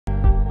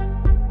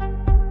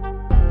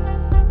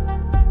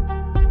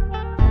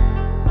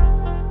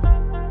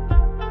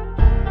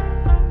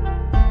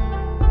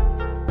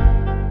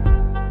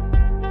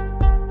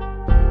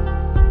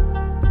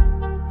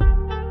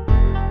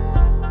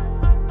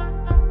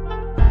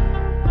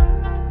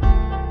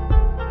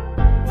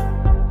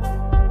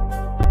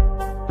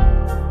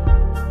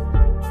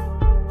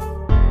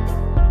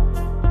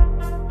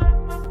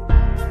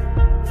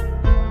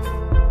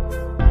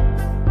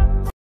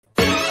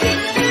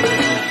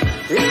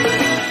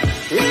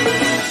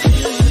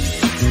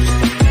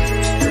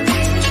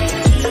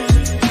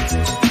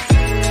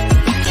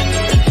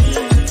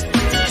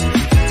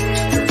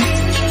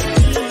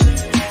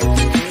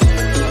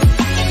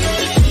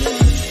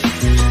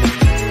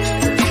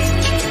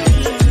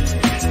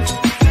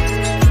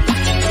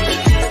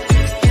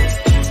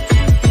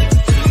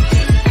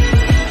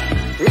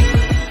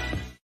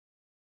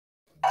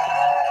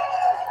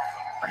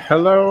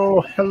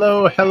Hello,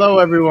 hello, hello,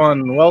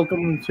 everyone.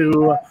 Welcome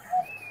to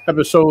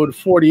episode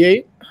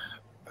 48.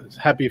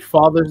 Happy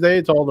Father's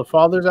Day to all the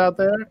fathers out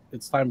there.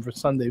 It's time for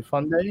Sunday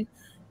Fun Day,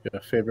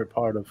 your favorite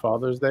part of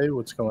Father's Day.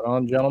 What's going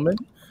on, gentlemen?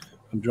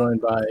 I'm joined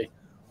by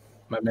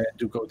my man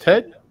Duco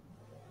Ted,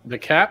 the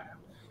Cap,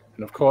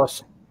 and of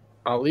course,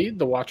 Ali,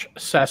 the Watch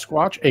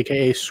Sasquatch,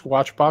 aka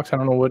Squatchbox. I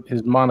don't know what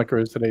his moniker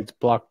is today. It's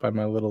blocked by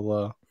my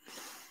little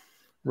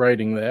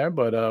writing there.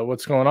 But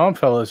what's going on,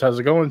 fellas? How's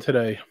it going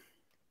today?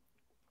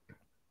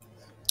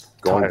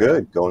 Going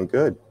good, going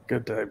good.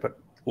 Good day, but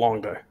long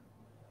day.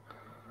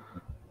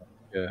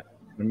 Yeah,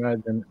 I can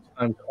imagine it's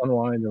time to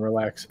unwind and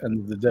relax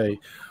end of the day.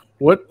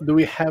 What do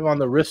we have on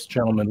the wrist,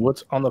 gentlemen?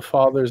 What's on the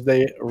Father's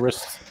Day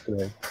wrist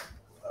today?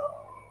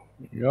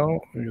 There you go.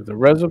 We got the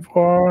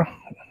reservoir,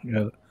 we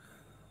got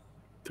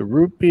the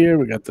root beer,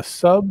 we got the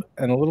sub,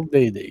 and a little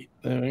day date.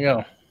 There we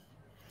go.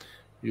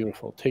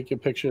 Beautiful. Take your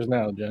pictures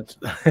now, gents.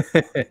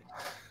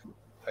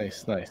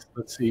 Nice, nice.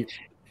 Let's see.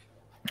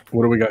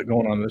 What do we got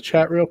going on in the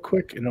chat real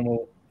quick, and then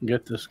we'll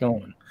get this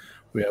going.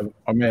 We have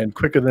our man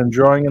Quicker Than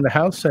Drawing in the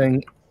house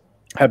saying,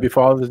 Happy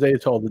Father's Day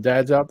to all the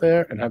dads out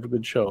there, and have a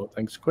good show.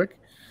 Thanks, Quick.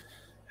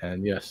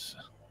 And yes,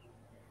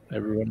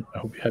 everyone, I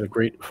hope you had a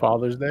great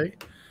Father's Day.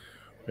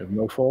 We have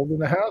No Fold in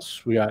the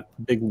house. We got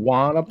Big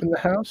Juan up in the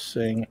house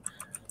saying,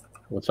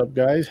 what's up,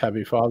 guys?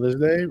 Happy Father's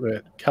Day. We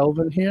got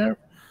Kelvin here,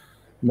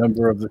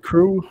 member of the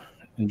crew.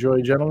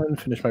 Enjoy, gentlemen.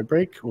 Finish my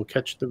break. We'll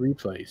catch the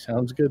replay.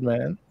 Sounds good,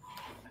 man.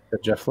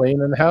 Got Jeff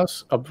Lane in the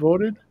house,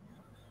 upvoted.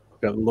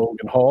 Got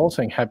Logan Hall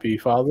saying Happy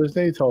Father's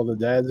Day to all the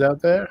dads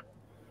out there.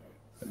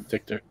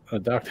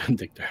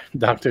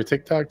 Dr.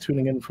 TikTok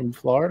tuning in from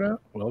Florida.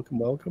 Welcome,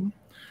 welcome.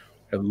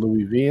 Got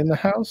Louis V in the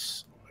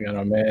house. We got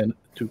our man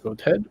Tuco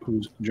Ted,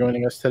 who's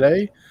joining us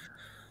today,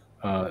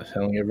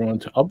 telling everyone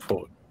to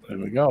upvote. There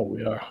we go.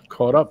 We are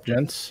caught up,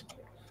 gents.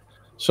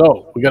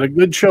 So we got a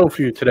good show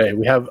for you today.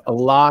 We have a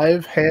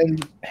live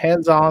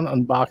hands-on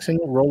unboxing,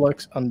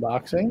 Rolex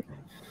unboxing.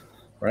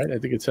 Right, I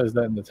think it says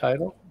that in the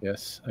title.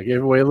 Yes, I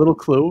gave away a little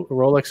clue. A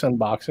Rolex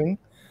unboxing.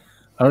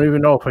 I don't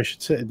even know if I should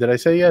say. Did I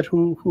say yet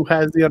who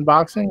has the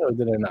unboxing, or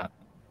did I not?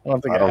 I don't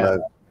think I don't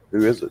know.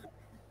 Who is it?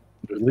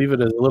 Leave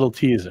it as a little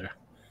teaser.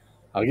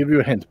 I'll give you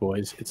a hint,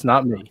 boys. It's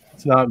not me.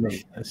 It's not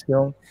me.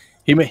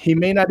 He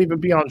may not even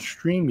be on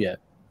stream yet,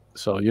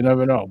 so you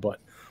never know.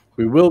 But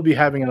we will be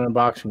having an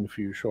unboxing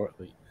for you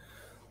shortly.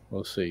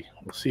 We'll see.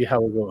 We'll see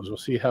how it goes. We'll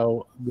see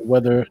how the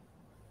weather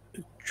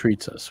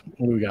treats us.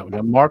 What do we got? We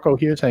got Marco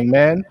here saying,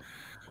 man,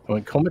 I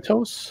went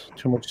comatose.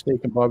 Too much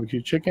steak and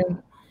barbecue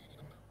chicken.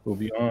 We'll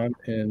be on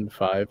in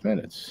 5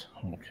 minutes.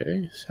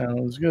 Okay,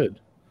 sounds good.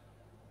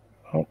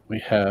 Oh, we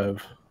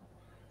have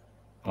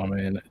our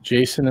man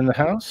Jason in the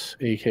house,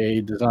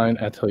 aka Design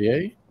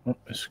Atelier. Oh,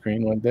 the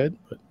screen went dead,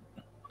 but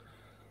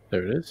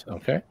there it is.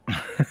 Okay.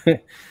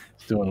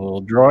 He's doing a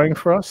little drawing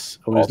for us.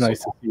 Always awesome. Nice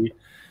to see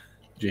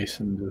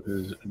Jason do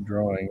his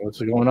drawing.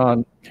 What's going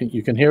on?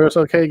 You can hear us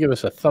okay? Give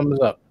us a thumbs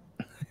up.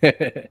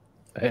 There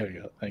we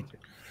go. Thank you.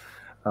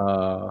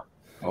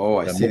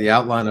 I see the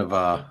outline of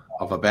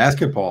a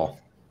basketball.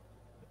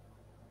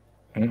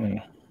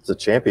 It's a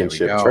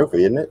championship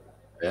trophy, isn't it?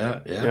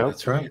 Yeah,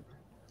 that's right.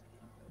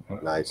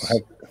 Nice.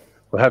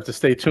 We'll have to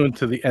stay tuned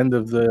to the end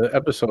of the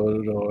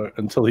episode or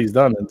until he's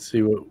done and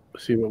see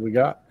what we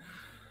got.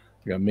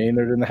 We got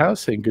Maynard in the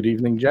house saying good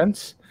evening,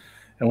 gents.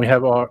 And we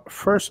have our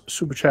first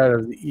super chat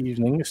of the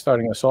evening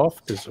starting us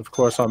off is, of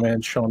course, our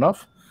man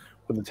Shonuff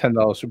with a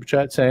 $10 super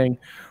chat saying,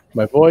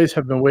 my boys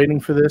have been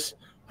waiting for this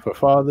for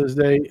Father's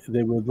Day.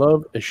 They would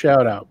love a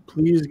shout out.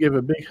 Please give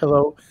a big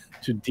hello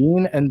to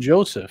Dean and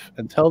Joseph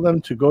and tell them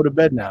to go to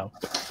bed now.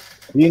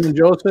 Dean and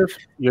Joseph,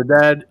 your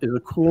dad is a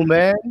cool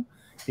man.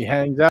 He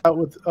hangs out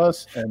with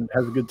us and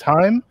has a good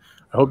time.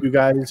 I hope you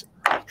guys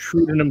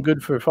treated him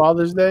good for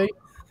Father's Day.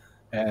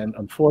 And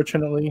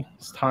unfortunately,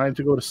 it's time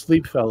to go to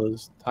sleep,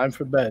 fellas. Time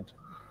for bed.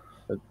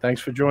 But thanks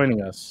for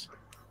joining us.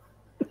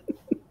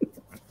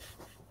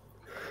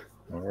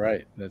 All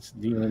right, that's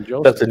Dean and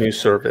Joseph. That's a new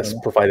service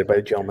provided by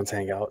Gentleman's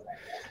Hangout.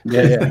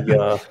 Yeah.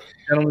 Go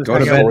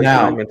to bed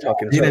now.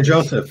 Dean and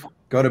Joseph,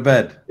 go to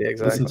bed. Yeah,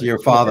 exactly. Listen to your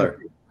father.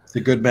 It's a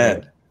good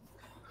man.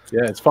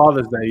 Yeah, it's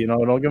Father's Day.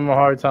 Don't give him a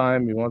hard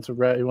time. He wants to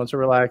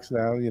relax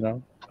now.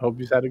 Hope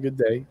he's had a good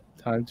day.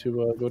 Time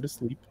to go to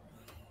sleep.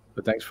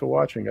 But thanks for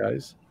watching,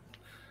 guys.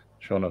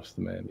 Shonuff's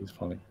the man. He's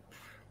funny.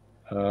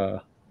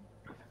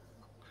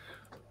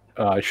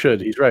 I should.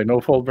 He's right. No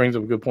Fold brings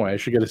up a good point. I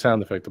should get a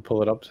sound effect, to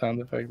pull it up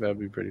sound effect. That'd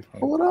be pretty fun.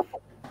 Pull it up.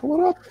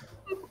 Pull it up.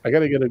 I got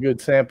to get a good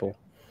sample.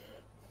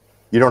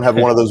 You don't have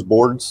one of those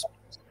boards?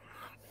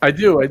 I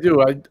do. I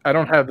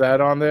don't have that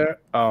on there.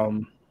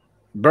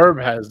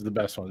 Burb has the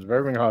best ones.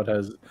 Burbinghot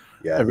has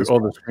all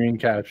the screen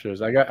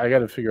captures. I got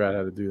to figure out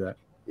how to do that.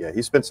 Yeah,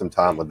 he spent some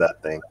time with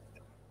that thing.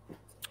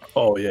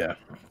 Oh, yeah.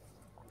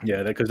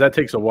 Yeah, because that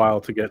takes a while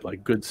to get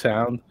like good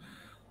sound.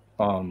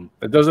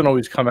 It doesn't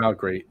always come out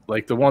great.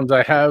 Like the ones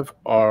I have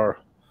are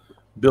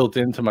built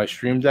into my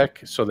Stream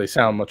Deck, so they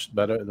sound much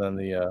better than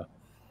the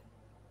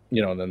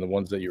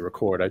ones that you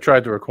record. I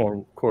tried to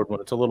record when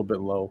it's a little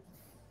bit low,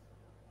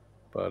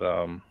 but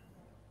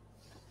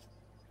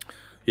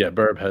Yeah,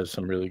 Burb has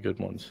some really good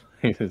ones.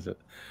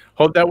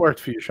 Hope that worked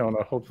for you,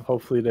 Shona.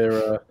 Hopefully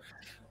they're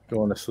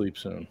going to sleep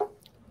soon.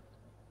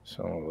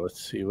 So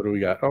let's see, what do we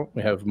got? Oh,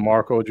 we have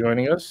Marco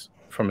joining us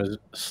from his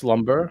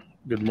slumber.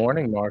 Good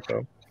morning,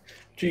 Marco.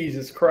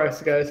 Jesus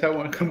Christ, guys! I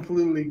went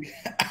completely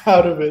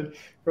out of it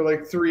for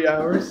like 3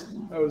 hours.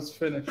 I was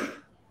finished.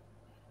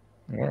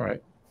 All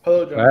right.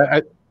 Hello,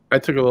 John. I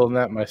took a little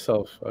nap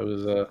myself. I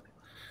was I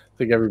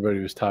think everybody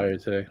was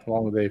tired today.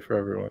 Long day for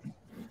everyone.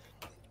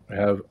 We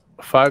have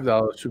a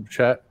 $5 super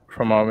chat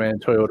from our man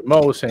Toyota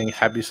Mo saying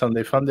Happy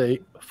Sunday Fun Day,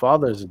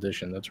 Father's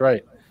Edition. That's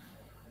right.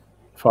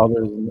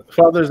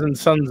 Fathers and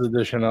Sons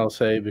Edition, I'll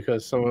say,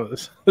 because some of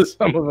us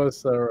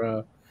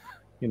are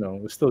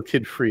we're still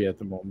kid free at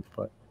the moment,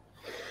 but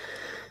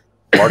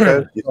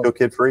Marco, you still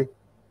kid free?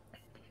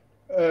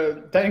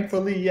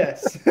 Thankfully,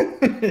 yes.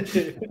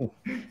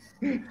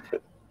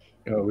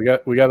 We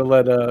got to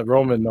let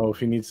Roman know if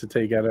he needs to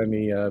take out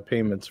any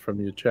payments from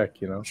your check.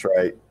 That's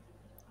right.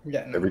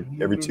 Yeah.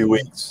 Every 2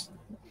 weeks.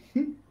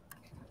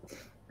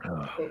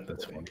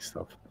 That's funny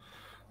stuff.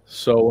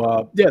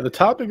 So the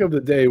topic of the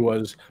day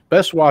was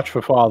best watch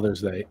for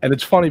Father's Day, and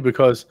it's funny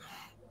because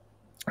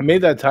I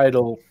made that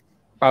title.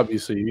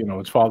 Obviously,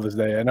 it's Father's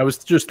Day, and I was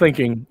just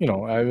thinking,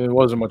 there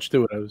wasn't much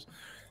to it. I was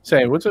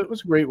saying, what's a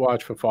great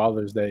watch for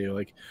Father's Day,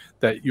 like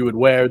that you would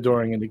wear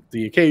during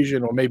the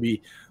occasion, or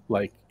maybe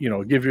like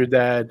give your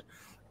dad.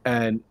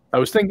 And I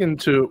was thinking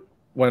to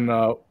when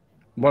a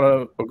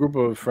group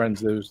of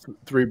friends, there was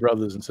 3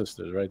 brothers and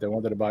sisters, right? They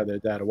wanted to buy their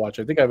dad a watch.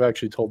 I think I've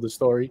actually told this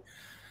story.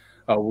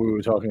 We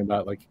were talking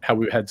about like how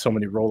we had so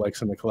many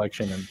Rolex in the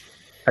collection and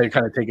how you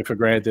kind of take it for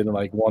granted, and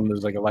like one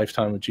was like a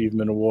lifetime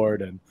achievement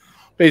award, and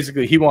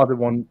basically he wanted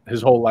one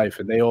his whole life,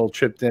 and they all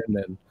chipped in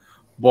and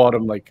bought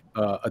him like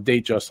a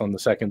date just on the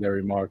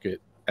secondary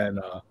market, and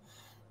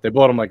they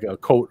bought him like a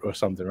coat or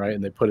something, right?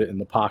 And they put it in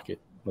the pocket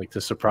like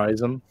to surprise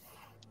him,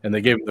 and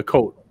they gave him the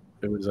coat.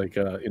 It was like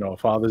a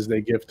Father's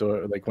Day gift,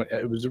 or like when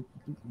it was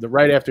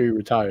right after he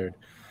retired,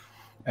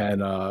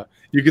 and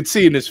you could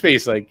see in his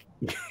face like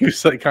he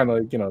was like kind of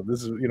like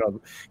this is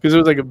because it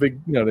was like a big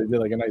they did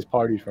like a nice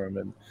party for him,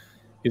 and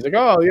he's like,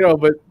 oh,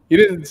 but he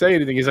didn't say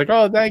anything. He's like,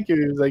 oh, thank you.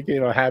 He was like,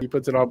 happy,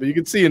 puts it on. But you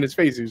could see in his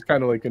face, he was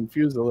kind of like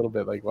confused a little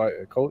bit, like, what,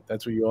 a coat?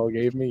 That's what you all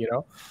gave me,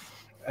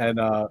 And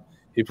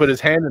he put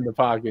his hand in the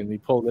pocket and he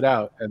pulled it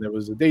out, and there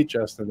was a date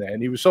just in there.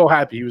 And he was so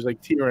happy. He was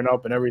like tearing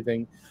up and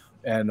everything.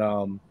 And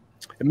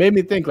it made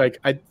me think, like,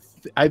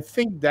 I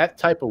think that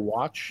type of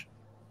watch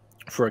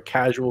for a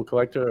casual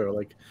collector, or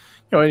like,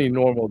 any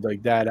normal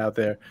like dad out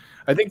there,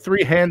 I think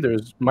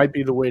 3-handers might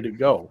be the way to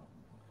go.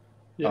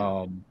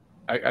 Yeah.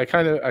 I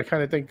kind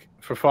of think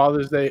for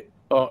Father's Day,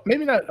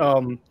 maybe not.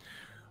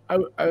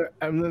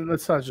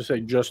 Let's not just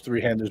say just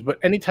 3-handers, but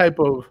any type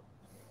of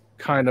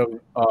kind of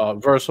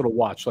versatile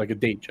watch, like a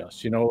date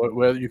just,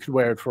 where you could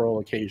wear it for all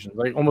occasions,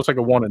 like almost like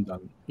a one and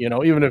done.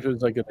 Even if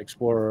it's like an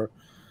Explorer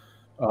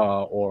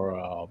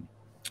or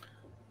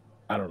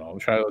I don't know,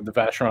 try the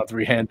Vacheron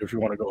 3-hander if you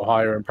want to go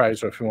higher in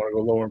price, or if you want to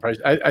go lower in price.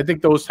 I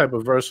think those type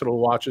of versatile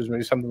watches,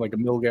 maybe something like a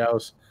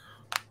Milgauss,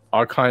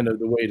 are kind of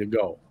the way to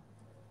go.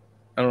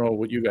 I don't know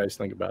what you guys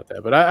think about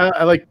that, but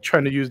I like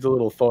trying to use the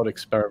little thought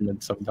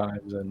experiment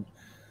sometimes, and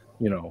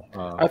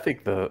I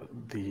think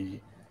the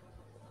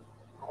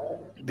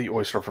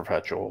Oyster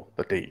Perpetual,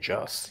 the Date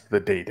Just, the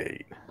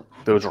Date,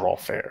 those are all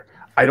fair.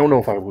 I don't know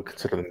if I would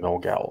consider the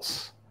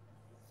Milgauss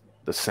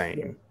the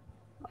same,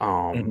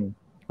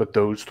 but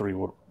those 3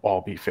 would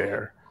all be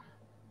fair.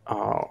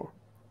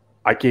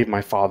 I gave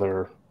my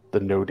father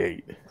the No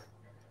Date,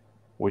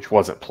 which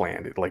wasn't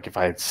planned. Like if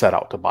I had set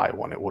out to buy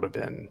one, it would have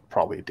been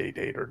probably a Date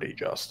or Date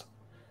Just.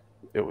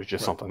 It was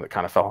just something that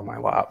kind of fell in my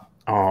lap.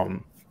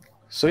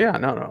 So yeah,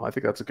 no, I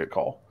think that's a good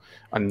call.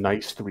 A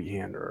nice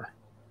 3-hander,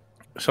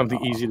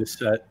 something easy to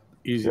set,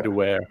 easy to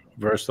wear,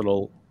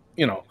 versatile.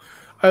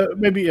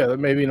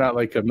 Maybe not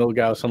like a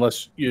Milgauss,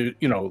 unless your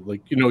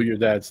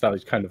dad's style.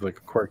 He's kind of like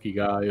a quirky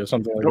guy or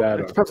something like that.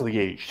 It depends on the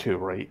age too,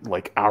 right?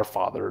 Like our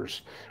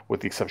fathers, with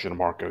the exception of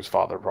Marco's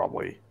father,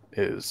 probably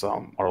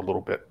are a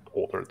little bit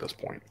older at this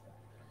point,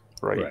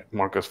 right?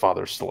 Marco's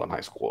father's still in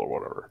high school or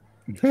whatever.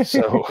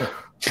 So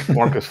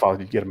Marco's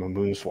father, you get him a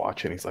Moon's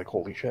watch, and he's like,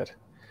 "Holy shit!"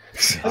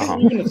 I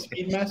think even a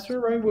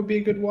Speedmaster, right, would be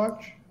a good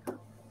watch.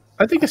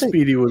 I think a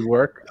Speedy would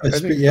work.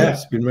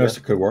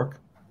 Speedmaster could work.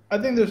 I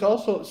think there's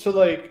also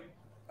like,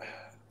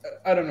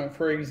 I don't know,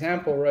 for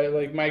example, right?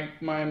 Like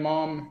my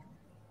mom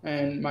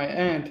and my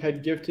aunt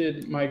had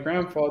gifted my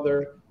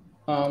grandfather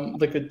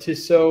like a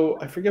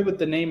Tissot. I forget what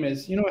the name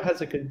is. It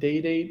has like a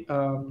date.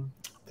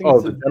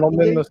 The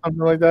Gentleman or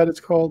something like that. It's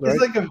called. Right?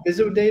 It's like a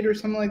Viso Date or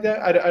something like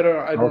that. I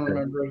don't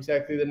remember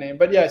exactly the name,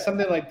 but yeah,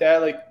 something like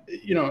that. Like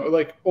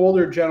like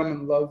older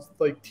gentlemen love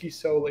like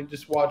Tissot, like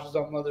just watches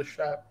on leather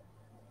strap,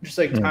 just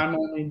like time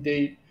only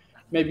date,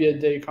 maybe a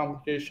day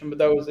complication, but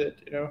that was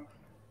it.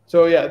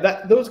 So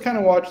yeah, those kind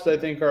of watches I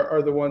think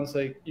are the ones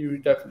like you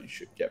definitely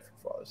should get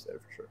for Father's Day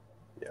for sure.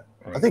 Yeah,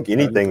 I think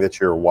anything that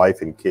your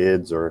wife and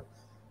kids or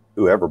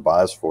whoever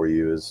buys for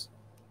you is,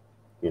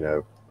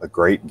 a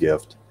great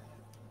gift.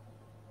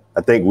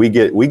 I think we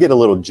get a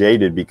little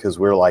jaded because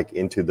we're like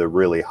into the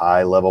really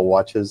high level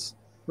watches.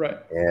 Right.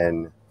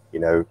 And, you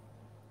know,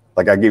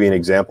 like I'll give you an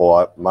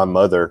example. My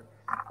mother,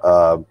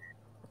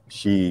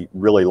 she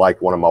really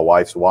liked one of my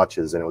wife's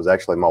watches, and it was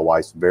actually my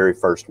wife's very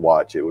first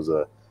watch. It was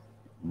a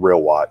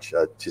real watch,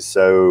 a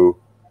Tissot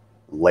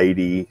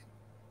Lady,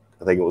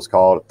 I think it was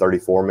called, a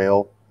 34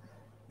 mil.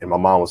 And my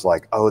mom was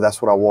like, "Oh,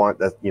 that's what I want."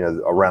 That, you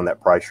know, around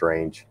that price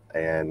range.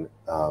 And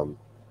I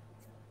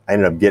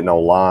ended up getting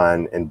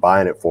online and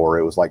buying it for her.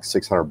 It was like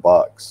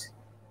 $600,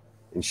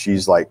 and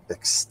she's like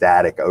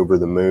ecstatic, over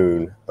the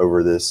moon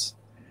over this.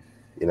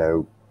 You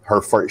know,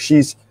 her first.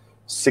 She's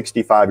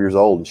 65 years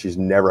old, and she's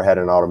never had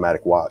an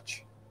automatic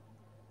watch.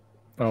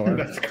 Oh, wow.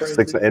 That's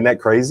crazy. Isn't that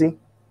crazy?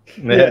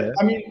 Yeah.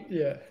 I mean,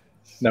 yeah.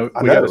 Now,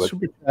 we got a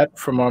super chat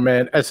from our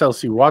man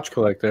SLC Watch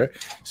Collector.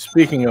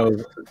 Speaking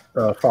of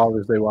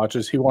Father's Day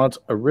watches, he wants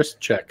a wrist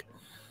check.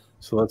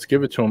 So let's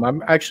give it to him.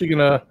 I'm actually going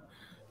to,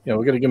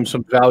 we're going to give him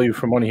some value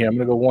for money here. I'm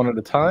going to go one at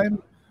a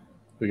time.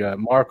 We got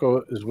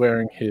Marco is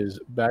wearing his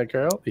bag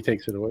girl. He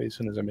takes it away as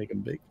soon as I make him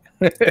big.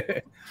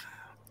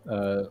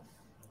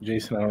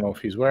 Jason, I don't know if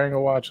he's wearing a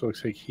watch.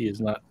 Looks like he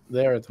is not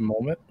there at the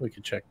moment. We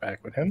could check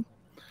back with him.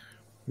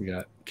 We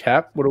got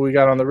Cap. What do we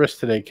got on the wrist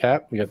today,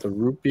 Cap? We got the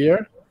root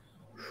beer.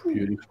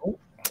 Beautiful.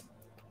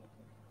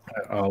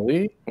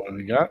 Ali, what do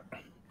we got?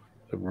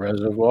 The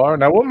Reservoir.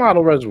 Now, what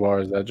model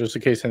Reservoir is that? Just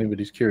in case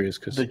anybody's curious.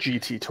 Because the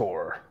GT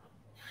Tour.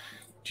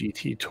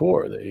 GT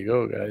Tour. There you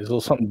go, guys. A little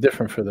something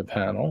different for the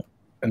panel.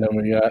 And then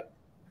we got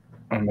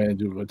our man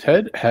Dugo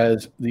Ted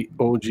has the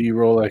OG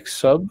Rolex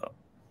sub.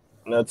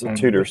 That's a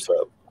Tudor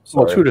sub.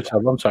 Oh, Tudor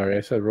sub. I'm sorry.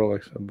 I said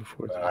Rolex sub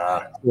before.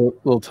 A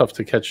little tough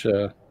to catch.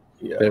 Yeah.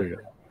 There we go.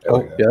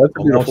 Oh, yeah, that's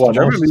a beautiful watch.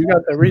 I remember you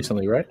got that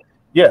recently, right?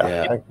 Yeah,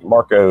 yeah.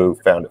 Marco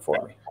found it for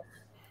me.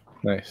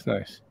 Nice,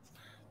 nice.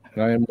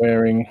 And I am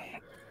wearing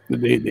the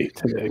date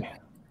today.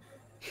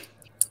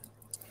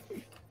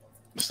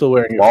 Still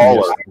wearing it.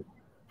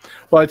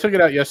 Well, I took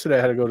it out yesterday.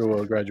 I had to go to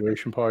a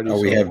graduation party.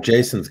 Oh, we have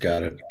Jason's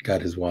got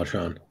his watch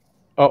on.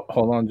 Oh,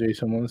 hold on,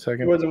 Jason, 1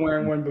 second. He wasn't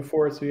wearing one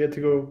before, so you had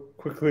to go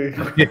quickly.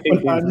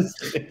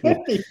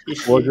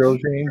 Wardrobe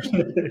change.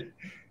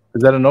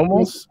 Is that a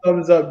Nomos?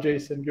 Thumbs up,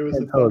 Jason. Give us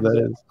a thumbs up.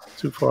 Is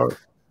too far.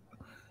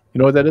 You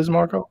know what that is,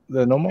 Marco?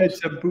 The Nomos?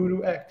 It's a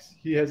Voodoo X.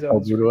 He has a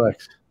Voodoo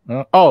X.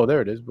 Oh,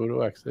 there it is.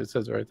 Voodoo X. It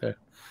says it right there.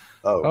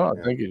 Oh,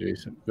 yeah. Thank you,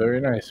 Jason. Very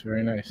nice.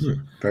 Very nice.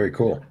 Very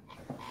cool.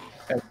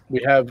 And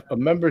we have a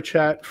member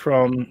chat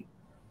from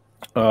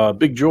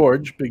Big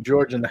George. Big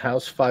George in the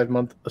house,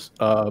 5-month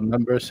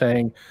member,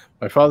 saying,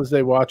 "My Father's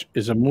Day watch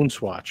is a moon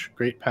swatch.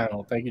 Great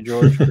panel. Thank you,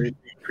 George. Greatly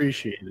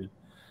appreciated."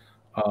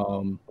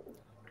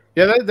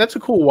 Yeah, that's a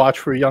cool watch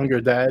for a younger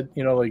dad,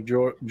 like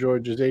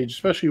George's age,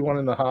 especially one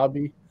in the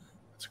hobby.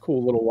 It's a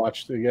cool little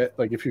watch to get.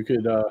 Like if you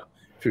could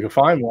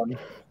find one.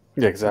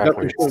 Yeah,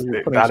 exactly.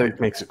 That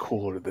makes it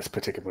cooler this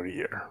particular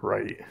year,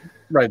 right?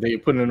 Right, that you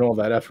put in all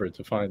that effort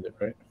to find it,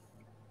 right?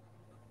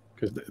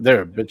 Because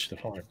they're a bitch to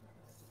find.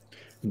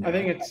 I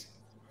think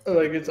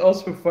it's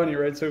also funny,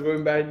 right? So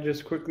going back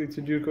just quickly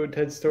to Juco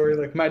Ted's story,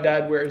 like my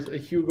dad wears a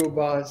Hugo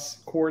Boss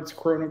quartz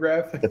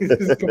chronograph. This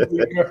is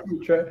complete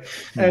garbage, right?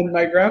 And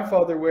my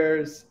grandfather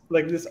wears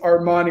like this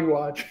Armani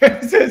watch.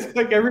 So it's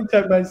like every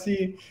time I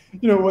see,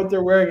 what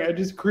they're wearing, I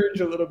just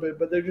cringe a little bit.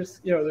 But they're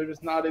just, they're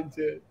just not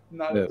into.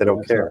 They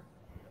don't care.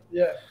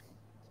 Yeah.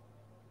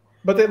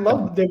 But they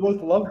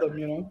both love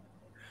them,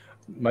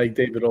 Mike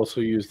David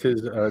also used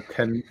his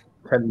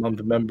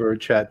 10-month member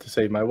chat to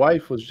say, "My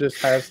wife was just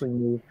hassling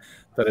me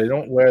that I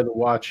don't wear the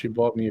watch she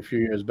bought me a few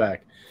years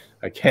back.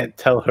 I can't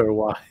tell her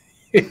why."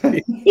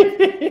 Mike,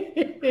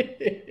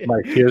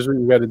 here's what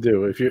you got to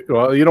do.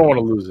 You don't want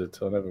to lose it,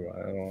 so never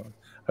mind.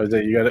 I would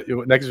say you got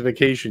to, next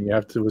vacation, you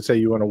have to say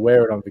you want to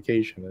wear it on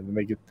vacation and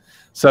make it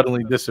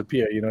suddenly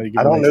disappear.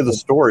 I don't know the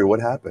story.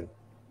 What happened?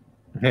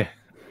 Never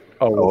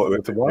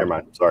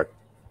mind. Sorry.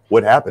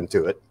 What happened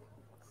to it?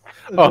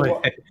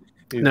 No,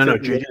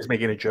 JJ's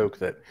making a joke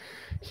that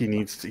he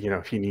needs to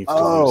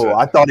lose it.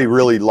 I thought he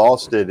really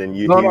lost it, and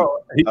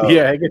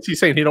I guess he's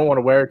saying he don't want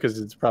to wear it because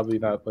it's probably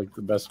not like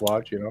the best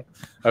watch.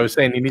 I was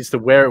saying he needs to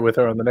wear it with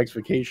her on the next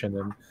vacation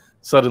and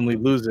suddenly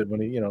lose it when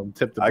he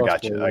tipped the bus. I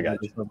got you.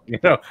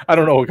 I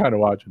don't know what kind of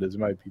watch it is. It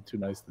might be too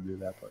nice to do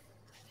that, but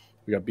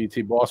we got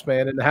BT Boss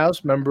Man in the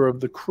house, member of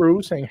the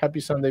crew, saying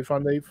Happy Sunday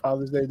Fun Day,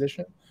 Father's Day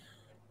edition.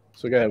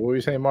 So go ahead. What were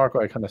you saying,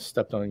 Marco? I kind of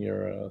stepped on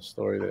your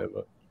story there,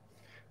 but.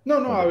 No,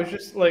 I was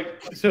just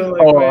like, so.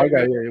 Like, I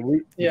got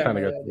we kind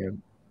of got the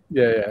end.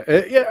 Yeah.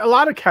 A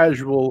lot of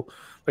casual.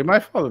 Like my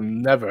father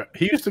never.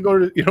 He used to go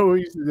to. You know what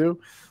he used to do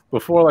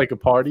before like a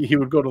party? He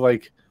would go to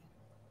like,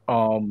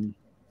 I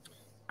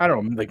don't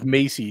know, like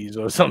Macy's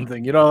or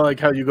something. Like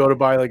how you go to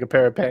buy like a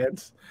pair of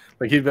pants.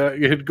 Like he'd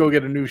go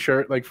get a new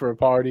shirt like for a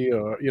party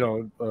or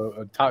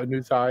a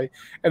new tie,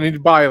 and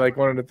he'd buy like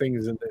one of the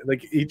things, and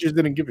like he just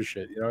didn't give a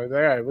shit. He's like,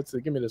 all right,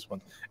 give me this one.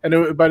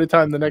 And by the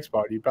time the next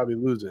party, he'd probably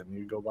lose it, and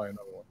he'd go buy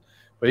another one.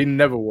 But he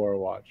never wore a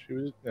watch. He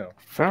was,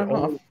 fair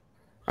enough.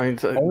 I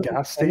mean,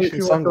 gas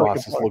station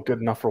sunglasses look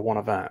good enough for one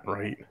event,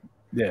 right?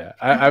 Yeah,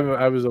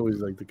 I was always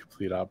like the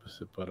complete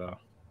opposite, but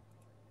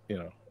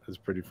it's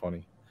pretty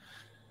funny.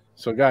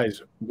 So,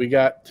 guys, we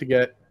got to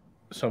get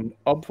some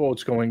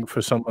upvotes going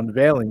for some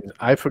unveilings.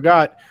 I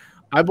forgot,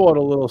 I bought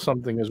a little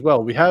something as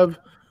well. We have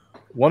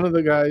one of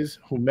the guys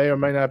who may or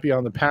may not be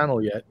on the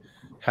panel yet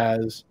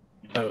has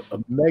a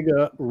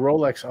mega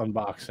Rolex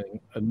unboxing,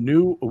 a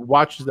new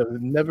watches that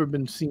have never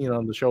been seen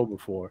on the show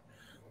before,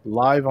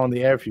 live on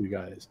the air for you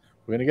guys.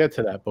 We're going to get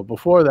to that. But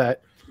before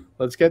that,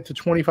 let's get to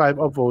 25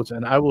 upvotes,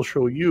 and I will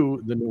show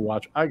you the new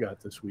watch I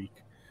got this week.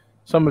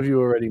 Some of you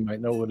already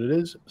might know what it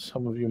is.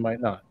 Some of you might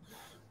not.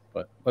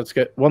 But let's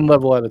get one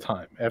level at a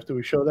time. After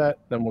we show that,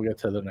 then we'll get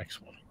to the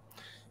next one.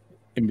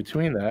 In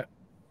between that,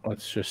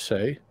 let's just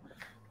say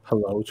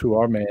hello to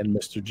our man,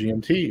 Mr.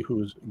 GMT,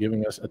 who's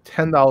giving us a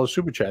 $10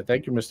 super chat.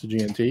 Thank you, Mr.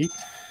 GMT.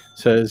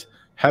 Says,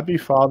 Happy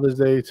Father's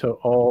Day to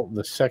all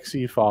the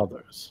sexy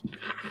fathers.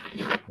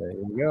 There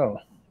you go.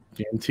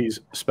 GMT's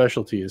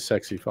specialty is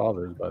sexy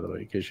fathers, by the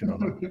way, in case you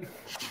don't know.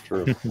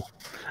 True.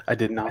 I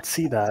did not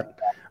see that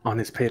on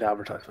his paid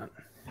advertisement.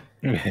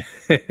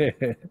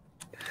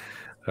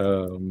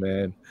 Oh,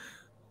 man.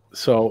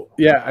 So,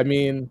 yeah, I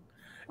mean,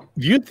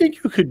 do you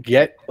think you could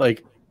get,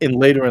 like,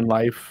 later in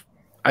life,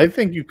 I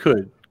think you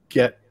could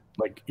get,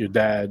 like, your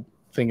dad,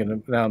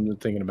 now I'm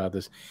thinking about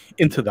this,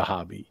 into the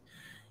hobby.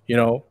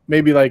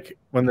 Maybe, like,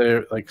 when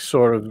they're, like,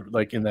 sort of,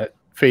 like, in that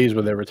phase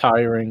where they're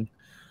retiring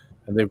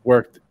and they've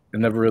worked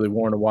and never really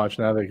worn a watch.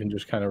 Now they can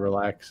just kind of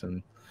relax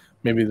and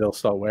maybe they'll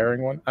start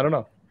wearing one. I don't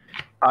know.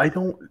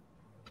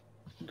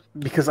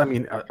 Because, I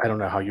mean, I don't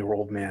know how your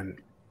old man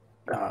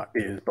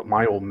is, but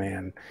my old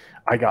man,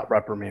 I got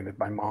reprimanded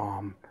by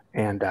mom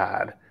and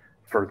dad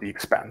for the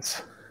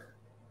expense.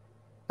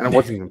 And it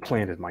wasn't even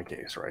planned in my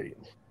case, right?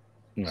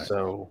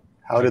 So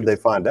how did they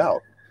find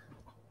out?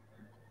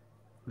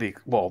 The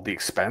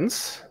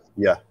expense?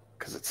 Yeah.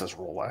 Because it says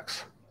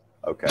Rolex.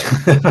 Okay.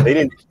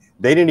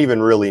 They didn't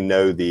even really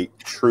know the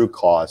true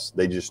cost.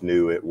 They just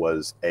knew it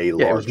was a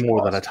large it was more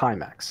cost. than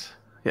a Timex.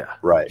 Yeah.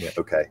 Right.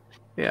 Okay.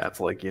 Yeah,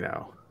 it's like,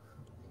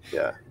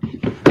 Yeah.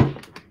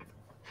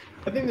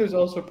 I think there's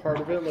also part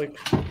of it, like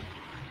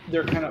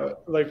they're kind of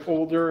like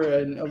older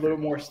and a little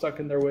more stuck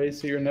in their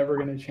ways, so you're never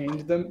going to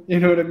change them. You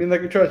know what I mean?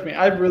 Like, trust me,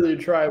 I've really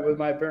tried with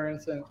my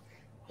parents, and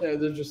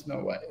there's just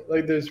no way.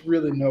 Like, there's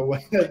really no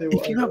way that they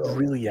will. If you have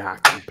really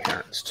active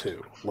parents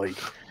too, like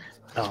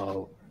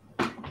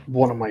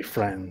one of my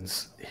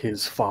friends,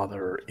 his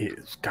father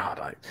is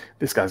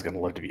this guy's going to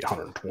live to be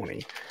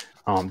 120.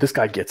 This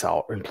guy gets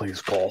out and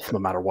plays golf no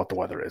matter what the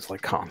weather is,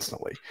 like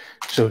constantly.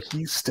 So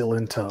he's still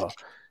into.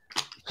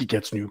 He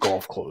gets new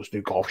golf clothes,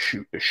 new golf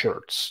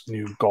shirts,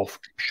 new golf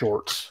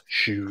shorts,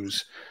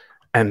 shoes,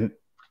 and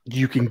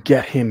you can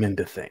get him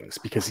into things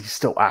because he's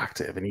still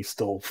active and he's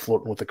still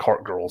flirting with the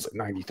cart girls at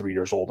 93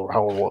 years old or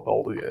however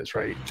old he is,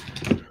 right?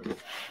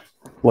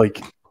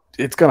 Like,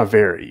 it's gonna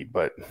vary,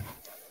 but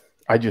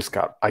I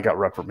got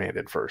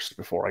reprimanded first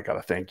before I got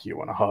a thank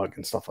you and a hug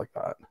and stuff like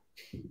that.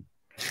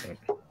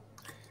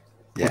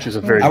 Yeah. Which is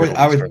a very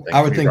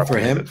I would think for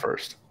him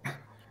first.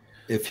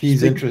 If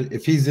he's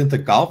into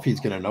golf, he's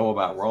going to know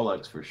about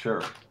Rolex for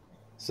sure.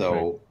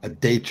 So a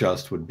date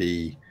just would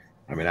be,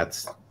 I mean,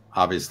 that's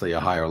obviously a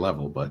higher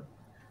level, but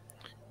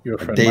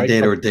a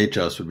date or a date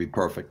just would be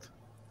perfect.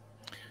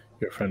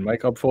 Your friend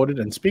Mike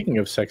upvoted. And speaking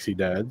of sexy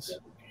dads,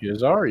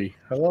 here's Ari.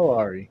 Hello,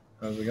 Ari.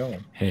 How's it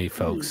going? Hey,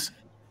 folks.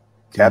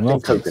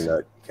 Captain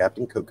Coconut.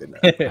 Captain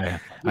Coconut.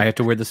 I have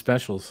to wear the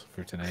specials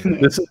for tonight.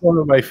 This is one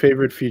of my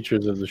favorite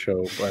features of the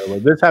show, by the way.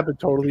 This happened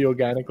totally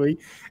organically.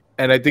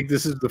 And I think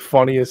this is the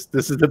funniest.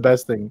 This is the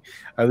best thing.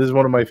 This is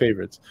one of my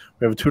favorites.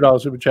 We have a $2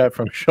 super chat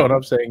from Showing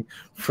Up saying,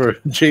 for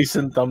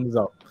Jason, thumbs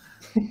up.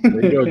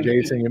 There you go,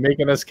 Jason. You're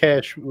making us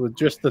cash with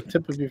just the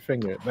tip of your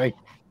finger. Thank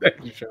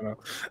you, Showing Up.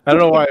 I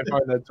don't know why I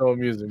find that so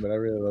amusing, but I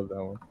really love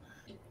that one.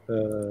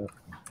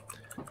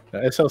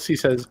 SLC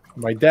says,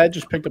 my dad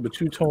just picked up a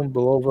two-tone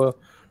Belova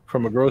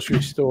from a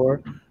grocery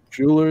store,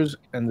 jewelers,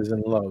 and is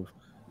in love.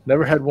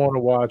 Never had worn a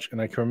watch,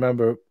 and I can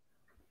remember,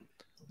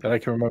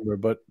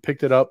 but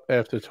picked it up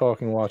after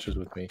talking watches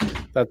with me.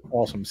 That's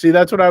awesome. See,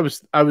 that's what I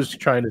was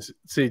trying to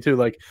see too.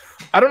 Like,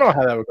 I don't know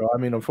how that would go. I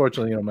mean,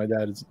 unfortunately, my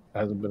dad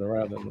hasn't been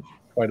around in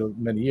quite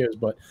many years,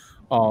 but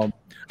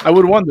I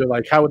would wonder,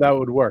 like, how that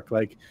would work.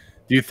 Like,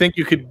 do you think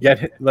you could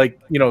get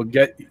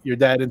your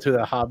dad into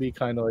the hobby,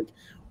 kind of like,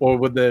 or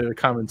would the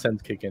common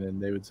sense kick in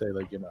and they would say,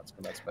 like, you're not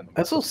spending?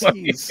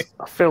 SLC's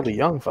a fairly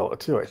young fella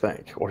too, I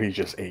think, or he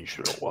just aged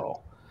real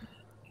well.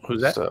 Who's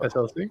that?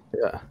 SLC?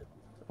 Yeah.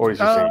 Or he's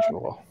just aged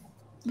real well.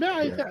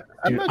 Yeah.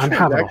 I'm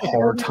having a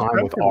hard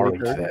time with Ari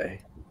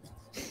today.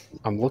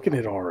 I'm looking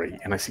at Ari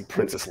and I see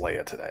Princess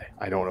Leia today.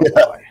 I don't know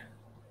why.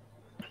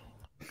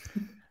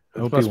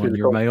 Obi-Wan,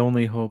 you're my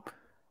only hope.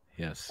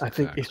 Yes. I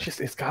think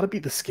it's got to be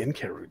the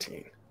skincare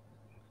routine.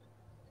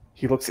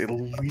 He looks at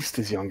least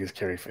as young as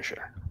Carrie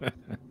Fisher. Help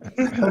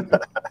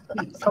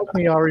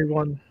me,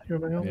 Ari1. You're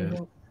my only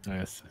hope.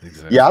 Yes,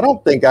 exactly. Yeah, I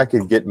don't think I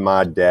could get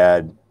my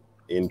dad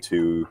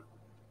into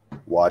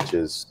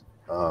watches.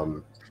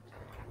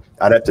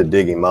 I'd have to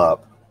dig him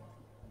up.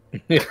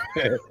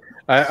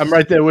 I'm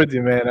right there with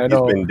you, man. I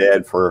know. He's been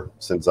dead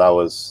since I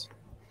was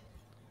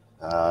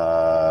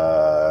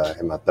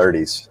In my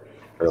 30s,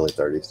 early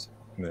 30s.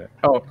 Yeah.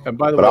 Oh, and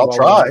by the But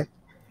way,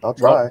 I'll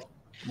try.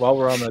 While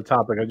we're on that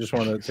topic, I just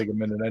want to take a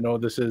minute. I know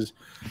this is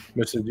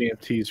Mr.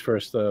 DMT's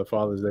first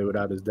Father's Day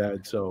without his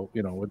dad, so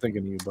we're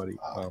thinking of you, buddy.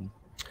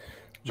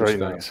 Very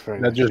nice. Very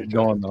that nice. just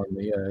dawned on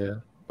me. Yeah.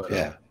 But,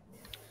 yeah.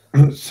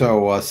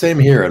 So same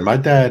here, and my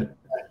dad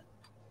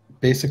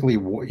basically,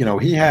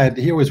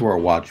 he always wore a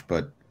watch,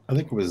 but I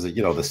think it was the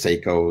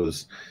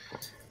Seikos,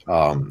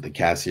 the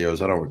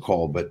Casios. I don't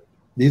recall, but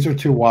these are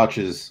two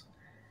watches,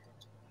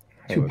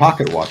 two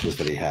pocket watches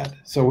that he had.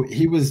 So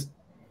he was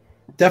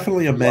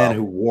definitely a man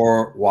who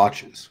wore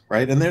watches,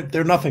 right? And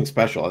they're nothing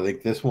special. I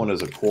think this one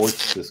is a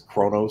quartz, this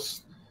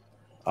Chronos,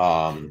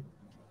 and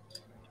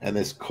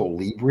this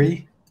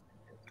Colibri.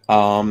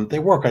 They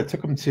work. I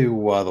took them to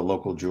the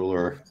local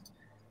jeweler.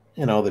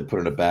 They put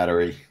in a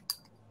battery,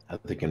 I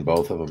think, in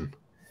both of them.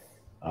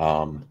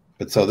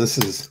 But so this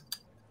is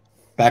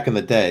back in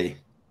the day.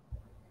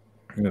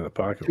 The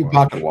two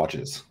pocket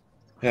watches.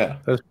 Yeah,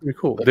 that's pretty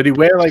cool. Did he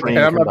wear and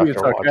I'm not being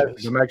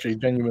sarcastic, I'm actually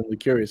genuinely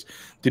curious.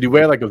 Did he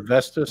wear like a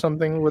vest or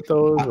something with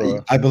those?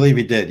 I believe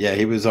he did. Yeah,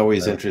 he was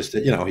always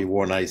interested. He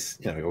wore nice.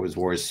 He always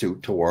wore his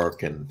suit to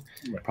work, and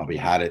probably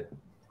had it.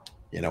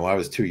 I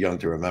was too young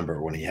to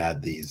remember when he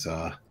had these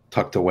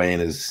tucked away in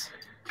his.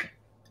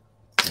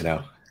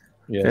 Yeah,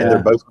 and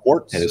they're both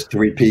quartz. And his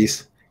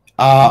 3-piece.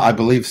 I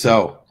believe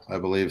so. I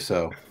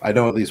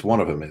know at least one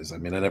of them is. I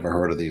mean, I never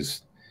heard of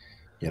these.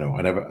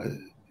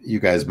 You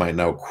guys might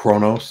know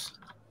Chronos.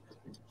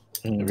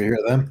 Ever hear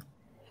of them?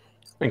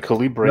 And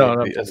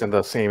Colibri isn't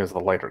the same as the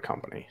lighter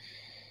company.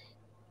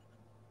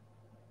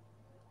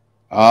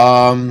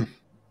 Colibri.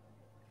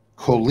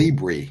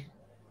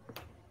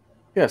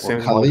 Yeah, same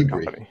as the lighter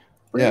company.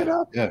 Bring it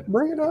up.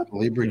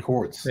 Colibri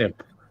quartz. Yeah.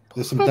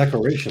 There's some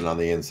decoration on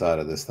the inside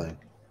of this thing.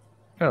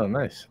 Oh,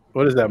 nice.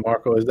 What is that,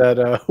 Marco? Is that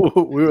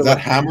is that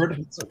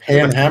hammered?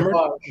 Hand hammered?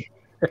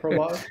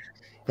 Prologue.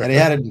 And he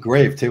had it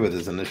engraved too with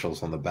his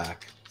initials on the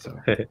back. So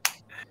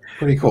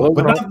pretty cool.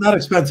 But not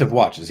expensive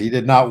watches. He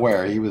did not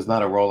wear. He was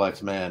not a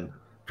Rolex man.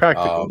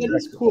 Practical. That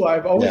is cool.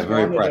 I've always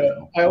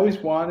practical. I always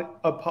want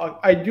a pocket.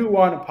 I do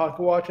want a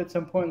pocket watch at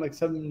some point, like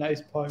some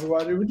nice pocket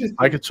watch. It would just.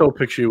 I could so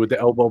picture you with the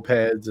elbow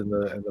pads and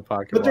the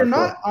pocket. But they're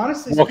not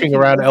honestly walking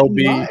around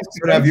LB.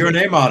 Could have your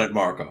name on it,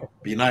 Marco.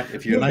 Be nice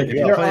if you're nice. If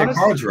you play your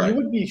cards right. You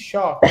would be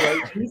shocked,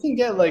 right? You can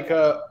get like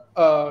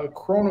a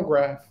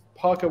chronograph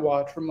pocket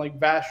watch from like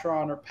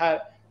Vacheron or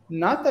Pat.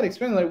 Not that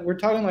expensive. Like we're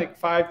talking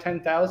like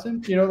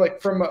 5,000-10,000.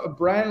 Like from a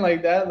brand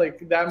like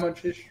that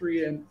much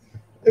history, and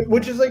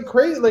which is like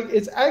crazy. Like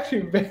it's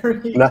actually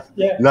very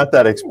not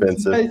that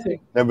expensive.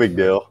 No big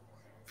deal.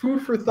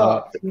 Food for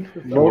thought.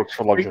 It works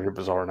for Luxury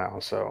Bazaar now.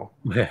 So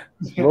yeah.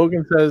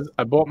 Logan says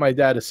I bought my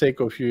dad a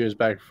Seiko a few years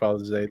back for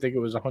Father's Day. I think it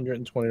was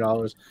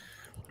 $120.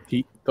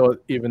 He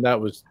thought even that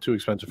was too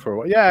expensive for a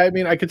while. Yeah, I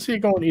mean I could see it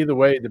going either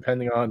way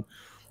depending on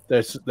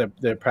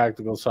their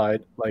practical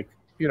side. Like.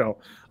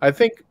 I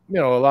think, a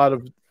lot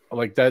of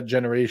like that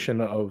generation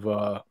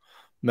of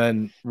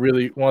men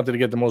really wanted to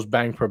get the most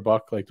bang per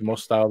buck, like the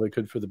most style they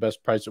could for the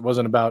best price. It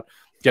wasn't about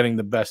getting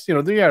the best, I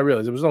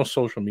realized there was no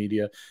social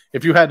media.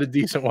 If you had a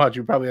decent watch,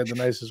 you probably had the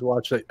nicest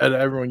watch that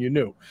everyone you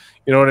knew.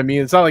 You know what I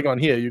mean? It's not like on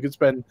here. You could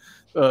spend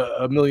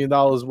 $1 million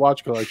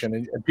watch collection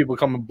and people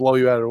come and blow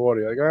you out of the water.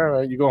 You're like, all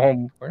right, you go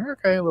home, like,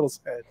 okay, a little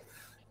sad,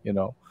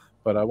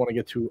 But I want to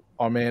get to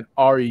our man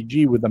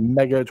REG with a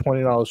mega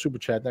 $20 super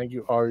chat. Thank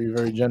you, Ari.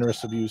 Very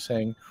generous of you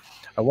saying,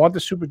 I want the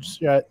super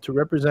chat to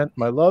represent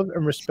my love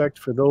and respect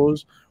for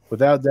those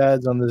without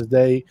dads on this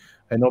day.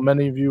 I know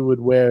many of you would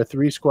wear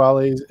 3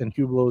 squales and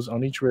Hublots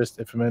on each wrist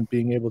if it meant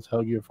being able to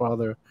hug your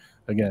father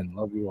again.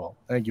 Love you all.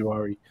 Thank you,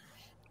 Ari.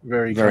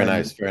 Very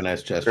nice. Very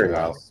nice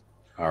gesture,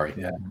 Ari.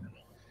 Yeah.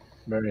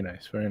 Very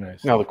nice, very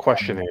nice. Now the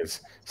question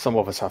is, some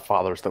of us have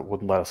fathers that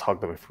wouldn't let us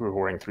hug them if we were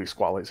wearing 3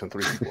 squales and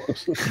 3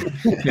 Hublots.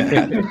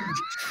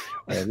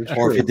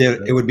 Or if you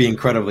did, it would be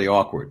incredibly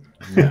awkward.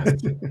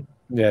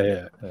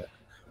 Yeah.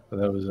 But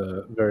that was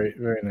a very,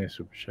 very nice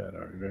super chat,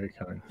 Ari. Very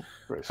kind.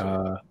 Very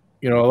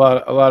a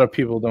lot of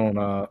people don't,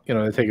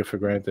 they take it for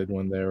granted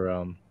when they're,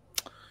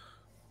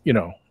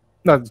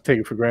 not to take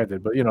it for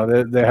granted, but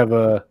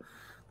they're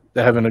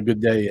having a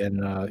good day,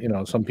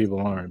 and some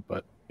people aren't,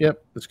 but.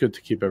 Yep, it's good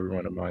to keep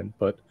everyone in mind,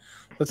 but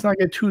let's not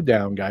get too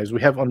down, guys. We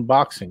have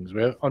unboxings.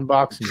 We have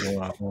unboxings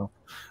going on now.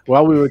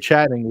 While we were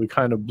chatting, we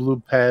kind of blew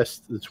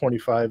past the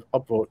 25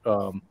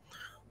 upvote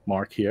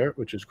mark here,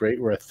 which is great.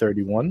 We're at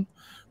 31.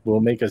 Will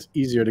make us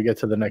easier to get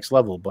to the next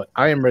level, but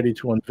I am ready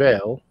to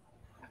unveil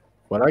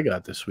what I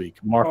got this week.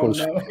 Marco's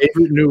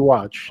favorite new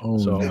watch.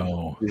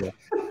 No. Yeah.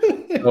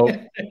 So,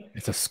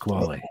 it's a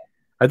squally.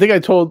 I think I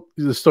told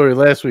you the story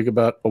last week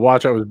about a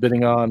watch I was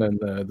bidding on, and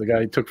the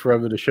guy took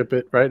forever to ship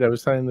it, right? I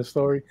was telling the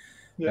story.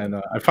 Yeah. And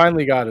I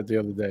finally got it the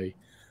other day.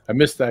 I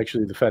missed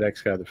actually the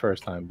FedEx guy the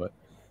first time, but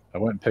I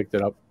went and picked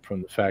it up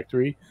from the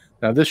factory.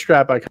 Now, this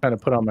strap I kind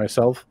of put on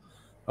myself,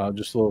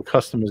 just a little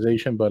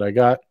customization, but I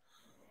got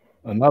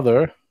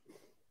another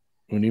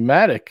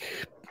Unimatic.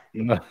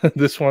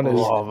 This one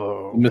is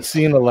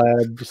Messina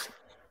Labs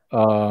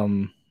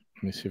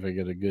Let me see if I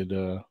get a good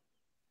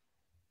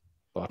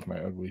block my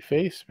ugly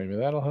face. Maybe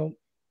that'll help.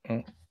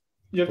 Oh,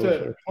 You have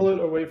to pull it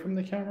away from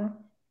the camera.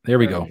 There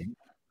we go.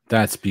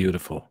 That's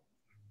beautiful.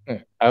 yeah,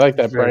 I like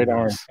that Very bright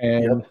orange. nice.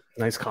 And Yep.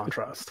 Nice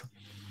contrast.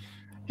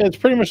 yeah, it's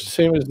pretty much the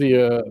same as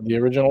the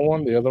original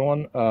one. The other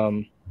one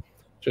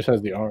just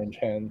has the orange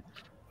hand.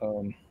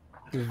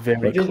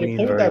 Very JJ, clean,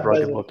 play with very that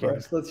rugged bezel looking. for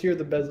us. Let's hear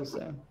the bezel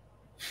sound.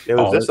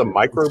 Now, is this a it's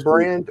micro sweet.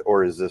 brand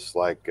or is this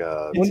like?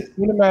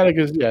 Winematic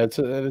is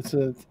it's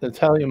an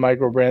Italian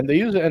micro brand. They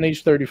use an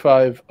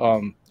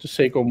NH35 just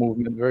Seiko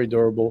movement, very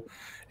durable.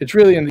 It's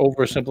really an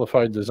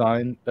oversimplified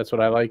design. That's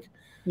what I like.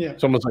 Yeah.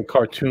 It's almost like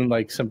cartoon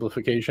like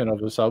simplification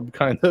of a sub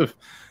kind of.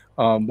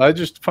 But I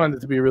just find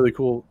it to be a really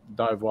cool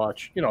dive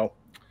watch. You know,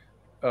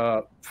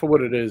 for what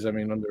it is, I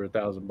mean, under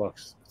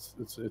 $1,000.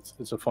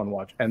 It's a fun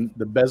watch, and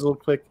the bezel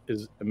click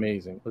is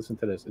amazing. Listen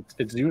to this.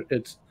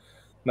 It's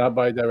not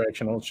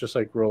bi-directional. It's just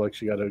like Rolex.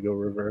 You got to go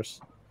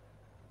reverse.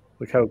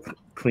 Look how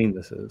clean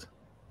this is.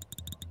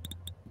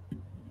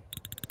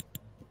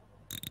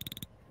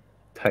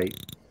 Tight.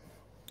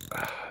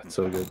 It's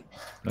so good.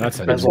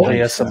 That's a Bezel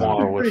nice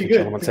ASMR with Pretty the good.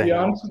 gentleman's To be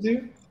Hangout. honest with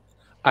you,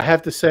 I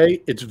have to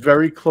say, it's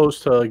very close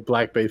to like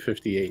Black Bay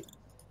 58.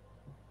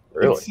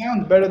 Really? it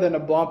sounds better than a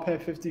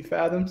Blancpain 50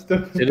 Fathoms. The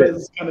It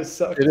bezels kind of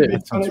suck. It to be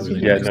is. Sounds honest really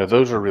with you. Yeah, no,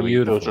 those are really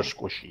Beautiful. those are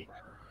squishy.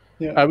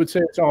 Yeah. I would say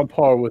it's on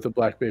par with a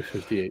Black Bay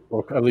 58,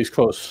 or at least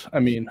close. I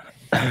mean,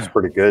 It's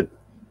pretty good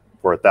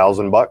for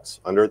 $1,000,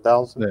 under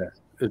 1,000. yeah,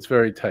 it's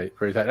very tight,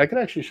 very tight. I could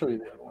actually show you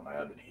the other one. I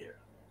have it here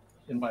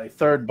in my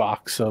third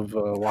box of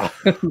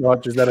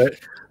watches that I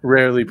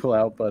rarely pull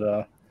out,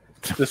 but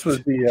this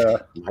was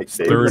the Mike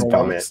third Davis box.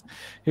 comment.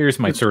 Here's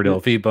my third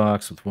LV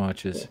box with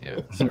watches.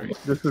 Yeah, sorry.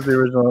 this is the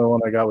original one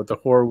I got with the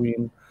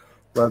Horween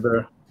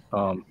leather. The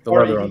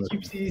Or leather on he this.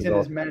 keeps these in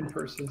his man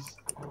purses.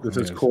 This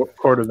is Yes.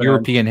 Cordovan.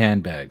 European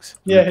handbags.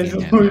 Yeah, his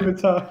European Louis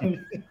handbags.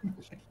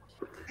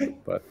 Vuitton.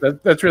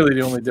 But that's really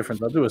the only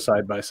difference. I'll do a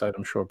side by side.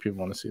 I'm sure people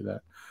want to see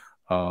that.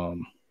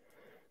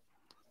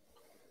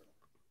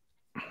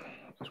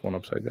 Is one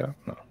upside down?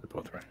 No, they're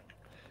both right.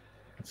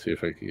 Let's see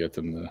if I can get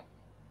them to.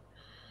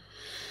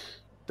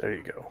 There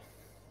you go.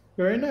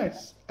 Very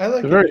nice. I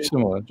like They're it. very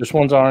similar. Just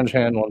one's orange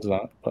hand, one's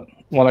not. But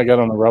one I got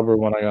on the rubber,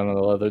 one I got on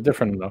the leather.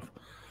 Different enough.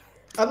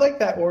 I like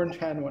that orange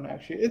hand one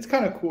actually. It's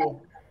kind of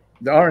cool.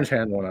 The orange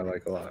hand one I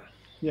like a lot.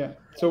 Yeah.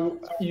 So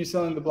you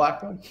selling the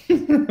black one?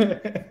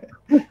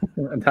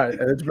 And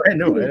it's brand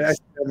new. I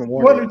actually haven't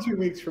worn 1 it. or 2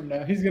 weeks from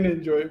now, he's gonna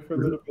enjoy it for a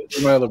little bit.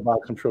 In my other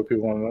box, I'm sure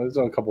people want to know. There's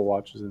a couple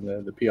watches in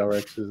there. The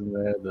PRX is in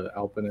there. The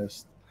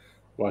Alpinist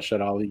watch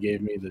that Ali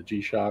gave me. The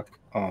G-Shock.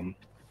 The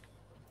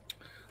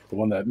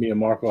one that me and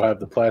Marco have,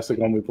 the plastic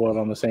one we bought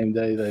on the same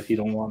day that he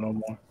don't want no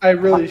more. I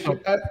really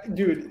should,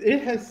 dude.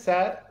 It has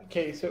sat.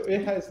 Okay, so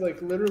it has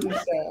like literally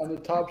sat on the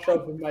top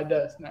shelf of my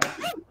desk now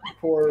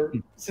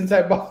since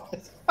I bought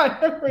it. I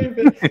never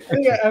even. I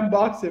think I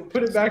unboxed it,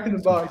 put it back in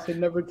the box,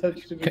 and never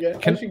touched it again.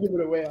 I should give it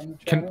away on the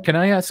channel. Can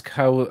I ask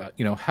how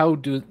how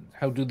do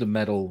the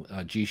metal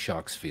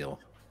G-Shocks feel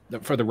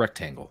for the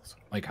rectangles?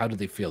 Like how do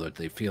they feel? Do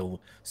they feel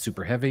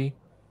super heavy?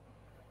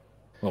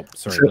 Well,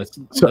 sorry.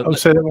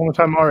 Say that one more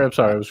time, Mario. I'm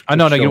sorry.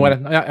 No. You know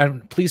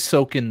what? Please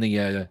soak in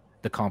the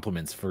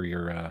compliments for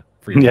your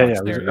yeah.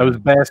 I was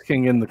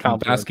basking in the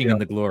compliments. Basking in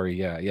the glory.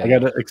 Yeah.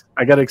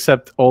 I gotta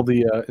accept all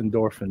the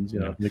endorphins. You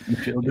know, make me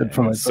feel good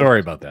for myself.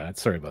 Sorry about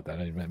that.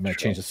 I might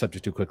change the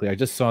subject too quickly. I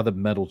just saw the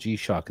metal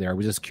G-Shock there. I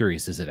was just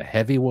curious. Is it a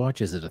heavy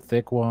watch? Is it a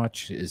thick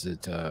watch? Is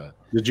it the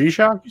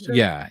G-Shock? You said?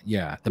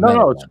 Yeah.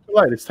 No, it's super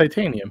light. It's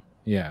titanium.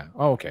 Yeah.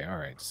 Oh, okay. All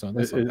right. So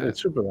that's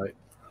it's super light.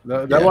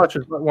 That watch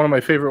is one of my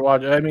favorite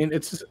watches. I mean,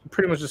 it's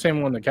pretty much the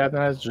same one the Captain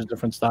has, just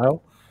different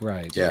style.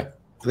 Right. Yeah.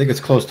 I think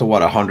it's close to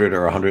what 100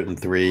 or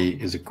 103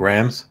 is it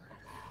grams?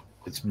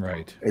 It's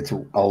right. It's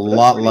a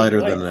lot lighter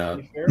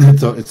than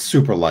it's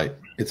super light.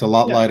 It's a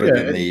lot lighter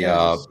than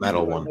the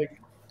metal one.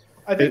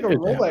 I think a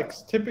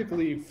Rolex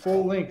typically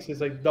full links is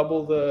like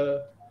double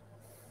the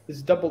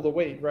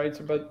weight, right?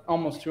 It's about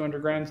almost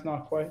 200 grams,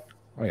 not quite.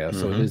 Oh yeah,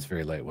 so it is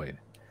very lightweight.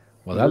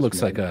 Well, that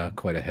looks like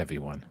quite a heavy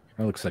one.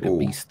 That looks like a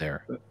beast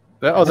there.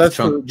 That's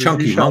the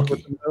chunky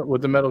monkey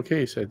with the metal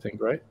case, I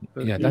think, right?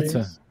 Yeah,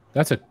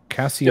 that's a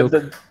Casio.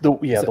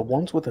 The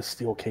ones with the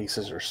steel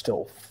cases are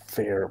still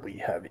fairly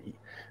heavy,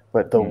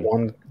 but the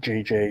one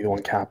JJ, the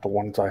one Cap, the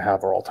ones I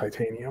have are all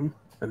titanium,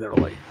 and they're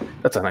like,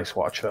 that's a nice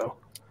watch though.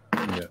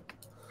 Yeah,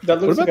 that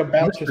looks like a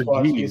bouncer's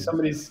watch.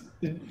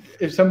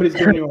 If somebody's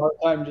giving you a hard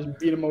time, just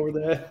beat them over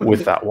the head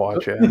with that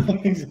watch. Yeah,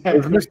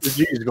 exactly. Mr.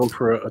 G's go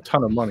for a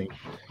ton of money.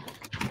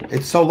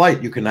 It's so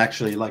light you can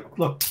actually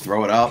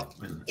throw it out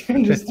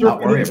and just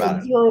not worry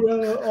about it. Throw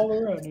it all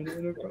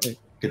around.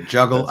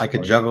 I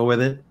could juggle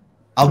with it.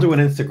 I'll do an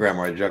Instagram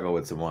where I juggle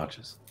with some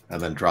watches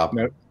and then drop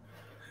it.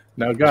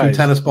 Now, guys, 2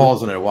 tennis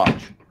balls and a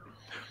watch.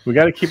 We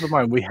got to keep in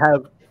mind we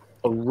have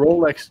a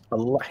Rolex,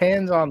 a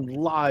hands-on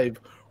live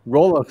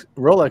Rolex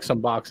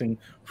unboxing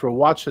for a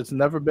watch that's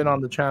never been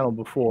on the channel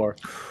before.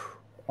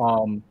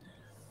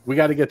 We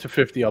got to get to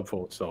 50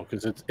 upvotes though,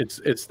 because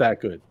it's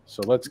that good.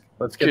 So let's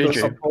get those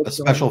upvotes. A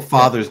special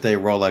Father's Day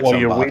Rolex. While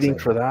you're unboxing. waiting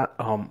for that,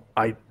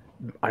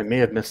 I may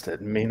have missed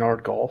it.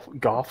 Maynard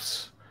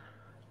Goff's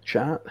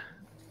chat.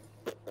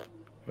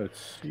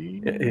 Let's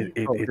see.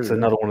 It's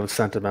another one of the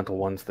sentimental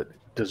ones that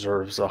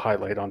deserves a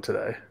highlight on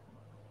today.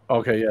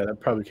 Okay, yeah, that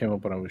probably came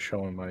up when I was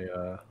showing my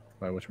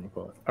my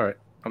whatchamacallit. All right,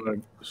 I'm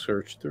gonna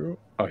search through.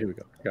 Oh, here we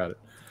go. Got it.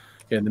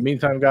 Yeah, in the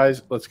meantime,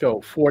 guys, let's go.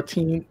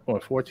 14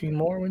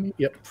 more we need?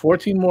 Yep,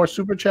 14 more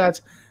super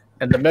chats,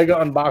 and the mega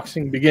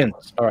unboxing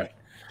begins. All right,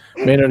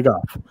 Maynard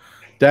Goff.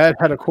 Dad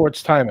had a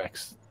Quartz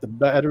Timex. The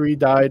battery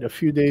died a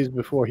few days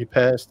before he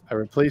passed. I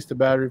replaced the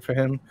battery for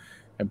him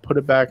and put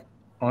it back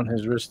on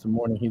his wrist the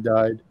morning he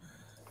died.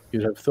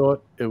 You'd have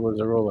thought it was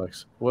a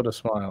Rolex. What a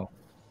smile.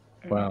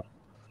 Wow.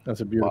 That's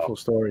a beautiful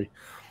story.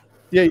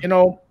 Yeah, you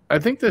know, I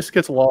think this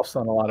gets lost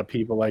on a lot of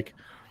people, like,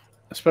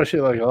 especially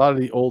like a lot of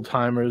the old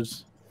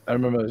timers. I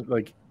remember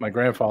like my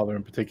grandfather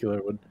in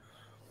particular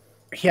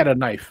he had a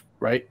knife,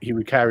 right? He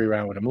would carry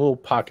around with him, a little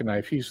pocket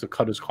knife. He used to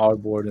cut his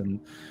cardboard and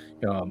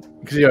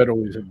because he had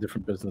always had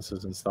different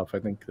businesses and stuff. I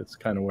think that's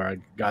kind of where I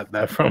got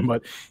that from.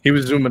 But he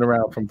was zooming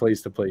around from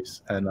place to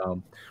place and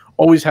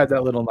always had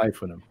that little knife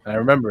with him. And I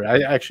remember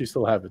I actually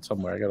still have it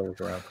somewhere. I got to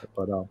look around for it.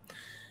 But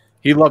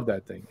he loved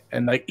that thing.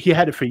 And like he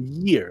had it for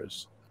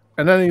years.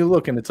 And then you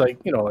look and it's like,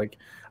 you know, like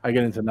I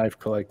get into knife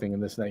collecting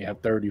and this and that. You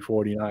have 30,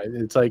 40 knives.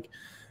 It's like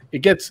it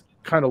gets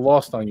kind of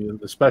lost on you,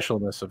 the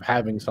specialness of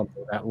having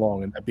something that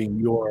long and that being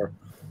your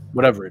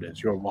whatever it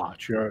is, your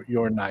watch,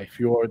 your knife,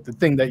 the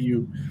thing that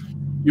you've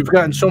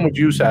gotten so much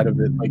use out of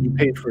it, like you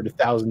paid for it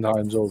 1,000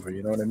 times over.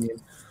 You know what I mean?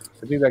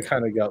 I think that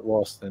kind of got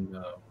lost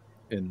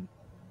in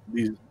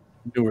these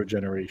newer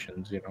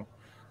generations, you know.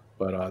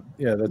 But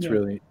yeah, it's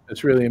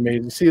really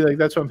amazing. See, like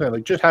that's what I'm saying.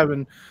 Like just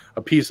having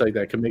a piece like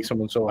that can make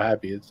someone so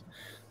happy. It's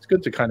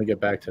good to kind of get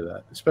back to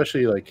that,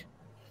 especially like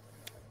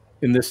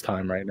in this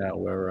time right now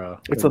where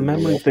it's the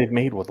memories they've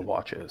made with the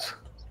watches.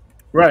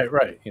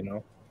 Right. You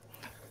know,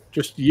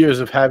 just years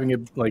of having it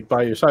like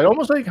by your side,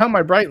 almost like how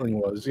my Breitling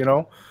was. You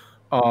know,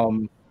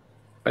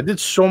 I did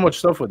so much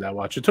stuff with that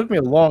watch. It took me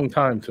a long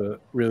time to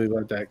really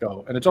let that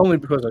go, and it's only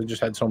because I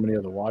just had so many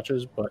other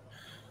watches. But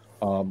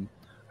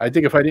I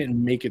think if I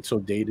didn't make it so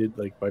dated,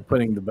 like by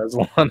putting the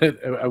bezel on it,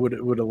 it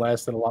would have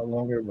lasted a lot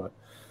longer. But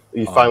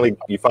you finally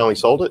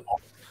sold it?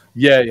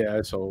 Yeah,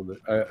 I sold it.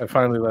 I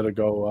finally let it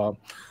go.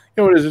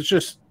 You know what it is? It's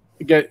just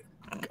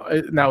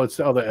now it's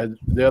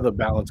the other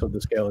balance of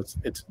the scale.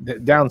 It's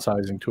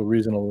downsizing to a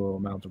reasonable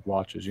amount of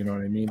watches. You know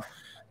what I mean?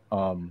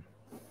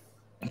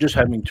 Just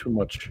having too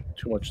much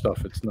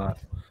stuff. It's not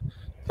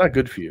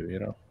good for you. You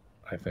know,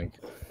 I think.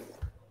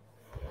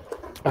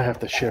 I have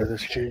to share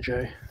this,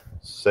 JJ.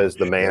 Says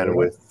the man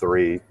with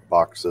 3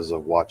 boxes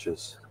of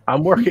watches.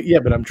 I'm working. Yeah,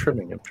 but I'm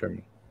trimming.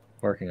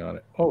 Working on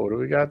it. Oh, what do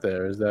we got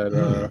there? Is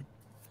that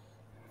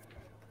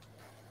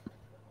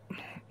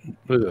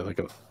what is it, like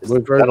is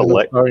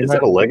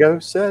that a Lego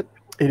set?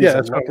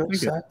 That's a Lego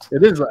set.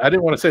 It is. I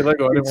didn't want to say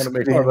Lego. I didn't want to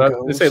make fun of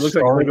that. They say it looks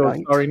like Lego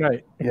Starry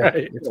Night. Yeah,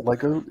 right. It's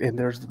Lego, and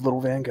there's the little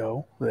Van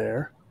Gogh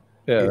there.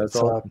 Yeah, that's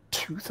awesome.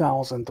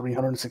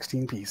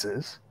 2,316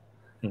 pieces.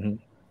 Mm-hmm.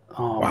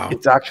 Wow.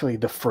 It's actually,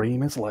 the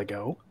frame is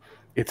Lego.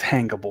 It's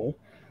hangable.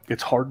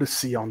 It's hard to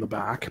see on the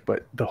back,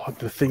 but the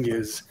thing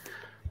is,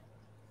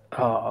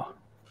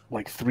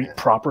 like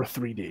proper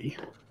 3D.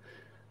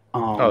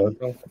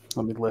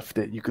 Let me lift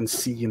it. You can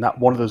see in that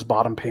one of those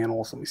bottom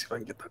panels. Let me see if I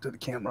can get that to the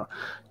camera.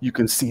 You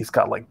can see it's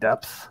got like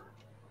depth.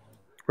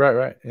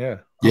 Right.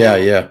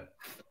 Yeah.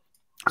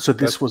 So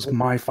this was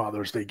my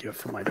Father's Day gift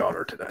for my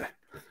daughter today.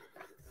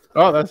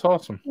 Oh, that's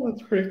awesome. Well,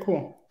 that's pretty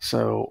cool.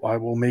 So I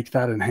will make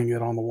that and hang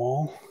it on the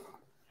wall.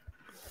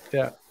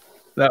 Yeah.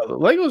 Now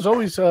Lego's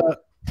always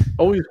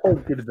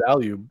hold good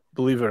value,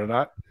 believe it or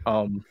not.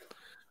 I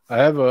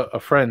have a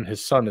friend,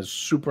 his son is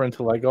super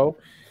into Lego.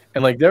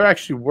 And like they're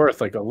actually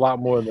worth like a lot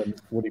more than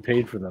what he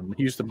paid for them.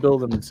 He used to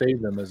build them and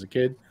save them as a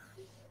kid.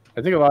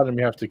 I think a lot of them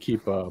you have to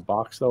keep a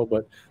box though,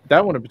 but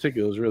that one in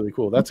particular is really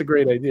cool. That's a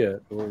great idea.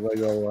 The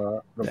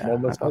Lego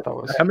MoMA set.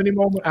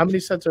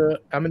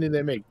 How many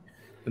they make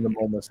in the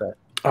MoMA set?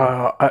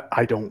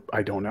 I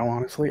don't know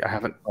honestly. I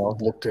haven't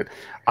looked at.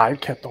 I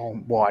kept all.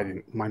 Well, I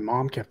didn't. My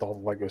mom kept all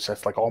the Lego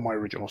sets, like all my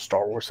original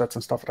Star Wars sets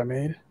and stuff that I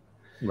made.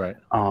 Right.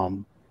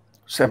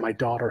 So my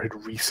daughter had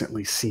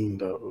recently seen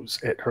those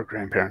at her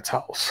grandparents'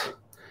 house.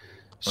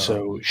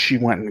 So she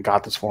went and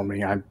got this for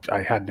me. I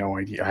had no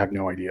idea. I have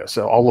no idea.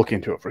 So I'll look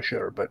into it for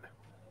sure. But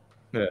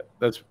yeah,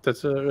 that's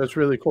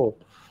really cool.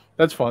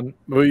 That's fun.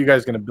 Were you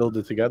guys going to build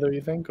it together, you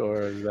think,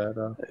 or is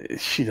that?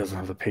 She doesn't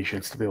have the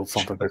patience to build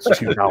something that's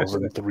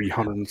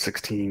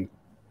 2,316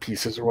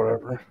 pieces or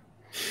whatever.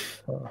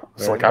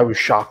 It's like I was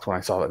shocked when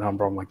I saw that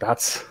number. I'm like,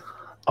 that's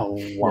a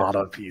lot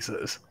of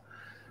pieces.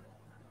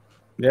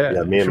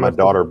 Yeah, me and my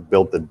daughter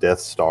built the Death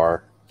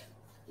Star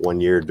one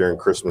year during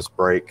Christmas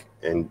break,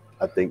 and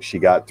I think she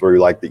got through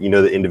like the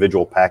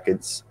individual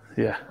packets.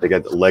 Yeah, they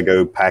got the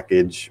Lego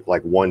package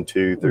like 1,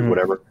 2, 3,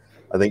 whatever.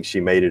 I think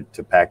she made it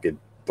to package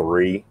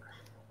 3,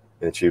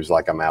 and she was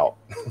like, "I'm out."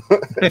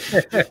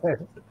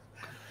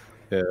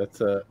 Yeah,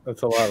 that's a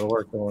lot of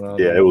work going on.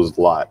 Yeah, it was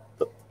a lot.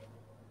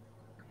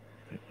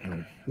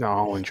 No,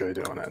 I'll enjoy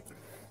doing it.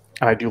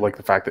 And I do like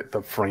the fact that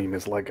the frame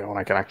is Lego and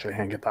I can actually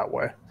hang it that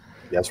way.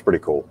 Yeah, that's pretty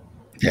cool.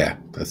 Yeah,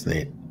 that's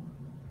neat.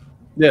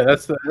 Yeah,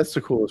 that's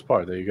the coolest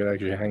part, that you can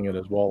actually hang it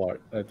as wall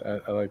art.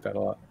 I like that a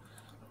lot.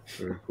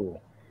 Very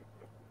cool.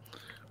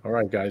 All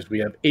right, guys, we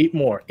have 8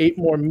 more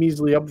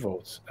measly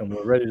upvotes, and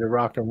we're ready to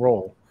rock and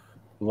roll.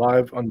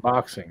 Live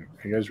unboxing.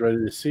 Are you guys ready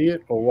to see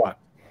it or what?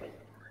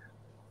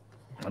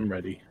 I'm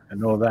ready. I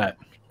know that.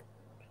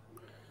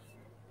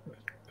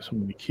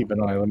 Somebody keep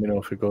an eye. Let me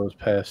know if it goes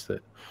past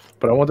it.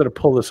 But I wanted to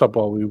pull this up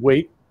while we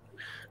wait.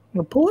 I'm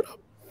gonna pull it up.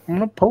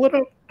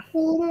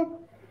 Pull it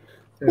up.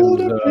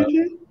 Pull it up,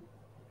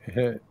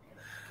 JJ.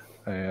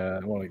 I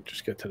want to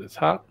just get to the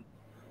top.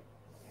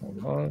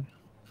 Hold on.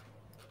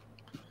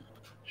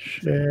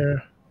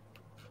 Share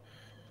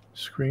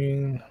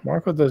screen.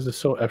 Marco does this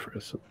so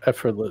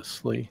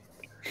effortlessly.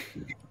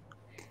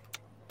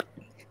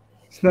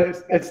 It's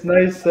nice. It's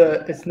nice.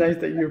 It's nice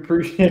that you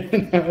appreciate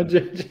it now,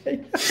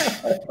 JJ.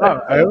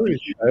 I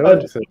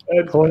always say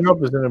pulling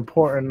up is an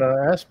important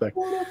aspect.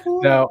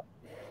 Now,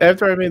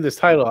 after I made this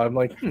title, I'm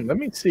like, let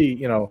me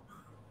see,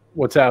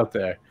 what's out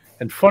there.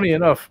 And funny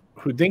enough,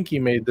 Houdinki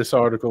made this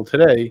article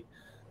today,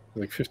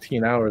 like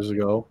 15 hours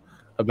ago,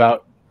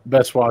 about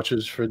best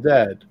watches for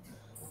dad.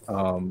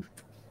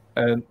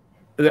 And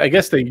I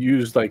guess they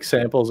used like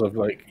samples of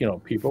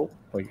people,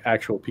 like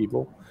actual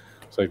people.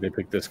 It's like they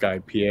picked this guy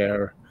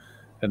Pierre,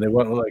 and they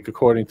went like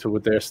according to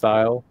with their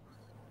style,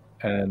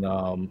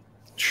 and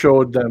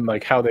showed them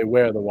like how they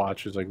wear the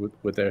watches like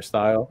with their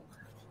style.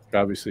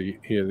 Obviously,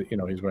 here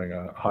he's wearing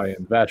a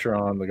high-end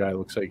Vacheron. The guy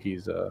looks like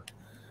he's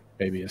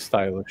maybe a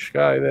stylish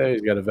guy there.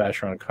 He's got a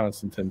Vacheron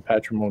Constantin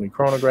Patrimony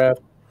chronograph.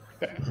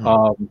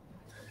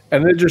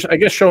 And they're just, I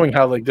guess, showing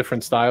how like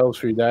different styles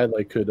for your dad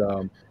could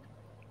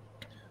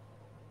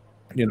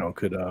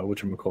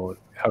whatchamacallit,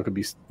 how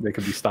they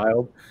could be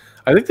styled.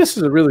 I think this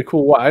is a really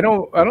cool watch. I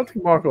don't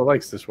think Marco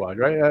likes this watch,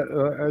 right?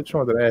 I just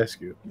wanted to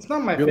ask you. It's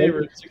not my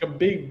favorite. It's like a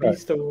big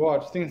beast of a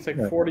watch. I think it's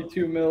like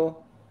 42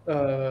 mil.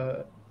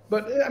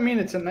 But I mean,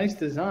 it's a nice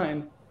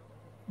design.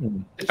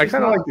 I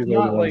kind of like these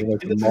ones. Like, it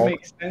doesn't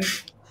make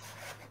sense.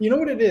 You know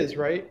what it is,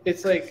 right?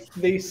 It's like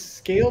they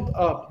scaled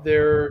up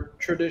their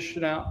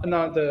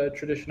not the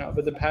traditional,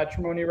 but the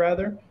patrimony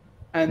rather,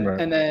 and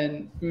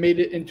then made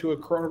it into a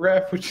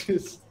chronograph, which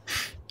is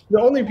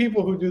the only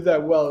people who do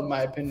that well, in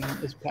my opinion,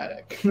 is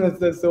Patek.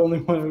 That's the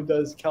only one who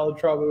does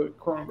Calatrava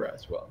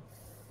chronographs well.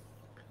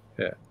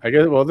 Yeah, I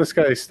guess. Well, this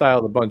guy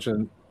styled a bunch,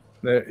 and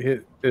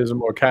there's a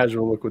more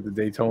casual look with the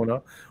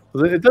Daytona.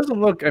 It doesn't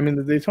look. I mean,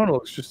 the Daytona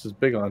looks just as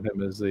big on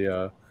him as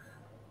the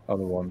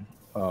other one.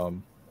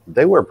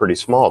 They were pretty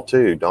small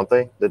too, don't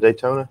they? The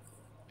Daytona.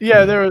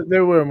 Yeah, they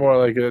were more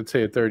like, let's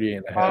say, a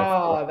 38.5.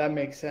 Ah, that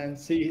makes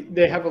sense. See,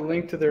 they have a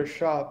link to their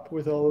shop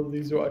with all of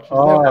these watches.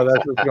 Oh,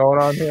 that's what's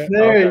going on here.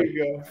 There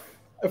you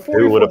go.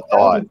 Who would have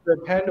thought? For a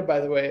Panda, by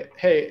the way.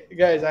 Hey,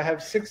 guys, I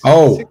have six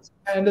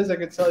Pandas I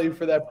could sell you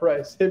for that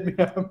price. Hit me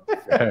up.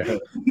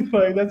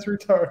 Like, that's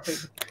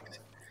retarded.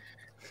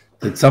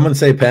 Did someone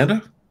say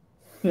Panda?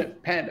 Yeah,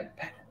 Panda.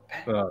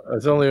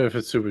 It's only if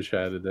it's super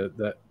chatted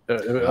that.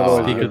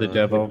 Speak of the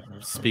devil.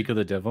 Speak of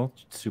the devil.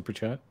 Super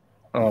chat.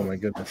 Oh my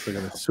goodness! Look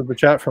at this super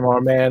chat from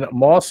our man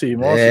Mossy.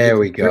 There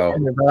we go.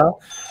 Got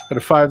a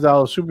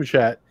 $5 super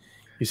chat.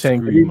 He's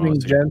saying, "Good evening,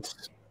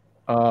 gents.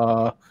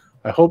 I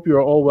hope you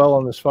are all well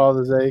on this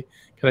Father's Day.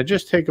 Can I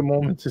just take a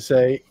moment to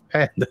say,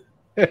 Panda?"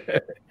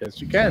 Yes,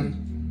 you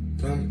can.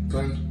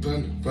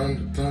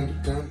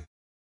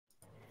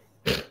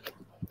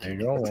 There you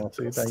go,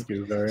 Mossy. Thank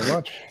you very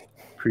much.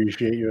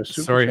 Appreciate your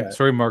super chat.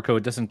 Sorry, Marco.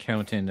 It doesn't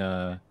count in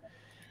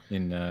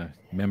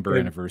member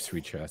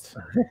anniversary chats.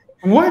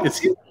 What?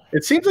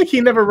 It seems like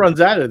he never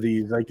runs out of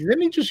these. Like, didn't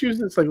he just use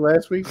this like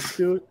last week to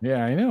do it?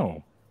 Yeah, I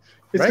know.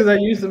 It's because I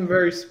use them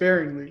very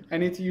sparingly. I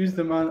need to use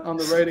them on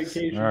the right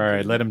occasion. All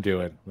right, let him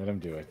do it. Let him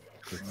do it.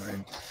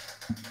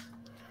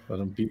 Let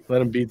him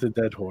beat the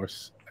dead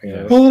horse.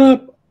 Yeah. Pull it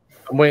up.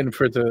 I'm waiting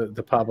for it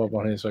to pop up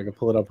on here so I can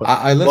pull it up.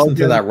 I listened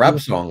to that rap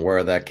song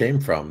where that came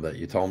from that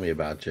you told me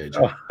about,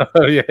 JJ.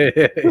 Oh yeah.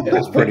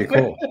 That's pretty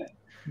cool.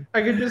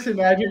 I could just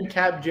imagine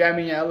Cap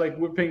jamming out, like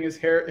whipping his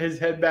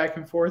head back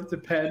and forth to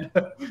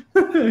Panda.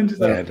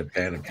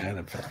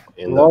 Panda.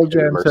 Log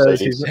Jam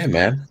says hey,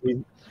 man.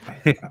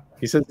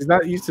 He says he's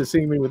not used to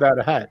seeing me without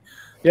a hat.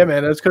 Yeah,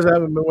 man, that's because I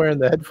haven't been wearing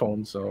the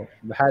headphones, so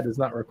the hat is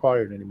not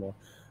required anymore.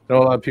 I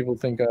know a lot of people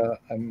think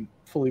I'm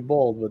fully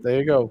bald, but there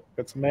you go.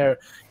 Got some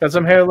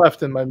hair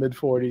left in my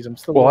mid-40s. I'm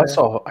still. Well, I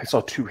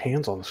saw two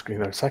hands on the screen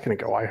there a second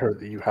ago. I heard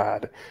that you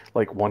had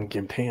like one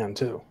gimped hand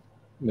too.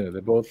 No,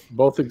 they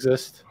both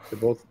exist. They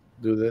both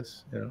do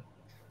this. Here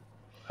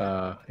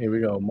we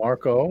go.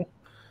 Marco,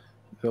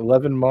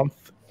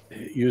 11-month,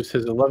 used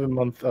his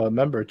 11-month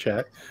member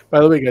chat.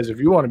 By the way, guys, if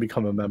you want to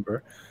become a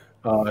member,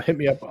 hit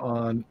me up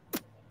on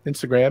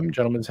Instagram,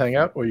 Gentleman's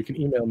Hangout, or you can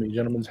email me,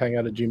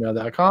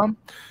 gentlemanshangout@gmail.com.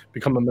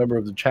 Become a member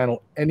of the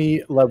channel,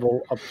 any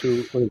level up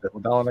to, what is it,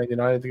 $1.99,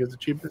 I think is the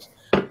cheapest.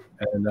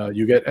 And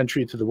you get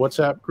entry to the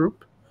WhatsApp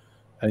group,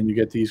 and you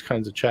get these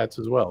kinds of chats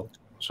as well.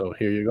 So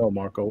here you go,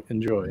 Marco.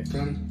 Enjoy.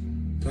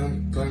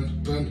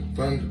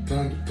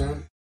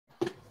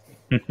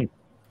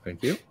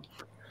 Thank you.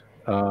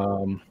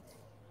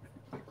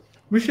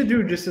 We should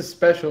do just a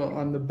special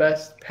on the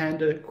best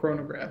panda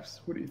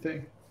chronographs. What do you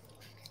think?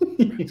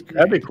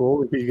 That'd be cool.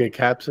 We could get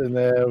Caps in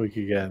there. We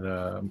could get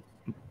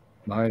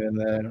mine in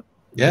there.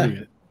 Yeah,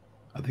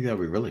 I think that'd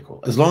be really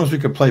cool. As long as we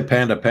could play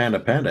Panda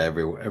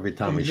every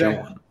time we show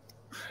one.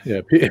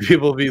 Yeah,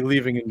 people will be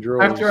leaving in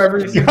droves. After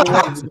every single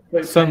one.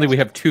 Suddenly we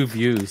have 2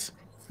 views.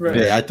 Right.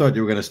 Yeah, I thought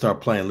you were going to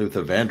start playing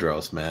Luther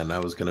Vandross, man. I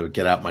was going to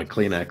get out my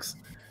Kleenex.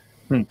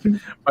 By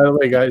the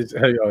way, guys,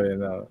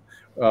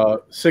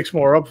 6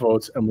 more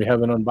upvotes, and we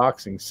have an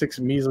unboxing. 6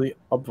 measly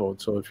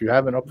upvotes. So if you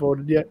haven't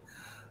upvoted yet,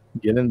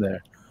 get in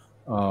there.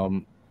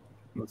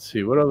 Let's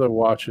see, what other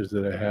watches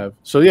did I have?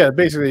 So yeah,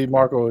 basically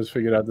Marco has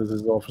figured out this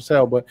is all for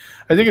sale, but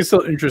I think it's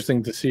still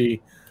interesting to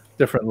see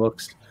different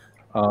looks.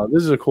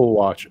 This is a cool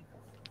watch.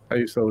 I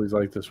used to always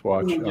like this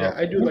watch. Yeah,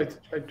 I do like the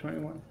Type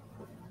 21.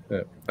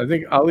 Yeah, I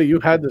think Ali, you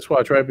had this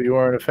watch, right? But you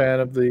weren't a fan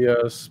of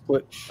the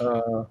split.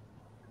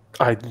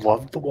 I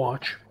loved the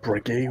watch.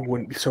 Breguet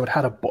wouldn't be. So it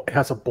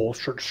has a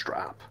bolstered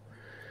strap.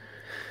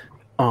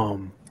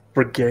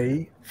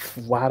 Breguet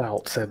flat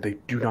out said they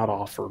do not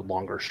offer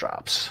longer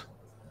straps,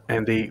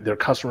 and their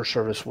customer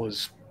service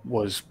was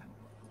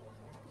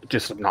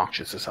just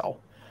obnoxious as hell.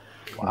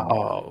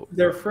 Wow.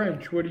 They're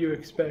French. What do you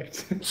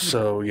expect?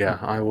 So yeah,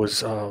 I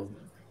was.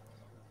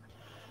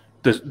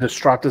 The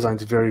strap design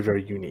is very,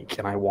 very unique,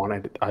 and I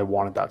wanted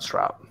that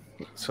strap,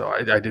 so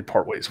I did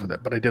part ways with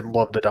it. But I did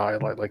love the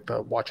dial. I like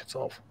the watch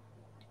itself.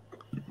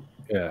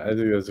 Yeah, I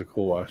think that's a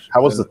cool watch.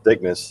 How was the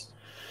thickness?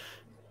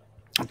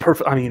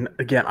 Perfect. I mean,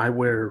 again, I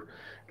wear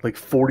like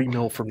 40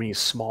 mil for me is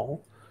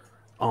small,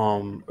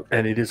 and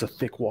it is a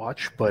thick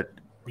watch. But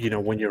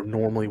when you're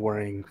normally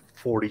wearing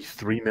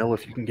 43 mil,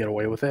 if you can get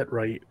away with it,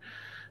 right?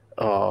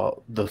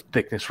 The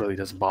thickness really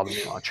doesn't bother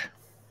me much.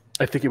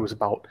 I think it was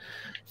about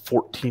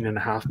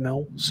 14.5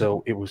 mil,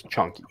 so it was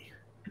chunky.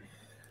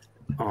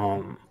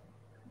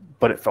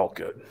 But it felt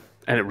good,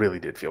 and it really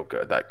did feel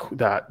good.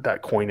 That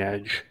coin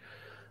edge,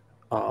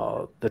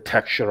 the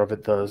texture of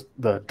it,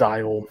 the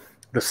dial,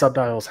 the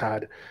subdials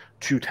had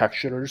 2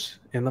 textures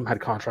in them, had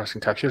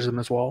contrasting textures in them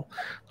as well.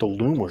 The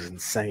lume was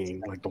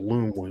insane. Like the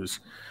lume was,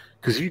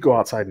 because you go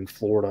outside in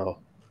Florida,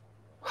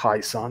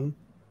 high sun,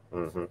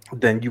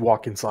 then you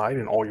walk inside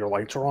and all your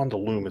lights are on. The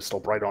lume is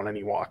still bright on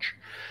any watch.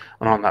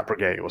 And on that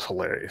Breguet, it was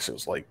hilarious. It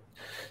was like,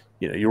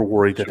 you're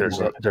worried that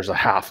there's a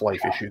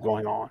half-life issue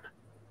going on.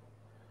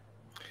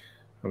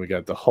 And we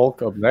got the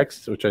Hulk up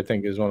next, which I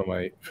think is one of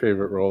my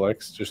favorite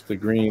Rolex. Just the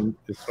green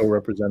is so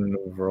representative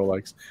of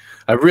Rolex.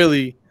 I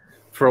really,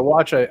 for a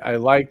watch I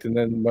liked and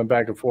then went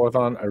back and forth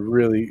on,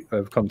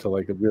 I've come to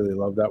really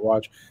love that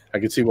watch. I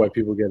can see why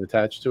people get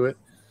attached to it.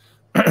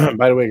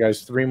 By the way,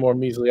 guys, 3 more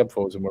measly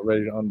upvotes and we're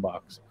ready to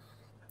unbox.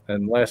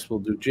 And last we'll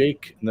do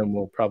Jake, and then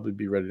we'll probably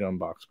be ready to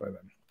unbox by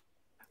then.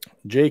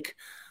 Jake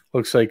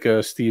looks like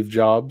Steve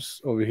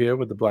Jobs over here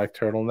with the black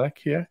turtleneck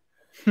here.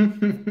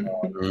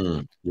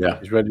 Yeah,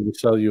 he's ready to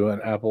sell you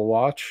an Apple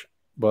Watch,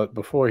 but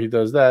before he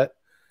does that,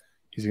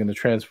 he's going to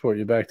transport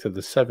you back to the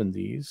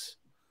 70s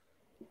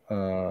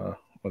or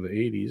the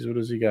 80s. What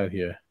does he got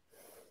here?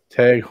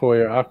 Tag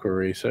Heuer Aqua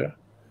Racer.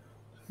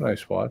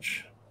 Nice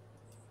watch.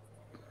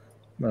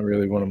 Not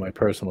really one of my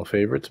personal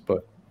favorites,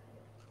 but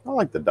I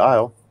like the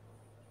dial.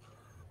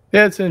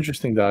 Yeah, it's an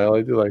interesting dial.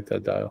 I do like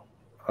that dial.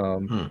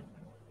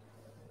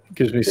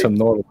 Gives me some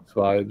Nautilus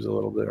vibes a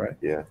little bit, right?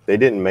 Yeah, they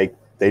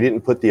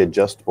didn't put the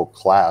adjustable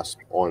clasp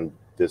on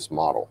this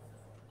model,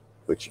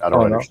 which I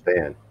don't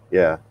understand.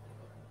 Yeah,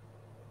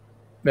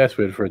 that's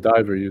weird for a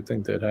diver. You'd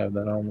think they'd have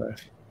that on there.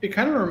 It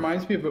kind of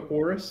reminds me of an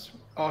Oris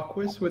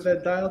Aquis with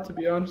that dial, to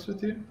be honest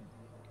with you.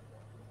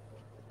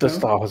 The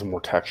style has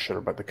more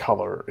texture, but the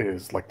color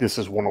is like, this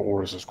is one of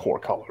Oris's core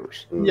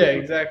colors. Yeah,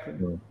 exactly.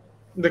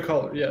 The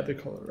color,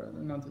 rather,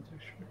 not the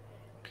texture.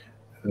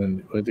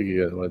 And I think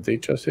you guys want to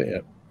date just it?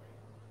 Yeah.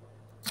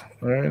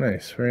 Very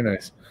nice, very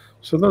nice.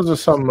 So those are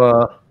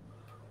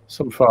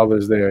some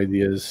Father's Day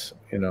ideas,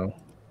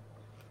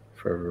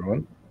 for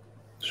everyone.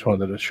 Just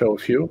wanted to show a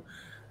few.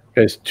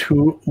 Guys,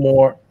 2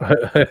 more.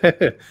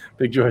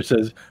 Big George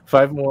says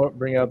 5 more.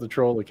 Bring out the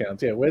troll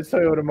accounts. Yeah, where's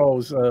Toyota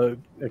Mo's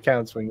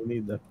accounts when you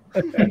need them?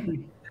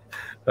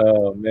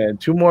 Oh man,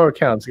 2 more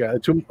accounts, guys.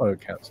 2 more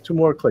accounts. 2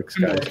 more clicks,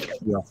 guys.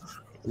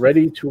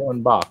 Ready to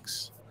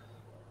unbox.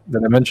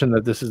 Then I mentioned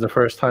that this is the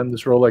first time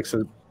this Rolex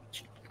has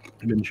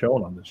been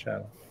shown on this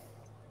channel.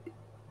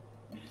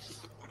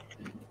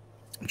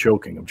 I'm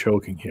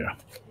choking here.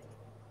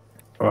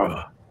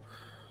 All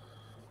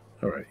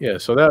right, yeah.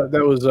 So that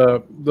was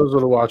those are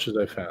the watches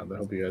I found. I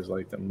hope you guys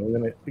like them. We're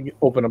gonna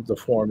open up the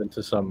forum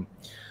into some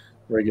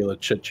regular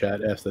chit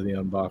chat after the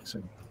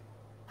unboxing.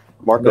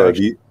 Marco,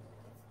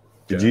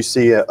 did you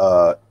see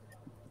a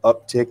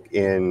uptick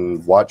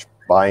in watch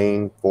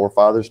buying for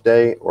Father's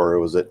Day, or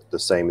was it the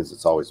same as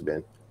it's always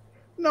been?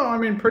 No, I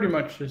mean pretty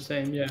much the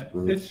same. Yeah,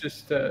 it's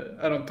just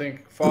I don't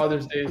think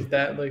Father's Day is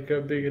that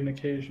a big an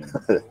occasion.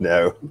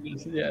 No.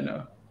 Yeah,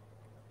 no.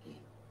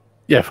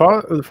 Yeah,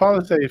 the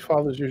Father's Day,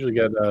 fathers usually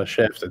get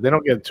shafted. They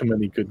don't get too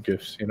many good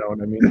gifts. You know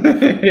what I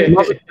mean?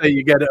 Mother's Day,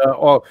 you get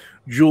all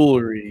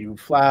jewelry,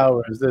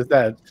 flowers, this,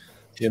 that.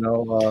 You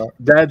know,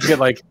 dads get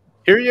like,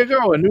 here you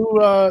go, a new,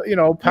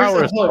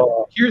 power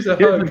saw. Here's a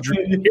hug.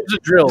 Here's a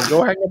drill.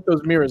 Go hang up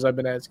those mirrors I've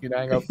been asking you to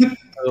hang up for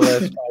the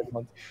last 5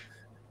 months.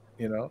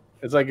 You know,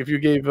 it's like if you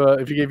gave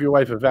your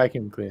wife a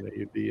vacuum cleaner,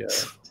 you'd be in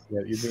so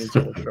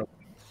much trouble.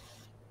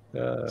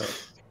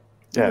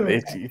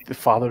 The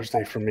Father's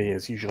Day for me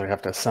is usually I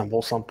have to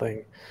assemble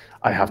something.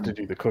 I have to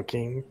do the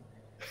cooking,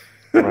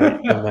 right?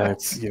 And then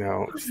it's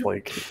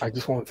like I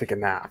just want to take a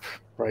nap,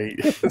 right?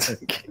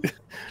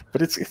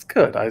 But it's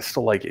good. I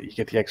still like it. You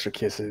get the extra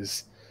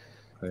kisses.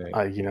 It's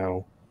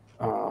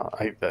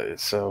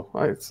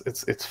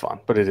fun,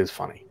 but it is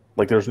funny.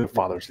 Like there's no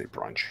Father's Day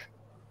brunch.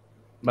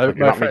 My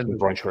not friend making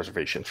brunch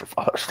reservations for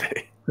Father's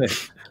Day.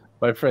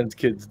 My friend's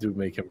kids do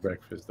make him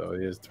breakfast though.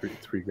 He has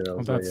three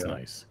girls. Oh, that's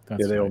nice.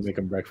 They all make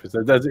him breakfast.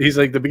 He's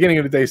like the beginning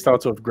of the day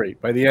starts off great.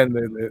 By the end,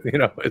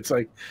 it's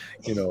like,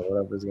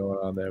 whatever's going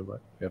on there. But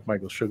we have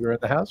Michael Sugar in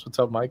the house. What's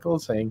up, Michael?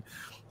 Saying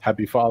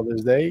Happy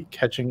Father's Day.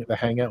 Catching the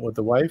hangout with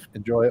the wife.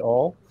 Enjoy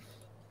all.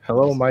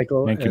 Hello,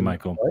 Michael. Thank you,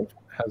 Michael.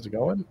 How's it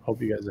going?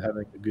 Hope you guys are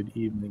having a good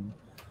evening.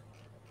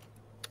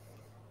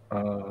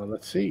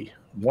 Let's see.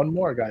 One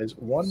more, guys.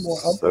 One more.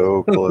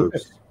 So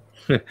close.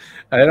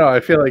 I know. I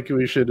feel like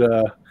we should.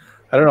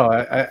 I don't know.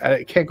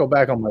 I can't go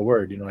back on my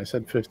word. I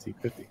said 50.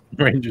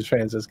 Rangers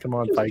fan says, "Come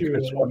on,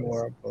 Tigers, one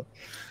more."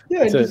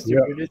 Yeah, just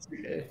do it. It's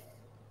okay.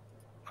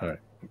 All right.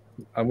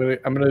 I'm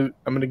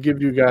gonna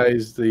give you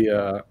guys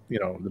the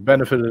the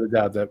benefit of the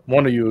doubt that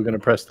one of you are gonna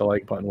press the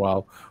like button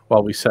while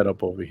we set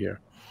up over here.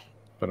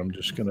 But I'm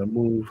just gonna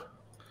move.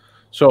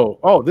 So,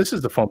 this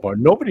is the fun part.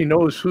 Nobody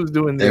knows who's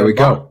doing the. There we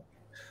go.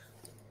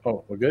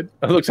 Oh, we're good.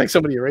 It looks like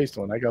somebody erased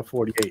one. I got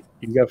 48.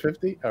 You got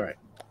 50. All right.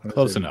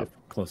 Close enough.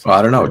 Well,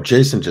 I don't know.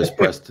 Jason just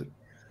pressed it.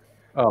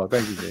 Oh,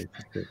 thank you, Jason.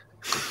 Good.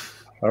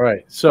 All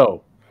right.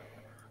 So,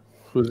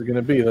 who's it going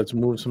to be? Let's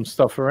move some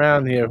stuff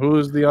around here.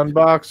 Who's the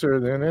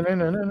unboxer?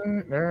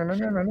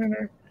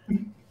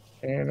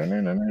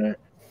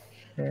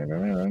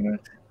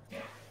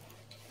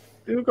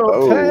 You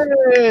go,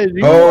 Ted.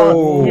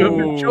 You have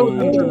been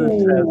chosen to the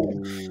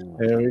test.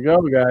 There we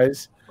go,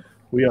 guys.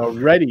 We are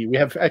ready. We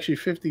have actually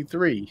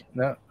 53.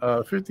 Now,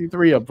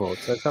 53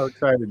 upvotes. That's how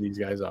excited these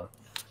guys are.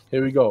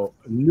 Here we go.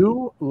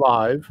 New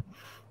live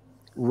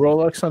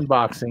Rolex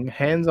unboxing.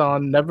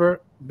 Hands-on. Never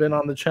been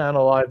on the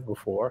channel live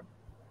before.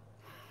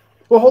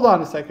 Well, hold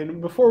on a second.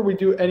 Before we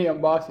do any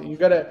unboxing, you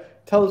got to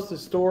tell us the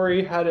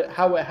story, how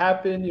it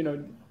happened.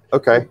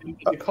 Okay. Did you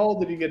get a call?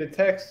 Did you get a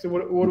text?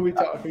 What are we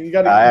talking? You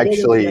got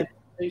to.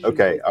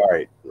 Okay. All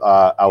right.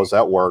 I was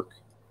at work.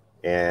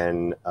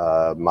 And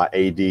my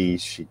AD,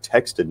 she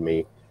texted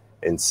me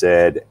and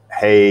said,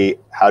 "Hey,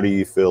 how do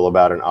you feel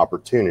about an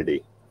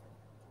opportunity?"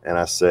 And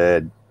I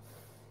said,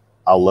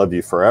 "I'll love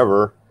you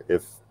forever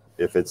if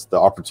it's the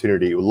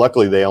opportunity."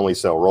 Luckily, they only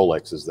sell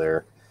Rolexes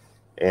there.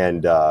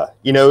 And,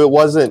 it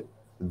wasn't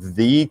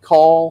the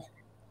call,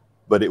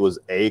 but it was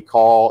a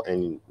call.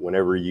 And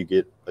whenever you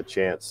get a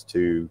chance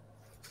to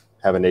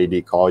have an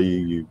AD call you,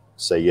 you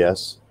say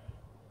yes.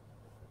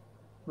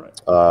 Right.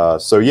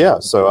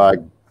 So I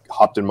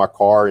hopped in my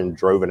car and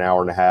drove an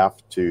hour and a half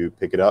to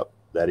pick it up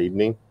that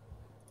evening.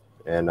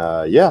 And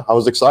I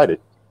was excited.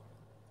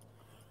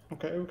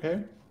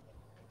 Okay.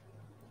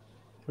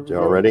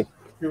 Y'all ready?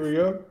 Here we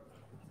go.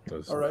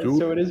 All right,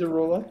 so it is a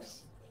Rolex?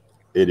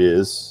 It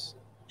is.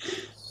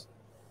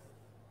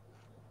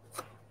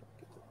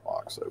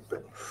 Box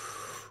open.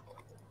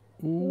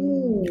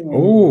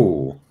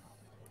 Ooh.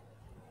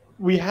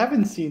 We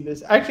haven't seen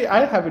this. Actually,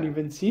 I haven't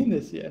even seen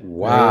this yet.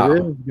 Wow. There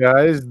it is,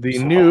 guys. The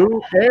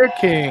new Air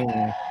King.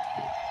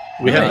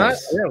 We have not.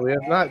 Yeah, we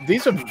have not.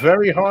 These are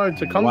very hard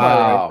to come by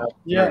right now.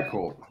 Yeah. Very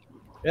cool.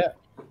 Yeah.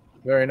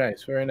 Very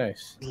nice. Very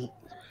nice.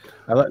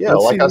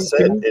 Like I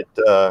said,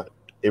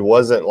 it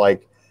wasn't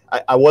like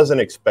I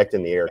wasn't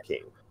expecting the Air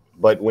King,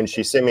 but when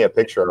she sent me a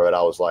picture of it,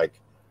 I was like,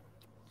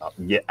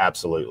 yeah,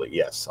 absolutely,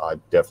 yes, I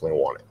definitely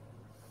want it.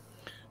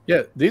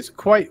 Yeah, these are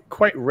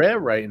quite rare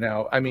right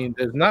now. I mean,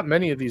 there's not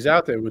many of these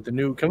out there with the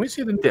new. Can we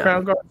see the new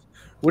Crown Guards?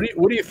 What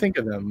do you think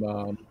of them?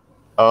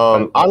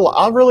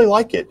 I really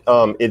like it.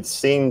 It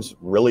seems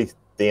really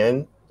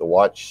thin. The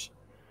watch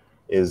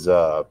is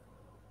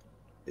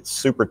it's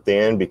super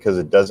thin because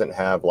it doesn't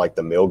have like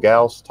the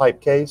Milgauss type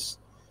case.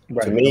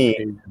 Right. To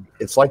me,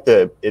 it's like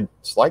the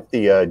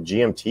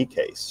GMT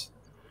case.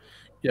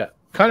 Yeah,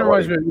 kind of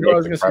reminds me. I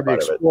was going to say the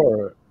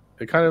Explorer.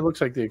 It kind of looks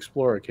like the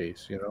Explorer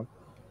case,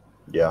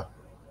 Yeah.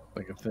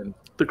 Like a thin.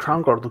 The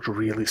Crown Guard looks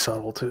really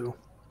subtle too.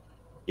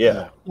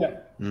 Yeah. Yeah.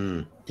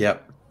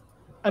 Yep.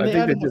 And they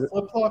added the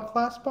flip-flop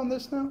clasp on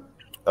this now?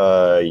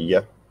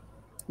 Yeah.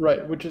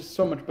 Right, which is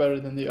so much better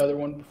than the other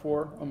one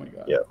before. Oh my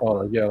god. Yeah.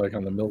 Oh yeah, like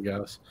on the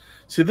Milgauss.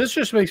 See, this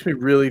just makes me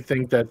really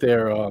think that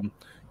they're going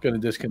to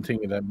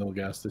discontinue that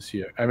Milgauss this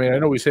year. I mean, I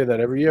know we say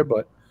that every year,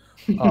 but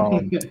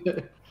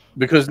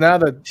because now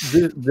that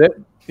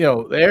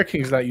the Air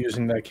King's not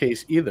using that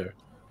case either,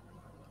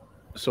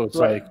 so it's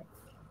like,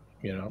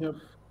 Yep.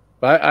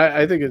 But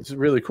I think it's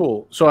really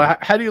cool. So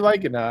how do you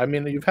like it now? I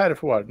mean, you've had it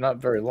for what? Not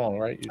very long,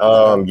 right?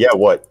 Yeah,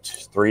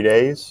 what, 3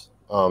 days?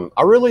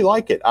 I really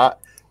like it. I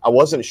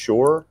wasn't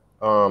sure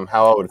how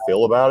I would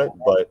feel about it,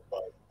 but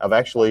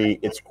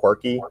it's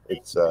quirky.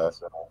 It's a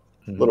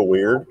little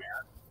weird,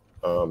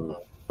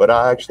 but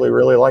I actually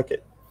really like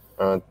it.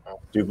 I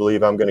do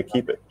believe I'm going to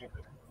keep it.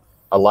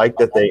 I like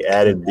that they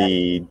added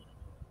the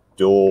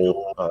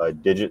dual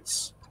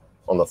digits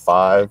on the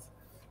 5.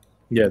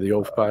 Yeah, the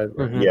 05.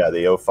 Mm-hmm. Yeah,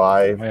 the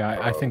 05. Yeah,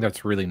 I think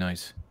that's really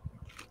nice.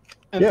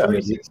 And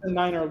 3, 6, and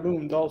 9 are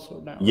loomed also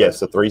now. Yes,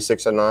 the 3,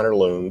 6, and 9 are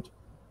loomed.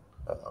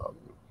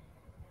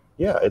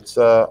 Yeah, it's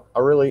I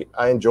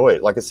enjoy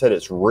it. Like I said,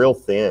 it's real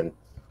thin,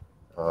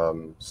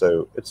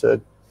 so I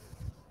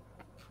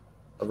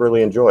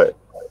really enjoy it.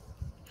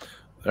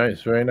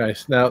 Nice, very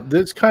nice. Now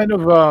this kind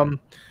of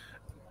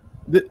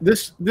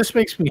this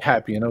makes me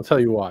happy, and I'll tell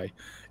you why.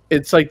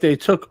 It's like they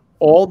took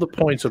all the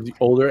points of the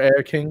older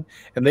Air King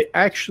and they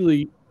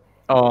actually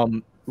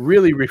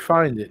really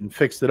refined it and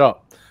fixed it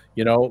up.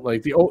 You know,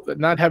 like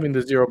not having the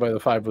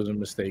 0x5 was a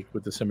mistake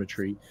with the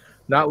symmetry.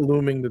 Not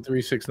looming the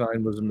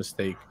 369 was a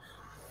mistake.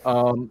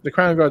 The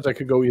crown guards I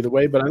could go either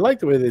way, but I like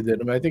the way they did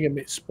them. I think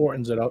it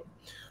sportens it up.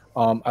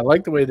 I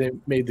like the way they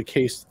made the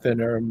case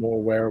thinner and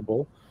more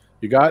wearable.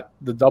 You got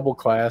the double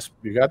clasp,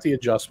 you got the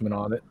adjustment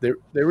on it.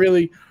 They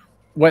really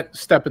went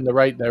step in the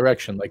right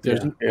direction. Like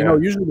there's you know,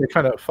 usually they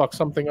kind of fuck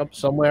something up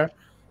somewhere,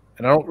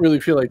 and I don't really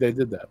feel like they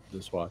did that with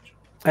this watch.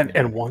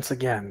 And once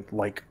again,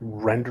 like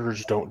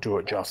renders don't do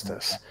it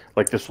justice.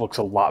 Like this looks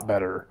a lot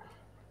better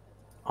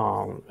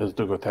as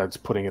Dugoted's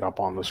putting it up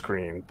on the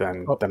screen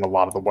than a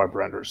lot of the web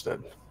renders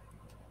did.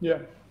 Yeah.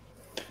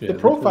 The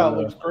profile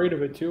looks great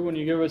of it too. When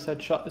you give us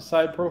that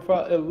side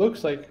profile, it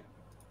looks like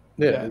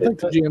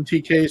it's a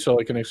GMT case or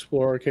like an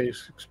Explorer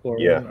case.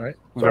 Yeah, one, right?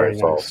 Sorry,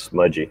 it's all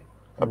smudgy.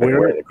 I've been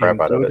wearing the crap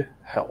out of it.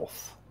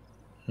 Health.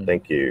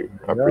 Thank you.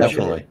 I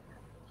appreciate it.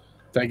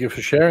 Thank you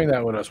for sharing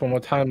that with us. One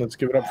more time, let's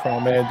give it up for our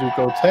man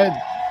Duco Ted.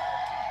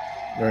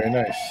 Very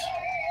nice.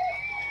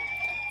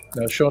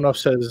 Now, Show Enough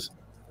says,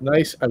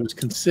 nice. I was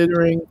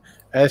considering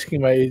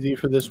asking my AD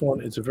for this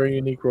one. It's a very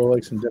unique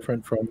Rolex and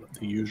different from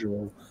the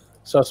usual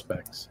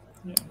suspects.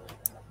 Yeah.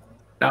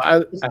 Now,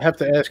 I have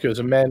to ask you, as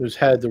a man who's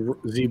had the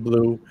Z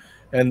Blue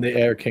and the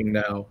Air King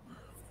now,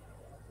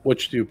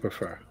 which do you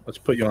prefer? Let's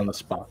put you on the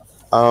spot.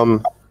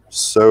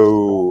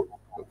 So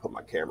I'll put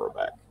my camera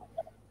back.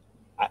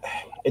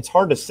 It's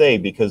hard to say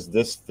because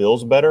this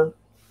feels better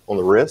on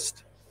the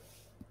wrist,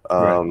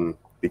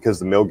 because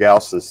the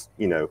Milgauss is,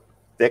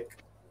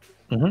 thick.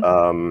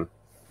 Mm-hmm.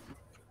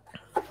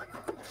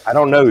 I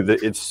don't know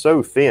that it's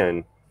so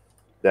thin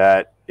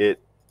that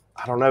it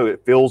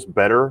feels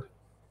better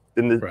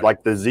than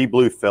like the Z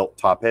Blue felt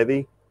top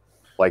heavy.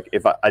 Like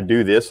if I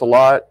do this a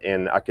lot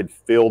and I could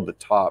feel the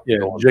top. Yeah,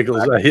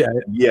 jiggles.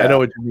 Yeah, I know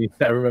what you mean.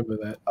 I remember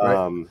that.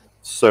 Right.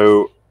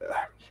 So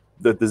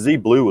the Z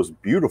Blue was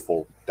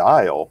beautiful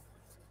dial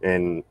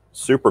and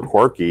super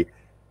quirky.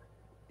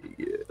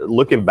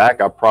 Looking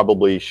back, I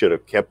probably should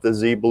have kept the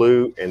Z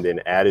Blue and then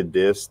added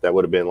this. That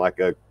would have been like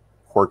a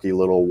quirky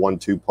little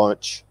 1-2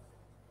 punch.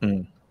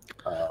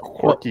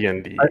 Quirky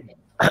indeed.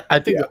 I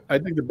think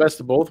the best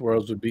of both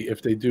worlds would be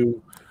if they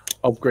do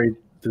upgrade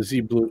the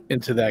Z Blue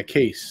into that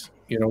case.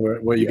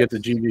 Where you get the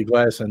GB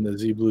glass and the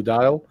Z Blue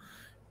dial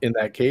in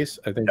that case.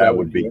 I think that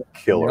would be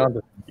killer.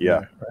 Yeah.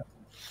 Right.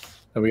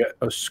 And we got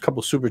a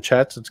couple super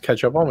chats. Let's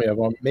catch up on. We have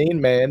our main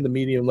man, the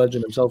medium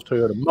legend himself,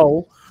 Toyota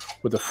Mo,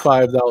 with a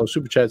 $5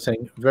 super chat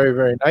saying, very,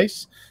 very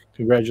nice.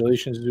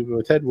 Congratulations,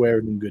 Dugo Ted. Wear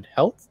it in good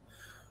health.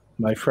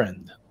 My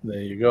friend.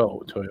 There you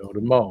go,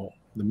 Toyota Mo,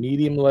 the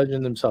medium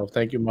legend himself.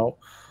 Thank you, Mo.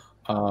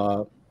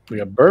 We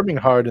got Burbing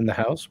Hard in the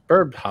house.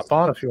 Burb, hop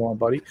on if you want,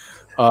 buddy.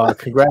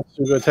 Congrats,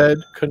 Dugo Ted.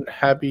 Couldn't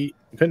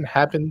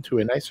happen to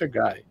a nicer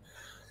guy.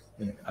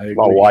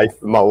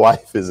 My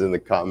wife is in the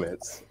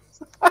comments.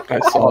 I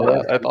saw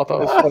that. I thought that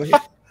was funny.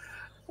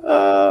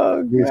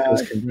 Oh,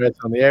 God. Congrats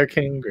on the Air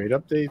King. Great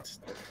updates.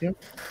 Yep.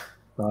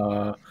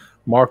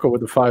 Marco with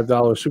the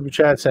 $5 super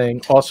chat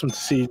saying, awesome to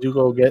see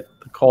Dugo get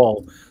the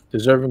call.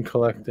 Deserving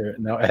collector.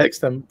 Now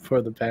ask them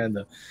for the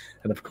Panda.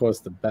 And of course,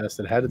 the best.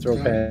 It had to throw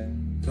Panda.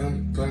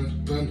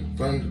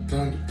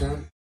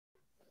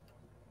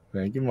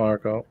 Thank you,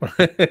 Marco.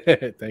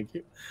 Thank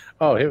you.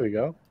 Oh, here we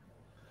go.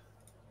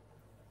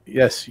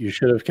 Yes, you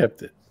should have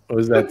kept it.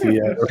 Was that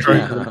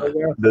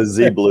the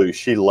Z Blue?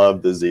 She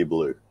loved the Z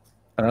Blue.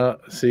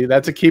 See,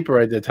 that's a keeper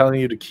right there, telling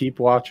you to keep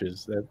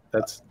watches.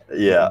 That's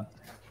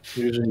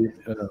usually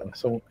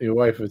your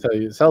wife would tell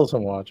you to sell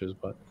some watches,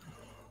 but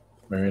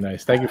very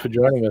nice. Thank you for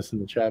joining us in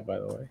the chat, by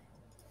the way.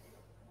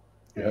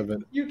 You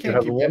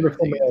have a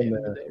wonderful man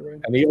there,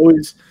 right? And he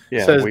always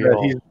says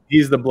that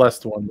he's the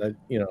blessed one. That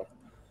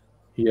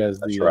he has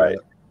the. That's right.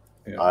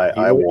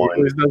 I won. He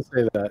always does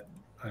say that.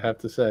 I have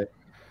to say.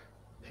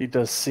 He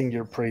does sing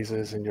your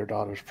praises and your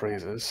daughter's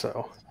praises,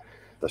 so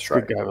that's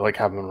right. Good guy. We like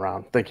having him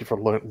around. Thank you for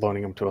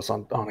loaning him to us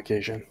on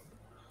occasion.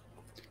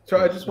 So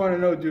I just want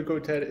to know, Duco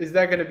Ted, is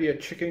that going to be a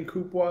chicken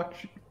coop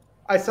watch?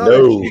 I saw the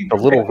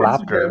little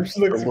raptors.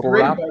 Looks the little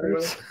great,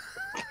 raptors.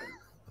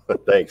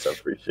 Thanks, I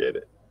appreciate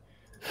it.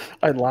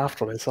 I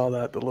laughed when I saw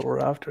that, the little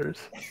rafters.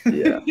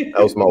 Yeah,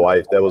 that was my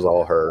wife. That was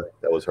all her.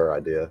 That was her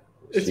idea.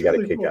 She got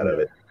a kick out of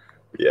it.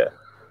 Yeah.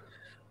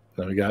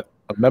 Then we got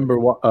a member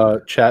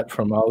chat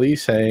from Ali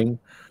saying,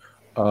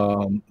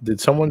 did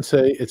someone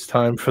say it's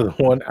time for the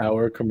 1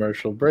 hour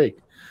commercial break?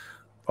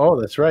 Oh,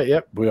 that's right.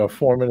 Yep. We are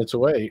 4 minutes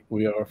away.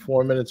 We are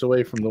 4 minutes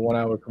away from the 1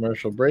 hour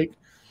commercial break.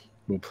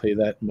 We'll play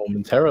that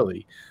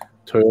momentarily.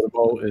 Toyota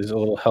Mo is a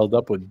little held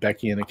up with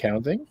Becky in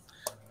accounting.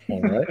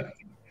 All right.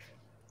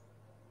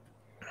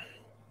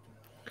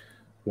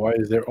 Why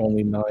is there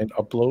only 9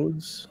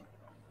 uploads?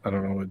 I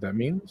don't know what that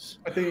means.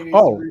 I think it needs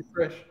to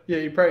refresh. Yeah,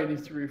 you probably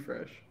need to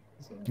refresh.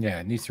 So. Yeah,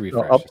 it needs to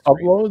refresh.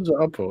 Uploads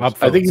or upvotes?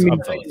 Upvotes. I think he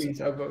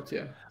means upvotes,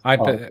 yeah.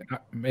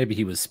 Maybe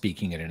he was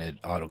speaking it and it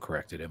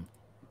auto-corrected him.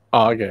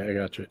 Oh, okay, I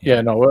got you.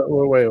 Yeah, no,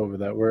 we're way over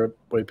that. We're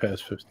way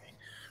past 50,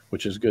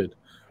 which is good.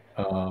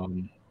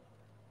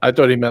 I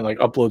thought he meant like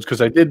uploads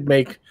because I did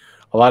make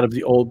a lot of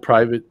the old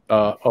private,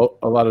 a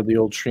lot of the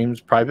old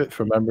streams private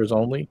for members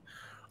only,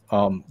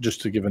 just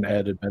to give an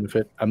added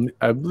benefit.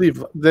 I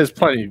believe there's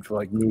plenty of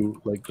like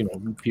new, like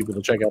people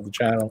to check out the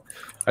channel.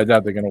 I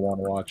doubt they're gonna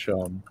want to watch,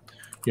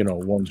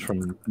 ones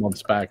from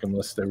months back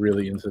unless they're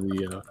really into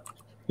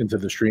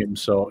the stream.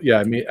 So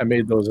yeah, I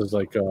made those as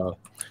like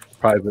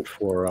private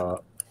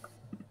for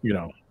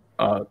the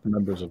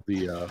members of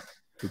the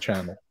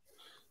channel.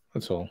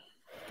 That's all.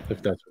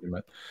 If that's what you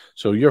meant.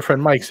 So your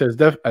friend Mike says,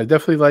 I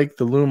definitely like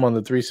the loom on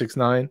the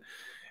 369,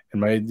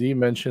 and my ID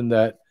mentioned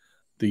that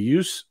they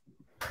use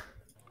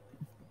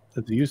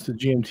the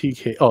GMT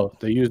case. Oh,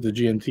 they use the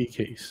GMT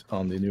case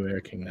on the new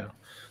Air King now.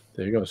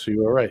 There you go. So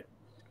you were right.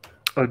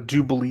 I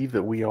do believe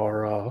that we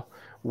are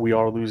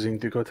losing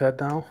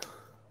Ducotet now.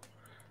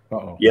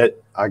 Uh-oh. Yet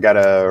I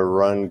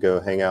gotta go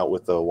hang out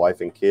with the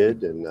wife and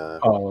kid, and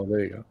oh,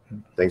 there you go.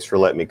 Thanks for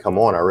letting me come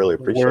on. I really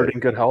appreciate Word it.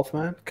 in good health,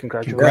 man.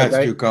 Congratulations.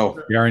 Congrats,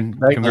 Duco. Aaron,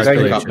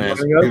 congratulations, man.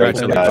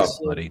 Congratulations,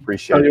 buddy.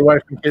 Appreciate Your it.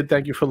 wife and kid,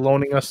 thank you for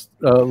loaning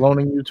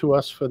you to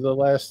us for the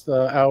last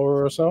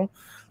hour or so.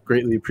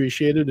 Greatly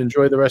appreciated.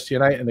 Enjoy the rest of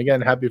your night, and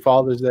again, happy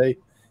Father's Day.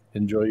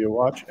 Enjoy your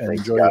watch and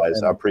Thanks, enjoy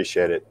guys. I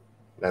appreciate it.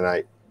 Good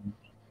night.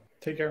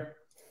 Take care.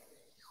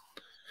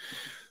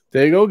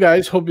 There you go,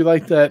 guys. Hope you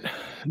liked that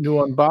new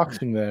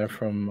unboxing there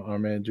from our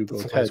man Duco.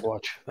 That's a nice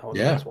watch. That was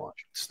a nice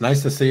watch. It's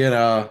nice to see it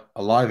a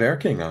live Air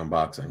King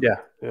unboxing.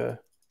 Yeah.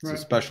 It's a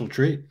special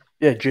treat.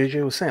 Yeah,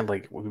 JJ was saying,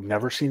 like, we've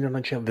never seen it on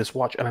the channel, this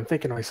watch. And I'm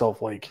thinking to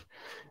myself, like,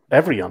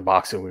 every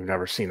unboxing, we've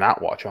never seen that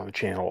watch on the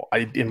channel.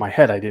 In my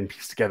head, I didn't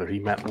piece together. He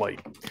meant,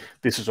 like,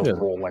 this is a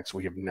Rolex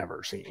we have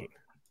never seen.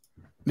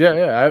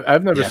 Yeah.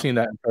 I've never seen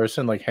that in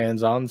person, like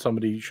hands-on,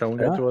 somebody showing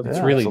it to us. It's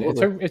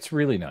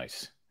really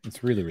nice.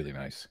 It's really, really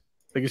nice.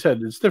 Like I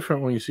said, it's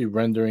different when you see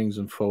renderings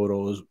and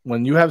photos.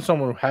 When you have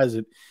someone who has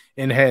it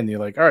in hand, you're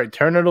like, all right,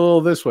 turn it a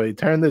little this way,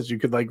 turn this. You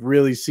could like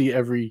really see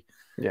every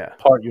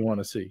part you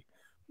want to see.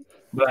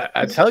 But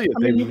I tell you,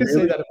 you can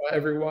say that about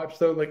every watch,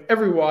 though. Like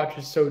every watch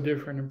is so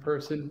different in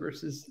person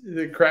versus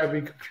the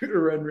crappy computer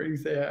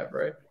renderings they have,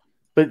 right?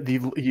 But the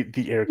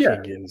Air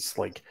King is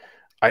like,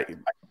 I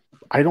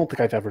don't think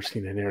I've ever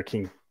seen an Air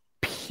King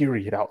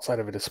period outside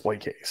of a display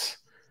case,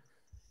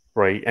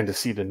 right? And to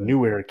see the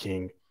new Air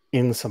King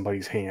in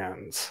somebody's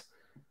hands,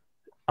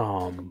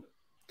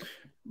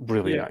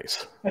 really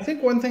nice. I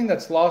think one thing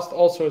that's lost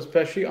also,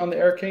 especially on the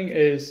Air King,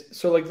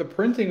 is like the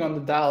printing on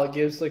the dial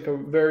gives like a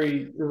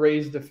very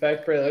raised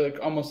effect, right? Like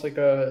almost like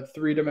a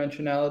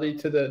 3-dimensionality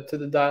to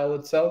the dial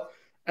itself,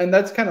 and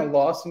that's kind of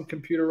lost in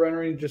computer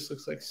rendering. It just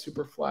looks like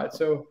super flat.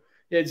 So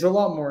yeah, it's a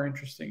lot more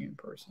interesting in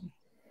person,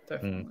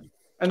 definitely,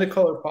 and the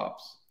color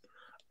pops.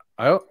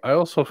 I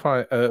also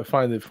find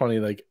it funny.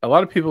 Like a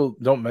lot of people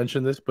don't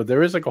mention this, but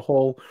there is like a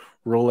whole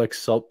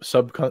Rolex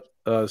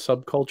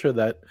subculture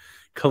that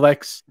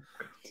collects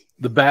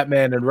the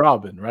Batman and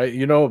Robin, right?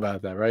 You know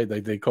about that, right?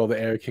 Like they call the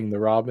Air King the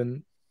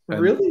Robin. And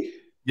really?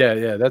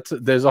 Yeah.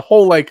 There's a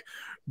whole like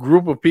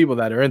group of people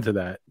that are into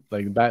that,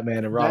 like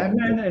Batman and Robin.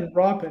 Batman and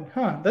Robin,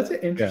 huh? That's an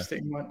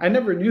interesting one. I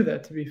never knew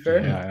that. To be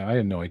fair, yeah, I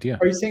had no idea.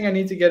 Are you saying I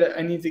need to get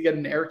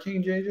an Air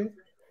King, JJ?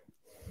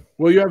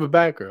 Well, you have a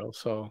Batgirl,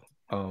 so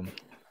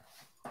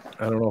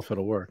I don't know if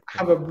it'll work.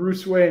 Have a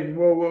Bruce Wayne.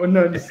 Whoa,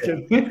 no, just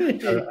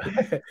kidding.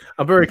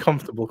 I'm very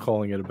comfortable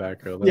calling it a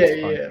Batgirl.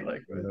 Yeah.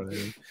 Like, you know what I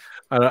mean?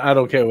 I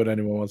don't care what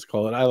anyone wants to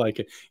call it. I like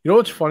it. You know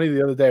what's funny?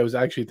 The other day, I was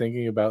actually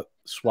thinking about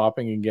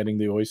swapping and getting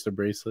the Oyster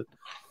bracelet.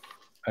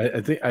 I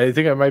think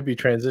I might be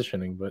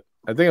transitioning, but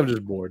I think I'm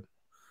just bored.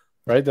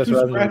 Right? That's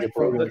what I'm going to get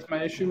bored. That's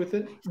my issue with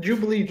it.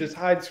 Jubilee just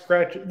hides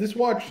scratch. This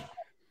watch,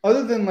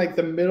 other than like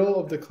the middle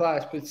of the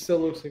clasp, it still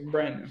looks like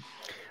brand new.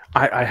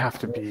 I have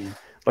to be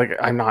like,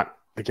 I'm not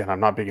big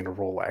into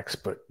Rolex,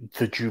 but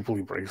the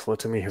Jubilee bracelet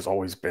to me has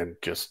always been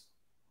just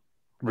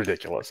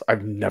ridiculous.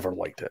 I've never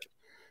liked it,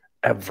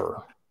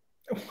 ever.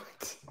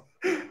 What?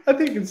 I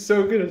think it's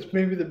so good. It's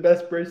maybe the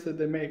best bracelet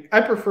they make.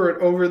 I prefer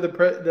it over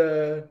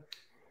the.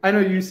 I know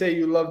you say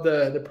you love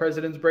the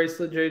president's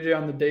bracelet, JJ,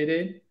 on the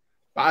day.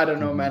 But I don't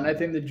know, man. I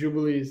think the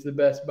Jubilee is the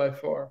best by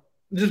far.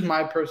 Just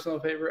my personal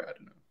favorite. I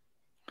don't know.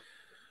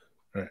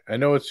 All right. I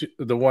know it's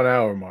the 1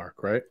 hour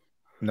mark, right?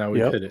 Now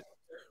we've hit it.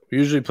 We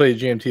usually play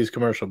GMT's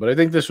commercial, but I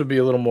think this would be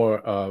a little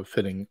more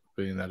fitting,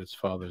 being that it's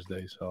Father's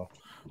Day. So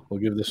we'll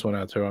give this one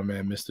out to our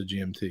man, Mr.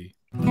 GMT.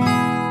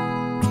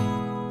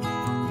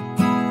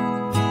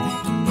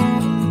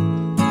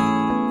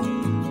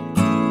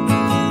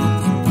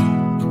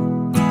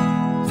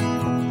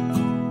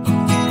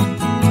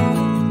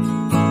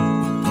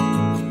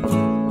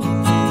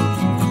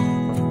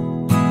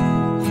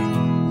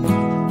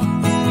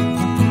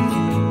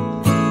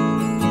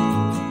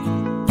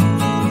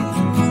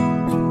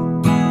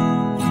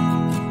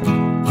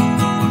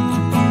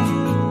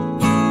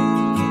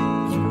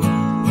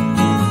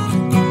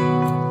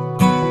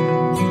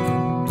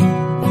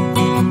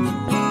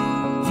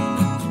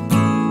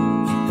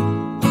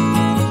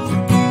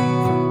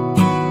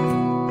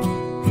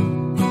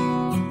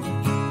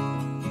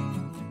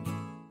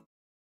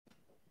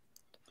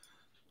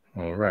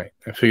 All right.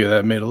 I figure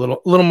that made a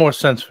little more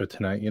sense for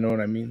tonight. You know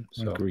what I mean?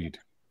 So. Agreed.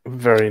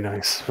 Very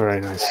nice.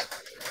 Very nice.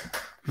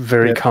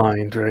 Very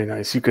kind. Very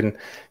nice. You can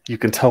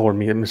tell where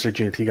me and Mr.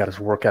 GMT got his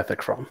work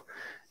ethic from.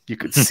 You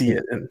could see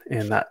it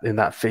in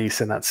that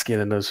face and that skin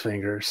and those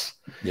fingers.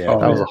 Yeah,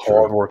 that was a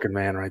hard-working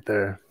man right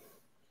there.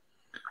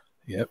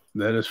 Yep,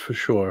 that is for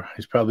sure.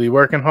 He's probably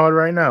working hard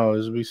right now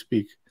as we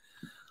speak.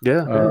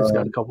 Yeah, he's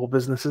got a couple of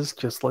businesses,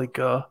 just like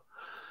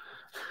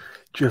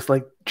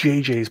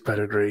JJ's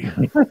pedigree.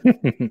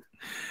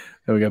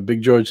 And we got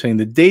Big George saying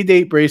the day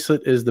date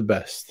bracelet is the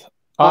best.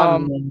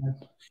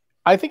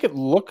 I think it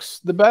looks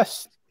the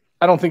best.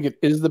 I don't think it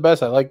is the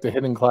best. I like the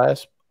hidden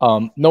clasp.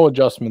 No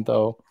adjustment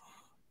though.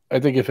 I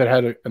think if it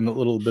had a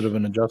little bit of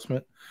an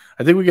adjustment,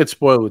 I think we get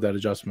spoiled with that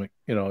adjustment.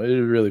 You know, it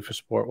is really for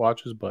sport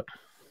watches, but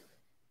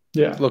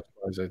yeah,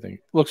 looks-wise, I think.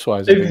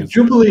 Looks-wise, if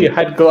Jubilee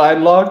had glide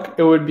lock,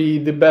 it would be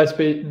the best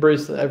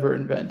bracelet ever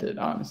invented,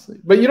 honestly.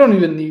 But you don't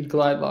even need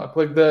glide lock.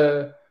 Like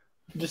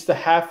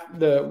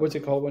what's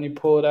it called when you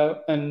pull it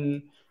out,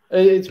 and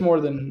it's more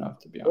than enough,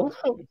 to be honest.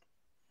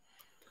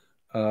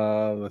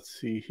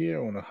 Let's see here.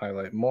 I want to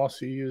highlight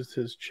Mossy used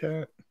his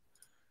chat.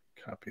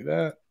 Copy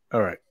that.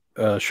 All right.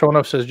 Showing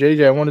up says,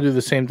 JJ, I want to do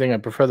the same thing. I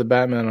prefer the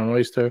Batman on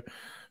Oyster,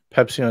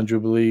 Pepsi on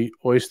Jubilee.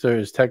 Oyster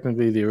is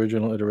technically the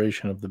original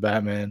iteration of the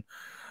Batman.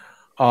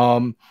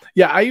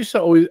 Yeah, I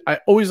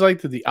always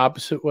liked it the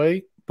opposite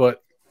way,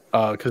 but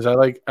because I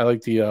always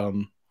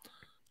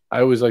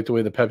liked the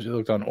way the Pepsi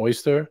looked on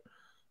Oyster,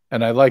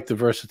 and I like the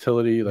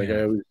versatility. Like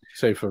I always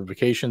say for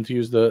vacation to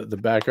use the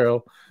back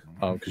arrow,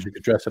 because you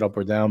could dress it up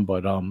or down.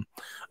 But I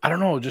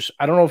don't know.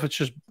 I don't know if it's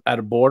just out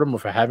of boredom or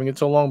for having it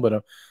so long,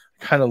 but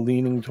kind of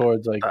leaning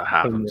towards like that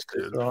happens,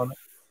 dude. On it.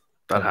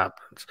 That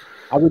happens.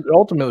 I would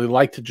ultimately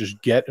like to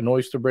just get an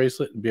Oyster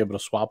bracelet and be able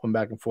to swap them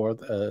back and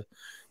forth,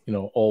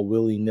 all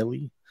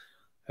willy-nilly,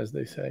 as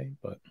they say.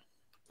 But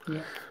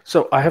yeah.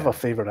 So I have a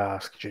favor to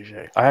ask,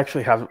 JJ. I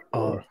actually have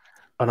an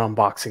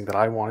unboxing that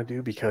I want to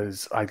do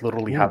because I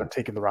literally haven't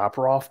taken the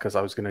wrapper off because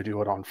I was going to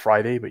do it on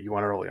Friday, but you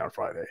went early on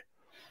Friday.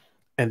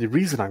 And the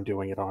reason I'm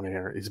doing it on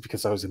air is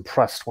because I was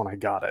impressed when I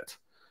got it.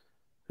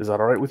 Is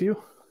that all right with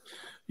you?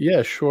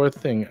 Yeah, sure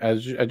thing. I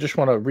just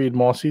want to read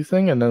Mossy's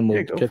thing, and then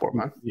we'll get the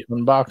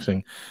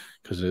unboxing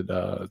because it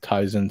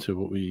ties into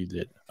what we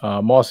did.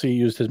 Mossy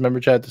used his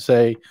member chat to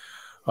say,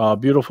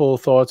 beautiful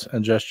thoughts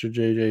and gesture,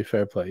 JJ,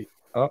 fair play.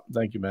 Oh,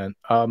 thank you, man.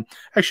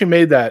 Actually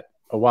made that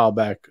a while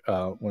back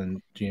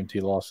when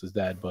GMT lost his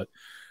dad, but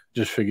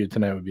just figured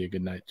tonight would be a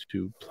good night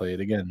to play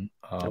it again.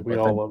 We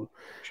all love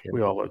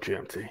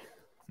GMT.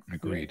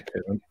 Agreed.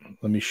 Okay,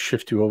 let me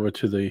shift you over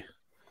to the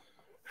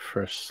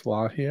first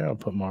slot here. I'll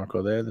put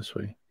Marco there. This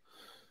way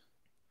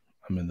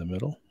I'm in the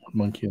middle.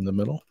 Monkey in the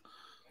middle.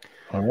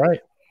 All right.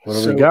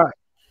 What do we got?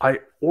 I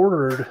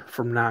ordered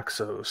from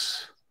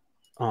Naxos.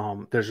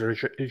 There's a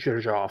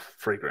Zhirjov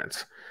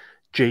fragrance.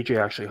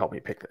 JJ actually helped me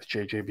pick this.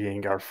 JJ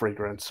being our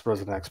fragrance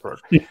resident expert.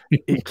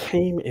 It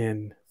came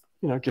in,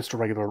 just a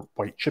regular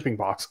white shipping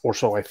box, or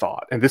so I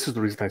thought. And this is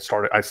the reason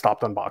I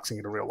stopped unboxing it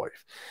in real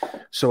life.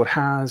 So it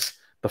has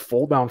the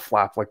fold down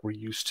flap like we're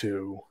used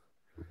to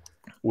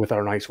with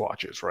our nice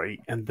watches,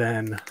 right? And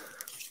then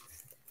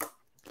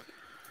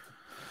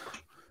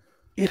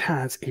it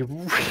has a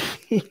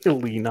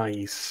really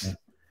nice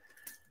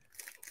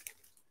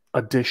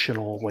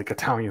additional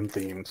Italian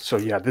theme. So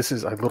yeah, I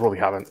literally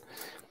haven't,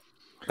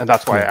 and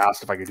that's why I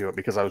asked if I could do it,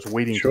 because I was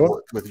waiting to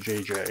work with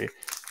JJ,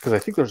 because I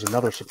think there's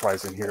another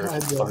surprise in here,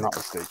 if I'm not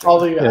mistaken.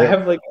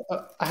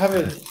 I have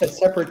a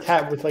separate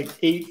tab with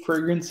 8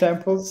 fragrance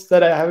samples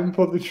that I haven't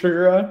pulled the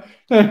trigger on.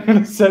 They're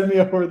gonna send me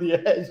over the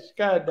edge.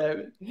 God damn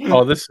it!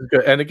 Oh, this is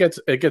good, and it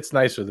gets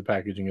nicer, the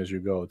packaging, as you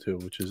go too,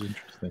 which is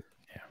interesting.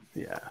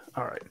 Yeah.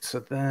 All right. So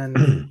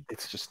then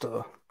it's just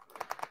a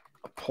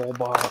pull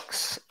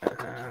box,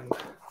 and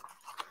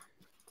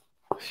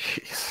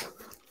jeez,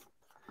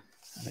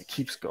 and it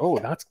keeps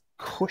going. That's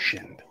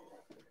cushioned.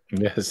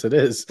 Yes, it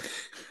is.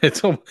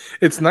 It's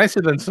nicer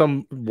than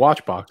some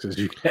watch boxes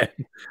you get.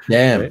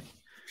 Damn. Right?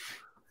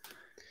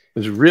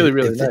 It's really,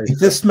 really nice. If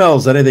this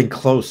smells anything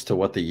close to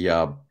what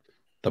the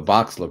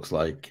box looks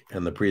like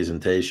and the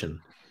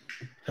presentation,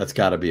 That's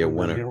got to be a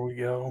winner. Here we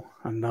go.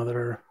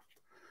 Another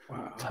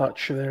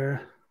touch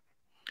there.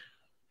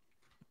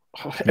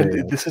 Oh,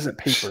 and this isn't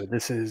paper.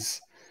 This is,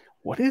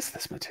 what is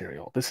this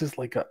material? This is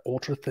like an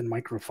ultra thin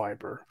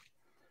microfiber.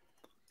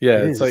 Yeah,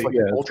 it's like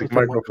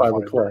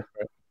microfiber cloth,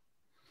 right?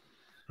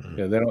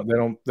 Yeah,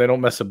 they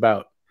don't mess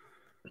about.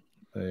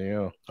 There you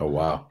go. Oh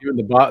wow! Even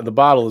the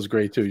bottle is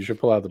great too. You should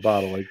pull out the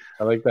bottle. Like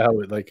I like how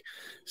it like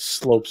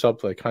slopes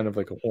up like kind of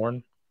like a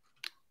horn.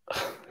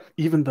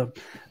 Even the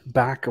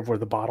back of where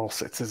the bottle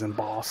sits is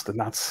embossed, and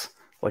that's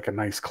like a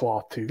nice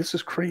cloth too. This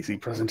is crazy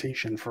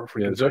presentation for a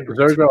freaking.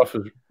 Zergoff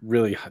is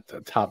really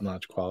top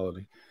notch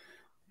quality.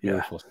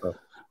 Beautiful stuff.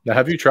 Now,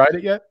 have you tried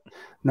it yet?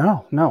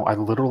 No.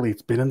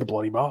 It's been in the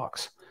bloody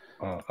box.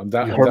 I'm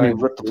you heard me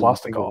rip the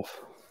plastic off.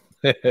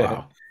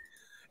 Wow.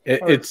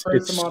 It's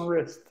them on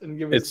wrist and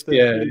give us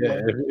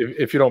the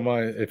if you don't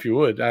mind, if you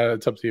would,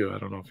 it's up to you. I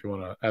don't know if you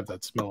want to have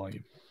that smell on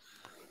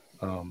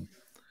you.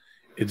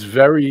 It's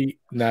very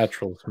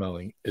natural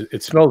smelling.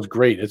 It smells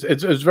great.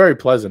 It's very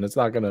pleasant. It's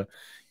not gonna,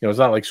 it's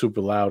not like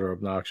super loud or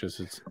obnoxious.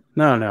 It's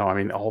no. I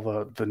mean, all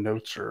the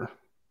notes are.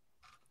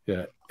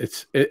 Yeah,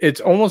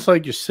 it's almost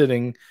like you're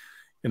sitting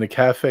in a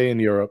cafe in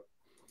Europe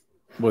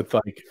with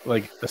like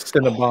a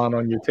Cinnabon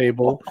on your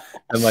table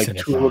and like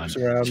tulips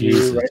around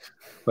you, right?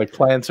 Like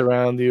plants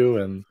around you,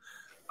 and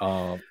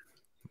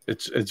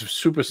it's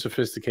super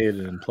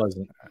sophisticated and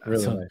pleasant.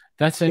 Really nice.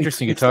 That's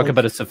interesting. You talk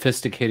about a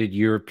sophisticated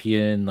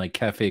European like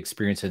cafe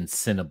experience in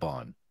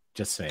Cinnabon.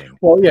 Just saying.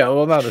 Well, yeah,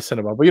 not a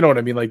Cinnabon, but you know what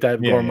I mean, like that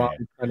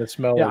gourmand kind of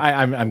smell. Yeah,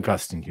 I'm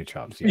busting your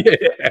chops. Yeah.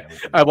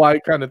 I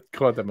kind of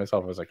caught that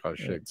myself. I was like, oh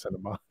shit,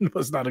 Cinnabon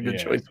was not a good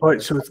choice.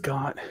 Right, so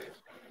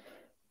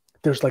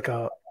there's like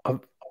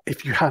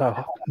if you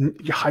had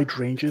your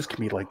hydrangeas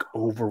can be like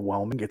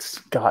overwhelming. It's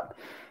got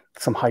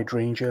some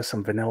hydrangea,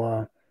 some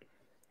vanilla.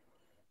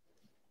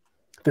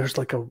 There's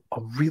like a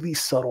really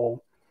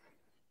subtle.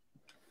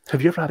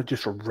 Have you ever had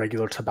just a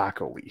regular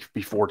tobacco leaf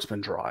before it's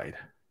been dried?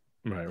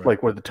 Right.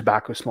 Like where the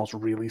tobacco smells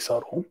really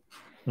subtle.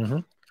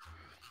 Mm-hmm.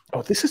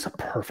 Oh, this is a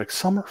perfect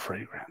summer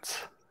fragrance.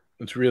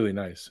 It's really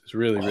nice. It's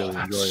really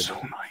enjoyable.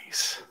 So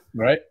nice.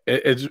 Right?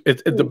 It's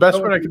the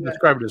best way I can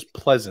describe it is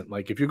pleasant.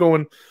 Like if you're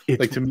going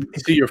to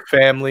see your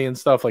family and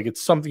stuff, like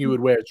it's something you would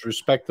wear. It's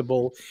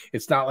respectable.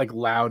 It's not like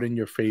loud in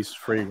your face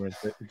fragrance.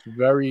 It's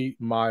very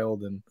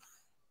mild and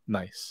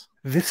nice.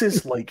 This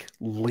is like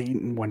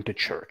Leighton went to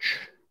church.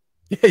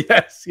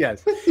 Yes.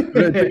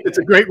 It's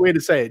a great way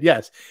to say it.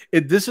 Yes.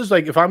 This is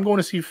like if I'm going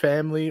to see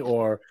family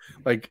or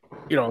like,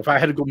 if I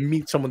had to go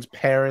meet someone's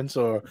parents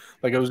or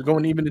like I was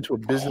going even into a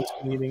business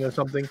meeting or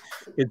something,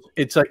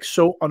 it's like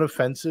so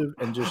unoffensive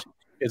and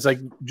it's like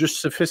just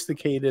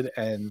sophisticated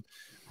and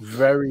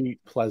very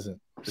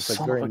pleasant. It's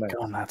like very nice.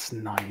 That's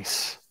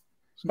nice.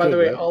 By the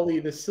way, right?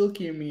 Ollie, the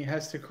silky in me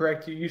has to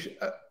correct you. You should,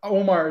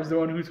 Omar is the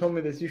one who told me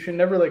this. You should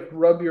never like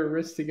rub your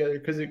wrists together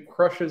because it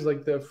crushes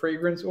like the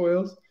fragrance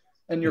oils.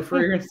 And your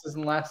fragrance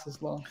doesn't last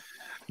as long.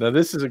 Now,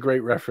 this is a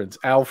great reference.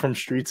 Al from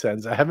Street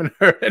Sense. I haven't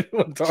heard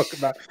anyone talk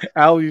about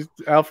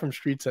Al from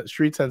Street Sense.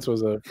 Street Sense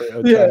was a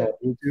channel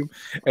on YouTube,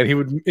 and he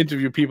would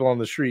interview people on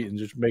the street and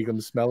just make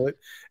them smell it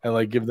and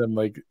like give them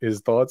like his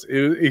thoughts.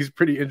 He's a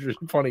pretty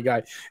interesting, funny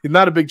guy. He's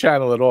not a big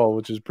channel at all,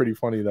 which is pretty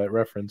funny, that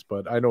reference.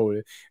 But I know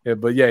it. Yeah,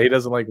 but yeah, he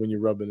doesn't like when you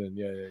rub it in.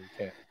 Yeah, you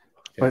can't.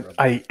 But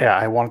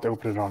I wanted to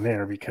open it on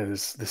there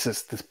because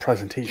this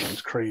presentation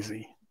is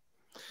crazy.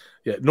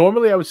 Yeah,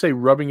 normally I would say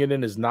rubbing it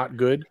in is not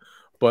good,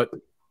 but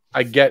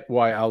I get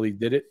why Ali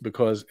did it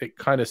because it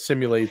kind of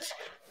simulates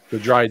the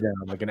dry down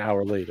like an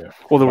hour later.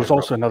 Well, there was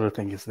also another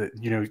thing is that,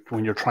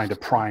 when you're trying to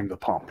prime the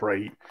pump,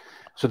 right?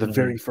 So the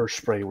very first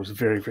spray was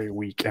very, very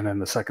weak. And then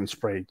the second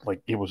spray,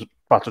 like it was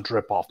about to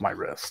drip off my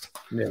wrist.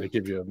 Yeah, they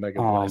give you a mega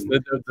blast.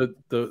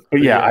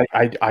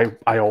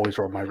 I always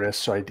rub my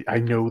wrist. So I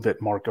know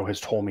that Marco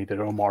has told me that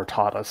Omar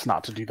taught us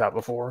not to do that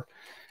before.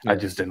 Yeah. I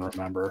just didn't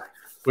remember.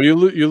 Well, you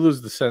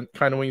lose the scent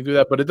kind of when you do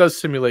that, but it does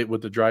simulate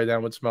what the dry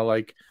down would smell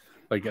like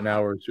an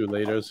hour or two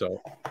later. So,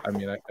 I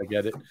mean, I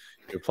get it.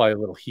 You apply a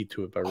little heat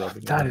to it by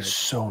rubbing. That is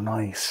so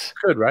nice.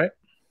 Good, right?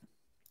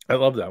 I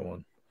love that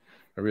one.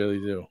 I really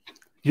do.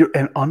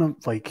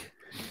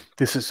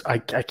 This is I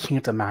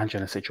can't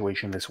imagine a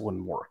situation this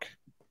wouldn't work.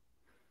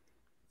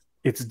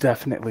 It's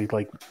definitely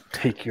like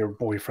take your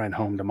boyfriend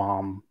home to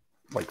mom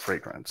like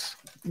fragrance.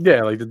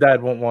 Yeah, like the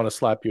dad won't want to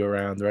slap you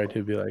around, right?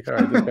 He'll be like, all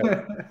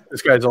right,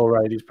 this guy's all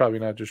right. He's probably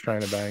not just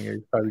trying to bang her.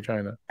 He's probably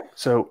trying to.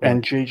 So,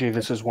 and JJ,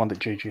 this is one that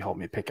JJ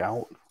helped me pick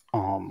out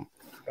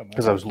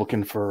because I was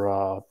looking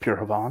for Pure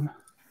Havana.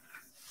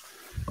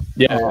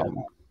 Yeah.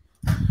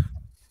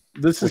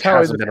 This is how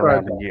I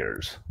described it in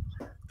years.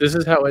 This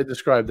is how I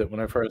described it when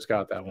I first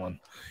got that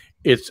one.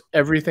 It's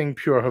everything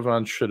Pure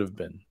Havana should have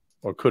been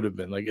or could have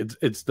been. Like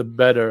it's the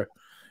better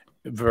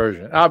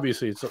version.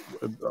 Obviously, it's a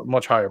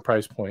much higher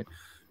price point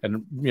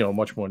and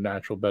much more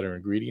natural, better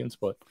ingredients.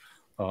 But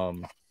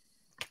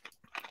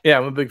yeah,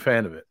 I'm a big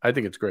fan of it. I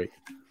think it's great.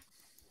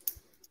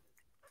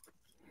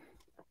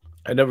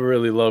 I never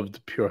really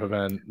loved Pure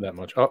Havana that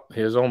much. Oh,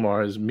 here's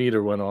Omar. His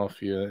meter went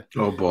off. Yeah.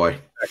 Oh boy.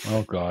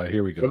 Oh god,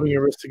 here we go. Rubbing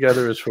your wrists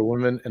together is for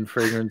women and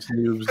fragrance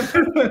noobs.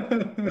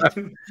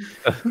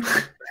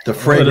 The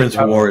fragrance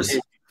wars.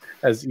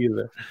 As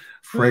either.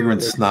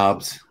 Fragrance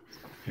snobs.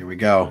 Here we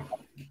go.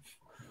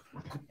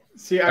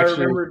 See, I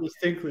remember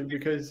distinctly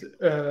because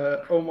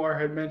Omar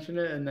had mentioned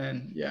it, and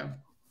then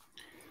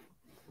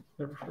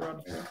never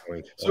forgot.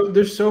 So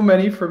there's so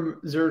many from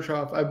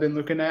Xerjoff I've been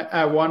looking at.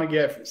 I want to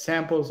get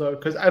samples of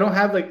because I don't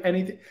have like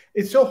anything.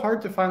 It's so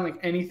hard to find like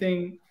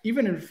anything.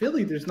 Even in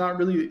Philly, there's not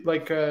really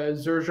like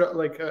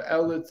Xerjoff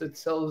outlets that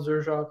sell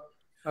Xerjoff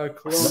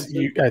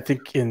cologne. I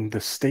think in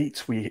the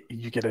States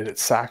you get it at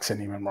Saks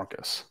and even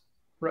Marcus.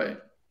 Right.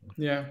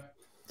 Yeah.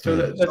 So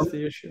that's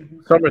the issue.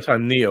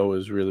 Summertime Neo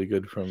is really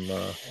good from.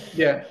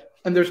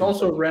 And there's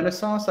also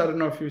Renaissance. I don't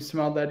know if you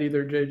smelled that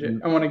either,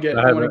 JJ. I'm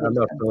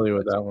not familiar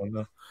with that one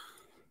though.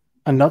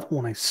 Another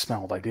one I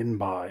smelled, I didn't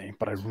buy,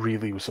 but I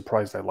really was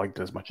surprised I liked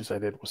it as much as I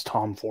did, was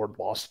Tom Ford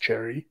Lost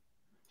Cherry.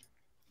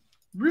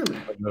 Really?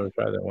 I've never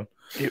tried that one.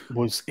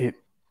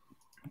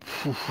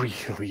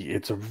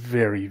 It's a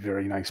very,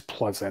 very nice,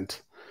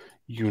 pleasant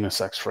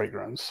unisex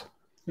fragrance.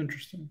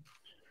 Interesting.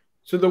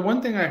 So the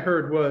one thing I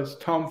heard was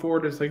Tom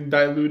Ford is like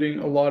diluting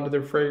a lot of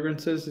their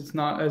fragrances. It's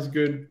not as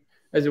good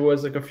as it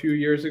was like a few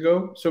years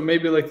ago. So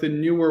maybe like the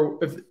newer,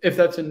 if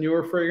that's a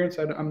newer fragrance,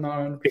 I'm not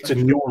 100% It's a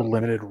newer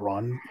limited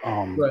run.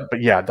 Right.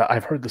 But yeah,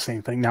 I've heard the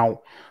same thing.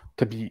 Now,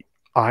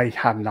 I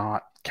have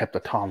not kept a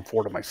Tom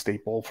Ford in my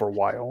staple for a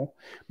while,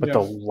 but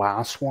the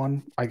last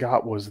one I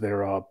got was their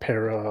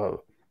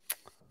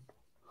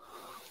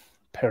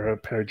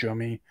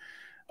Parajomi.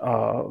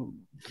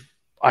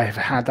 I've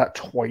had that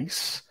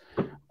twice.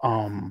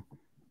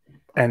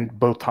 And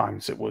both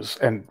times it was,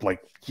 and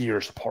like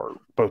years apart,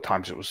 both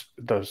times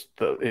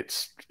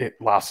it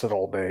lasted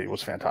all day. It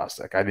was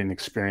fantastic. I didn't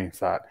experience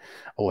that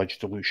alleged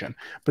dilution,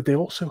 but they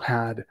also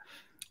had,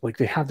 like,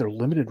 they have their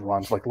limited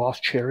runs, like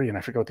Lost Cherry, and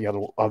I forget what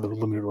the other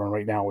limited run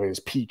right now is,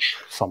 Peach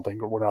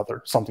something or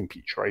whatever, something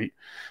Peach, right?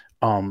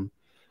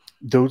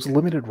 Those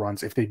limited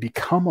runs, if they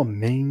become a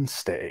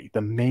mainstay,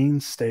 the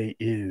mainstay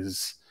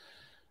is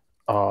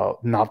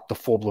not the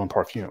full-blown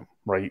perfume,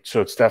 right?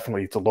 So it's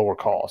a lower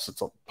cost.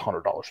 It's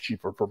 $100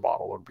 cheaper per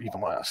bottle or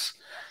even less,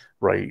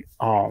 right?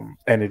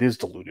 And it is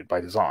diluted by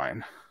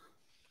design.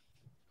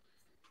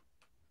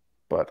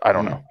 But I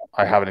don't know.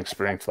 I haven't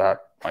experienced that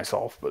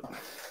myself, but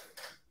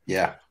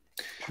yeah.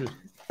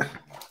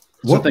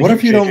 What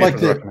if you don't like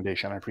the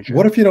recommendation? I appreciate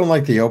what if you don't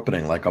like the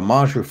opening, like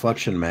Homage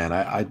Reflection Man?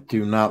 I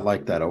do not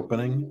like that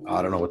opening.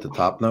 I don't know what the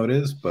top note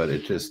is, but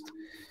it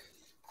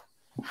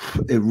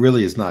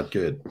really is not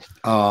good.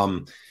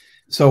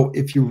 So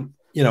if you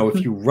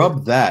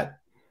rub that,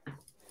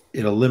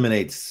 it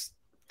eliminates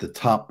the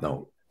top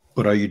note.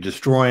 But are you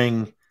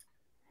destroying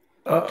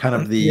kind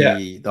of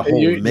the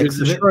whole mix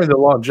you're destroying the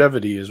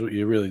longevity is what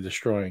you're really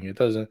destroying. It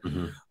doesn't.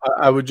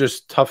 I would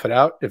just tough it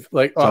out. If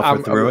like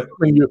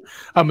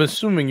I'm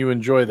assuming you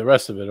enjoy the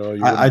rest of it, or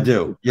I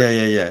do. Yeah.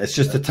 It's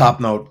just a top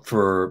note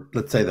for,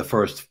 let's say, the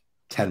first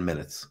 10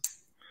 minutes.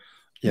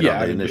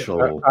 The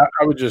initial.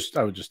 I would just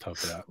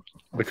tough it out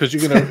because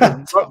you're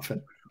gonna.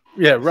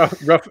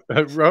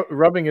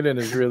 Rubbing it in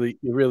is really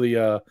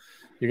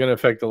you're gonna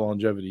affect the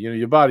longevity.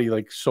 Your body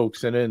like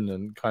soaks it in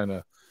and kind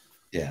of.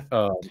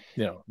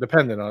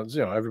 Dependent on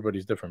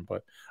everybody's different,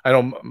 but I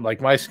don't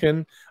like my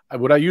skin.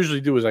 What I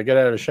usually do is I get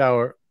out of the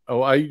shower.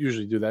 Oh, I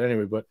usually do that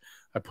anyway, but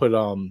I put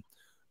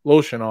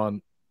lotion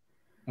on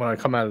when I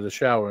come out of the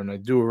shower, and I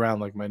do around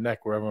like my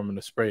neck wherever I'm going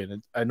to spray it.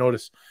 And I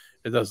notice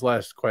it does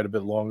last quite a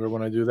bit longer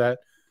when I do that.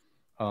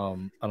 I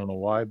don't know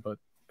why, but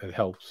it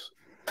helps.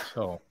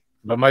 So,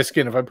 but my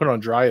skin, if I put it on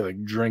dry, it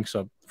like drinks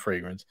up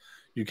fragrance.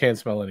 You can't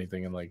smell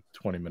anything in like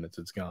 20 minutes.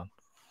 It's gone.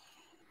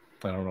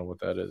 I don't know what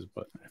that is,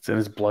 but it's in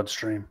his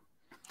bloodstream.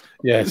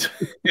 Yeah,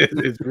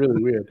 it's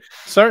really weird.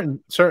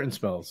 Certain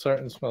smells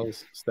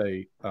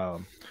stay.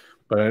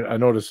 But I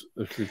noticed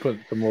if you put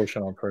the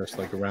lotion on first,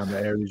 like around the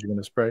areas you're going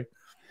to spray.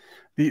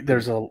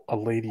 There's a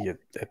lady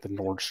at the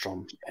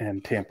Nordstrom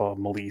in Tampa,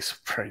 Melise,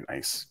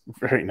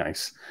 very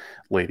nice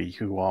lady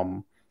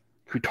who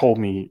told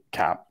me,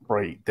 Cap,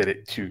 right,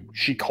 that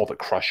she called it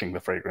crushing the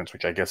fragrance,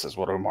 which I guess is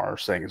what Omar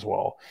is saying as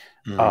well.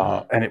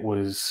 And it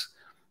was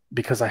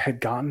because I had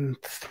gotten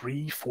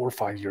 3, 4,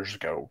 5 years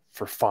ago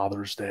for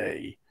Father's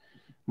Day,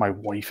 my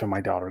wife and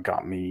my daughter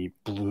got me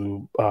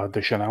Blue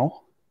de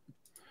Chanel,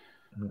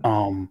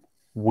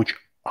 which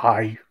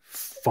I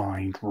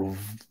find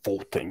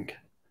revolting,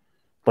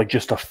 like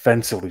just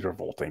offensively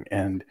revolting.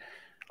 And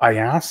I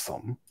asked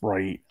them,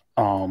 right,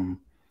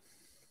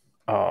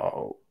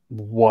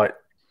 what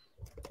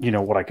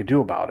I could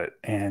do about it,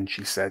 and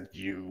she said,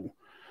 you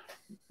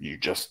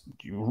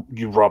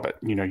rub it,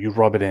 you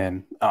rub it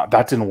in.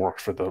 That didn't work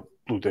for the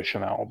Blue de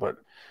Chanel, but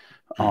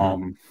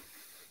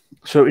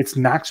so it's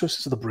Naxos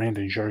is the brand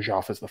and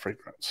Xerjoff is the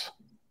fragrance.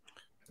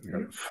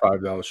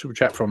 $5 super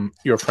chat from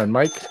your friend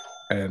Mike,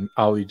 and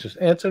Ali just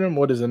answered him.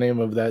 What is the name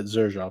of that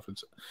Xerjoff?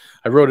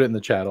 I wrote it in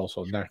the chat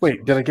also. Naxos.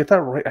 Wait, did I get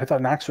that right? I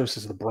thought Naxos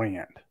is the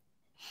brand.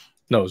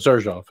 No,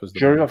 Xerjoff is the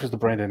Xerjoff is the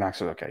brand in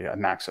Naxos. Okay, yeah,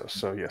 Naxos.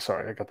 So yeah,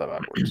 sorry, I got that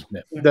backwards.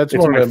 Yeah. That's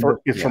it's one my of them.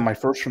 It's from my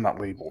first from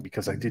that label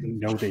because I didn't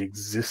know they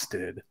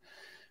existed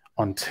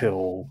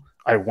until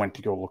I went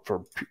to go look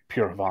for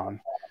Pure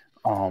Havana.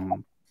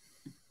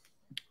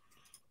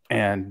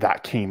 And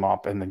that came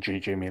up, and then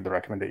JJ made the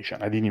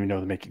recommendation. I didn't even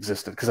know the make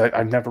existed because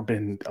I've never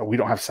been. We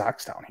don't have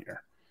Saks down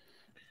here,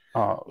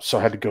 so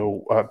I had to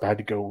go. I had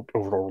to go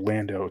over to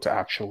Orlando to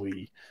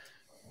actually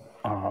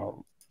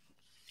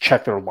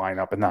check their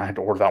lineup, and then I had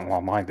to order that one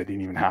online. They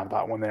didn't even have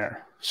that one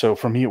there. So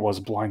for me, it was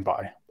a blind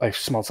buy. I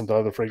smelled some of the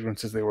other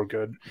fragrances; they were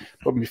good,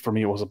 but for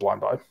me, it was a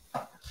blind buy.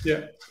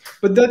 Yeah,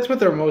 but that's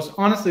what they're most.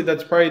 Honestly,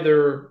 that's probably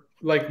their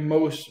like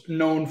most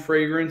known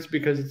fragrance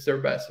because it's their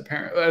best.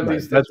 Apparently, at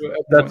least that's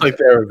like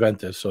their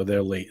Aventus, so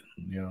they're late.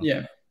 You know?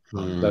 Yeah,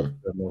 that's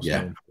their most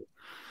known.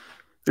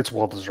 It's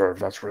well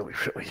deserved. That's really.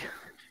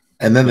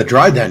 And then the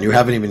dry down. You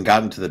haven't even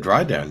gotten to the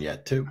dry down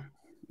yet, too.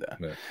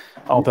 Yeah.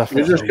 I'll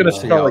definitely. You're just going to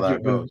smell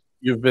like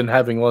you've been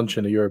having lunch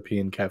in a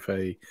European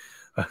cafe.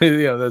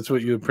 Yeah, that's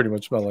what you pretty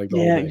much smell like.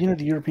 The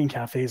the European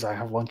cafes I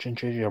have lunch in,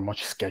 JJ, are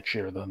much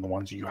sketchier than the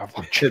ones you have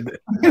lunch in.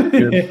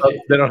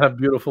 They don't have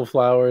beautiful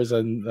flowers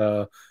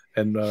and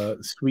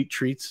sweet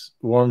treats,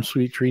 warm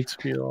sweet treats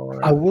for you all.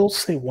 Right? I will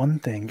say one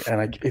thing,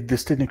 and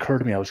this didn't occur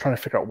to me. I was trying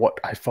to figure out what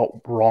I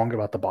felt wrong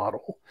about the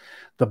bottle.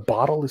 The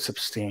bottle is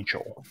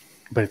substantial,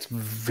 but it's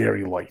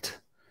very light.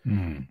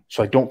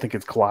 So I don't think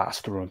it's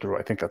glass through and through.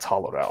 I think that's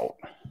hollowed out.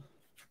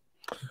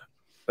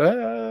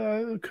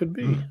 It could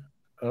be.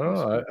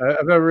 Oh,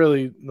 I've never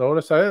really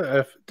noticed.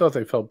 I thought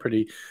they felt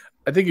pretty.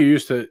 I think you're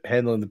used to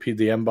handling the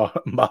PDM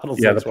bottles.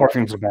 Yeah, the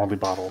Parfums of Mondi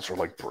bottles are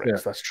like bricks.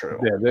 Yeah. That's true.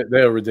 Yeah,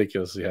 they're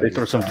ridiculously heavy. They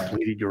throw some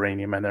depleted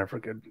uranium in there for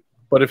good.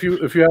 But if you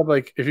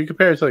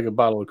compare it to like a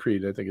bottle of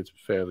Creed, I think it's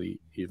fairly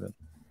even.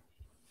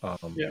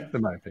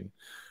 In my opinion.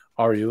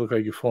 Ari, you look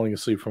like you're falling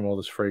asleep from all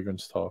this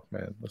fragrance talk,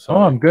 man.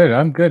 I'm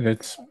good.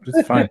 It's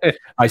fine.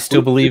 I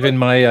still believe in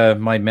my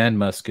my man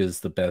musk is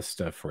the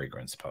best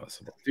fragrance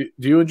possible.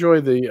 Do you enjoy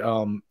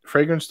the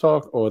fragrance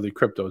talk or the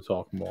crypto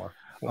talk more?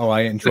 Oh,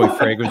 I enjoy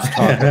fragrance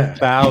talk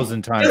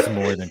 1,000 times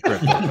more than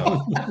crypto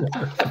talk.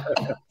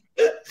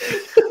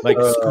 Like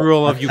screw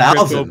all of you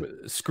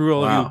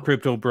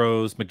crypto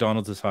bros.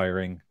 McDonald's is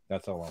hiring.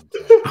 That's all I'm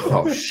saying.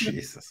 Oh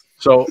Jesus.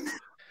 So,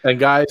 and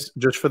guys,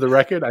 just for the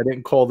record, I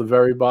didn't call the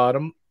very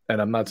bottom.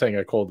 And I'm not saying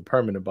I called the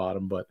permanent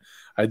bottom, but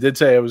I did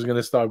say I was going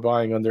to start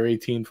buying under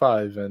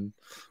 18.5, and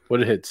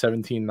what it hit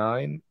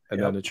 17.9, and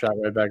then it shot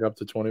right back up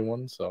to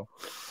 21. So,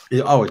 I'm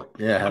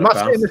not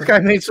saying this guy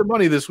made some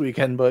money this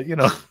weekend, but you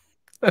know,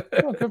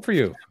 good for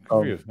you.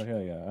 I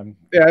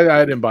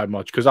didn't buy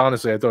much because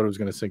honestly, I thought it was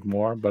going to sink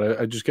more, but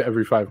I just get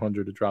every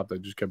 500 it dropped. I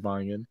just kept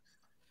buying in.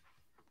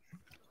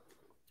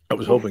 I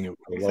was hoping it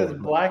would go lower.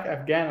 Black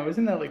Afghano,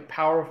 isn't that like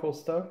powerful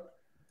stuff?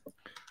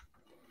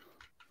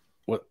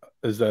 What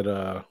is that?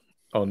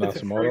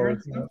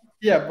 Nasamoto.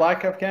 Yeah,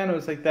 Black Afghano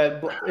is like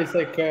that. It's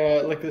like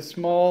a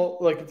small,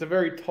 like it's a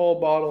very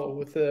tall bottle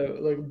with a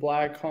like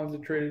black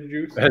concentrated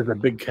juice. It has a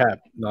big cap.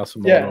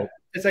 Nasamoto. Yeah,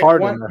 it's like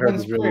Pardon, one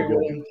spray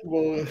really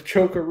will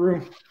choke a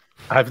room.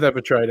 I've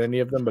never tried any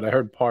of them, but I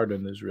heard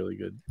Pardon is really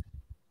good.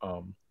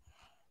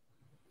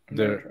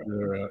 They're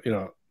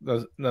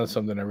that's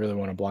something I really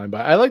want to blind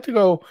buy. I like to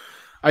go.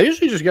 I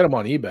usually just get them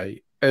on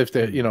eBay. If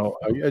they,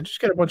 I just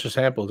get a bunch of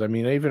samples. I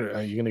mean, even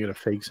you're gonna get a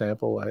fake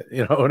sample.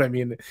 You know what I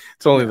mean?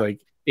 It's only like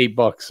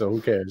 $8, so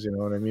who cares? You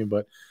know what I mean?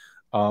 But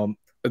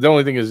the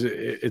only thing is,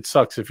 it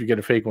sucks if you get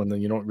a fake one, then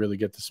you don't really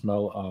get to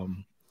smell,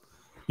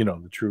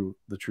 the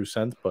true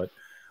scent. But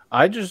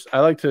I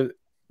like to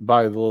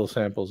buy the little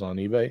samples on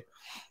eBay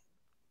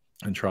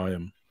and try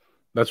them.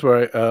 That's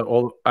where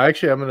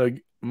I'm gonna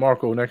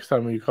Marco. Next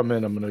time when you come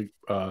in, I'm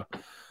gonna.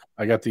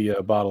 I got the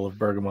bottle of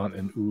bergamot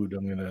and oud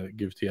I'm going to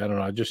give to you. I don't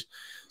know.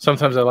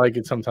 Sometimes I like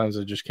it. Sometimes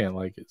I just can't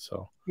like it.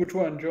 So which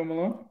one? Joe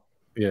Malone?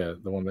 Yeah,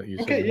 the one that you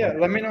said. Okay, yeah.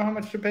 Let me know how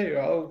much to pay you.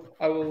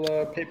 I will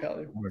PayPal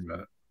you. Don't worry about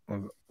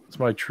it. It's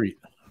my treat.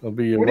 It'll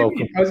be your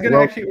welcome. I was going to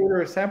actually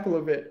order a sample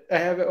of it. I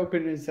have it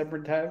open in a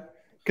separate tab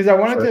because I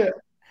wanted to.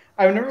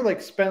 I've never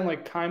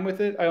spent time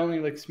with it. I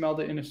only smelled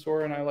it in a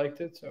store and I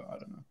liked it. So I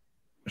don't know.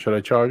 Should I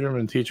charge him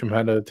and teach him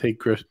how to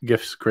take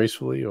gifts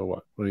gracefully or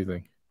what? What do you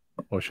think?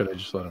 Or should I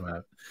just let him have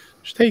it?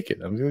 Just take it.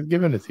 I'm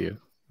giving it to you.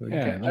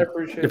 Yeah, I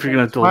appreciate it. If you're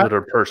going to deliver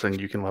a person,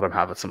 you can let him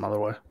have it some other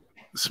way.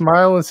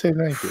 Smile and say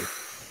thank you.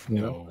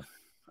 No.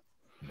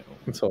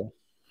 That's all.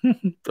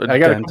 I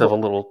got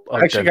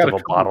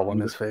a bottle in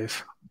his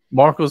face.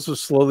 Marco's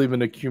has slowly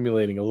been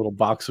accumulating a little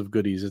box of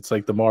goodies. It's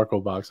like the Marco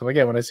box. I'm like,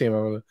 when I see him,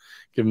 I'm going to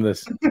give him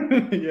this.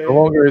 The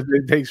longer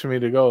it takes for me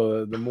to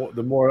go,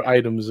 the more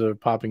items are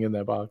popping in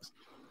that box.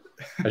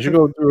 I should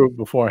go through it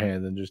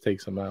beforehand and just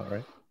take some out,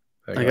 right?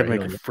 I got to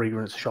make a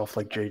fragrance shelf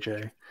like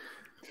JJ.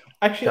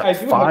 Actually, I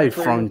do 5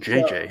 from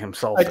JJ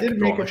himself. I did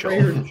make a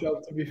fragrance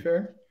shelf, to be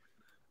fair.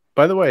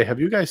 By the way, have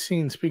you guys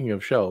seen, speaking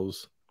of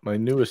shelves, my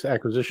newest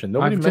acquisition?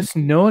 I just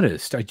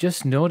noticed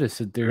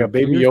that there. I got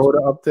Baby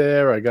Yoda up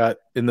there. I got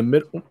in the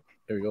middle.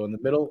 There we go. In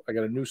the middle, I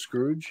got a new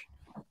Scrooge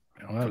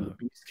for the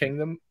Beast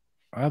Kingdom.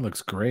 That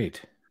looks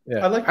great.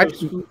 Yeah, I like those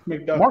Scrooge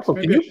McDucks. Marco,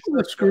 Maybe can I you should pull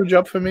the start Scrooge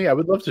up for me? I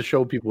would love to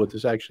show people what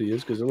this actually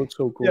is because it looks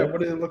so cool. Yeah,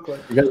 what does it look like?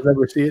 You guys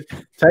never see it?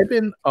 Type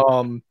in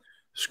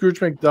Scrooge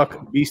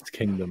McDuck Beast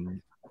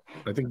Kingdom.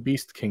 I think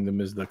Beast Kingdom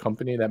is the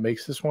company that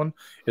makes this one.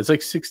 It's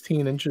like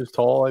 16 inches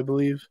tall, I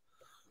believe.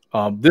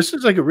 This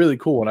is like a really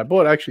cool one. I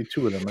bought actually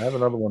 2 of them. I have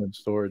another one in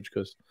storage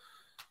because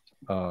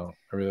I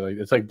really like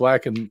it. It's like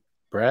black and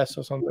brass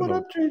or something. What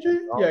up, JJ?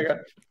 Yeah, I got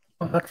it.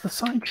 Oh, that's the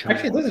sideshow.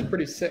 Actually, this is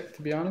pretty sick,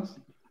 to be honest.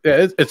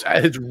 Yeah,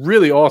 it's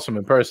really awesome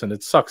in person.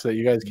 It sucks that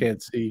you guys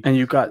can't see. And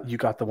you got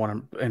the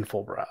one in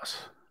full brass.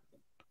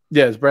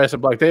 Yeah, it's brass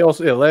and black. They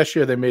also last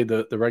year they made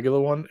the regular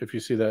one. If you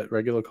see that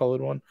regular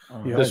colored one,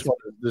 this one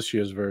is this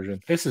year's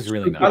version. This is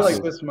really nice. I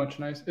like this much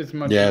nice. It's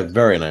much. Yeah, nice.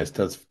 very nice.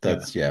 That's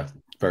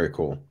very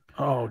cool.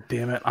 Oh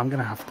damn it! I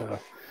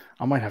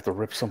might have to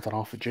rip something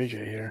off of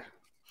JJ here.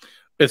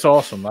 It's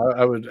awesome.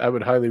 I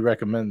would highly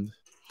recommend.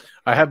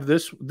 I have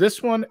this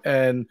one,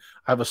 and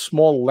I have a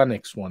small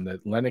Lennox one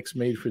that Lennox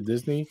made for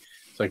Disney.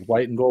 It's like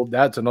white and gold.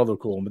 That's another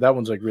cool one, but that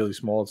one's like really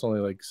small. It's only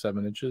like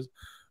 7 inches.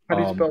 How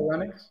do you spell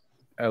Lennox?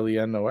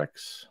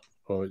 Lenox,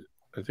 or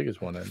I think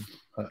it's one N.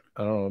 I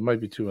don't know. It might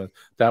be 2 N.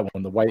 That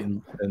one, the white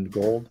and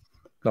gold.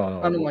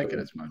 No, I don't like it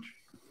as much.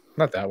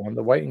 Not that one.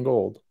 The white and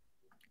gold.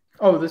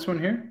 Oh, this one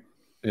here.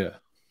 Yeah.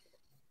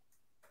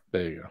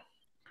 There you go.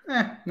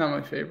 Not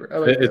my favorite. I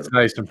like it's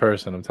nice in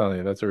person. I'm telling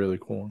you, that's a really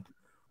cool one.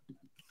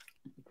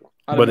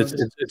 But it's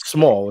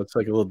small. It's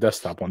like a little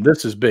desktop one.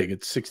 This is big.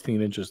 It's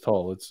 16 inches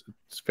tall. It's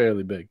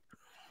fairly big.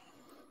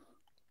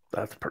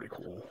 That's pretty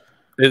cool.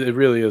 It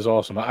really is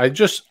awesome. I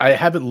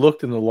haven't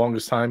looked in the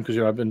longest time because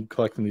I've been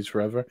collecting these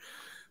forever,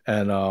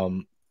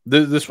 and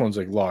this one's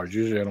like large.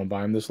 Usually I don't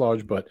buy them this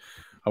large, but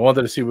I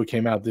wanted to see what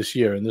came out this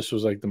year, and this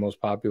was like the most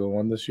popular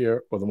one this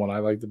year, or the one I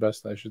like the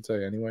best, I should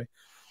say. Anyway,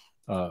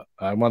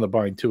 I wound up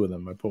buying 2 of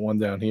them. I put one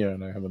down here,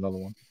 and I have another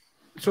one.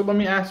 So let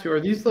me ask you: are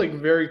these like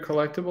very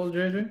collectible,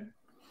 JJ?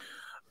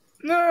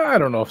 No, I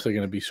don't know if they're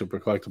going to be super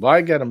collectible.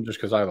 I get them just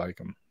because I like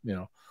them, you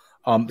know.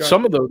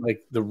 Some of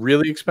the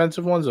really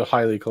expensive ones are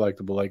highly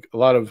collectible. Like a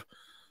lot of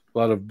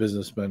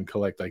businessmen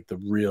collect like the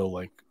real,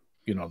 like,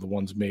 you know, the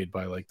ones made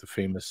by like the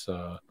famous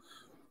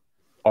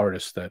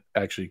artists that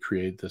actually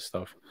create this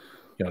stuff.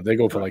 You know, they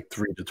go for like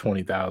 $3,000 to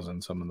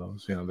 $20,000. Some of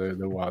those, you know,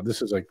 they're wild.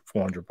 This is like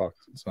 $400.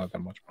 It's not that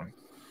much money.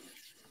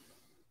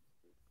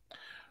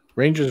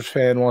 Rangers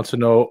fan wants to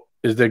know: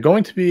 is there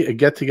going to be a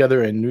get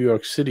together in New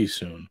York City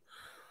soon?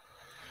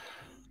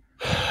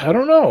 I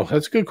don't know.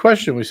 That's a good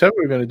question. We said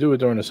we were going to do it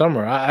during the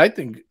summer. I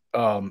think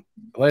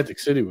Atlantic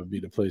City would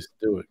be the place to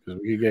do it because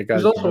we could get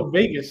guys. There's also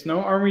Vegas. No,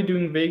 aren't we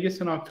doing Vegas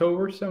in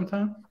October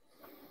sometime?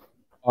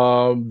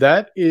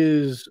 That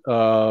is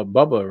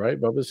Bubba,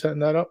 right? Bubba's setting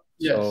that up.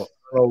 Yes. So I don't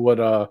know what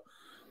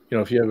you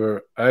know, if you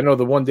ever. I know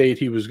the one date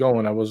he was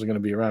going, I wasn't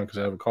going to be around because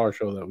I have a car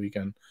show that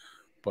weekend.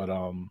 But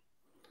I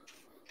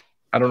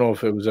don't know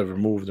if it was ever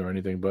moved or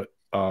anything. But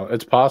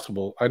it's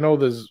possible. I know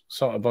there's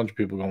a bunch of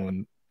people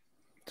going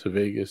to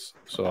Vegas,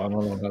 so I don't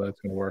know how that's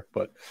gonna work,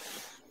 but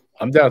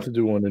I'm down to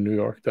do one in New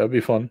York. That'd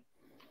be fun.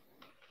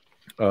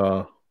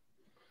 We'll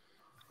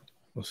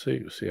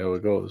see how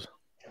it goes.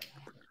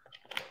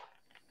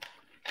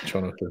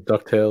 Showing up the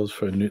DuckTales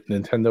for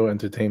Nintendo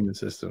Entertainment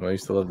System. I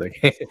used to love that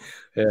game.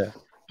 Yeah,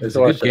 it was a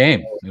good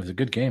game. It was a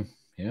good game.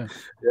 Yeah,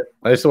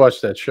 I used to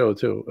watch that show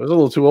too. I was a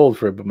little too old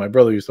for it, but my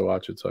brother used to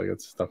watch it, so I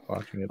got stuck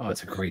watching it. Oh,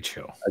 it's a great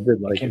show. I did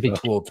like it. Can't be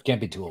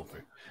too old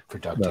for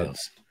DuckTales. No.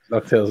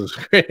 DuckTales is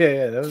great.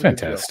 Yeah, that was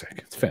fantastic.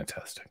 It's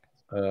fantastic.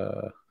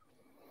 Yeah,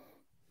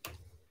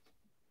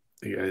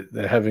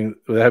 they're having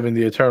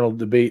the eternal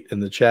debate in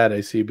the chat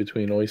I see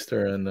between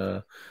Oyster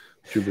and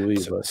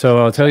Jubilee. So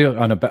I'll tell you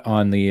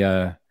on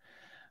the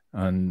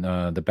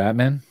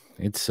Batman,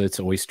 it's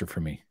Oyster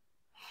for me.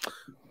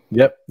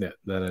 Yep, yeah,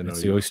 that I know.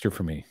 It's the Oyster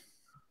for me.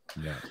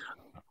 Yeah,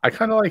 I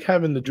kind of like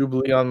having the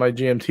Jubilee on my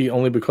GMT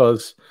only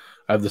because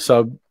I have the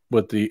sub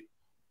with the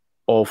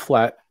all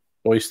flat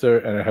Oyster,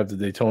 and I have the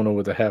Daytona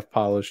with the half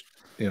polished,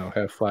 you know,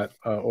 half flat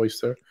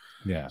Oyster.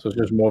 Yeah. So it's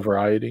just more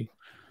variety.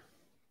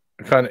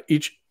 I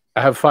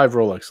have 5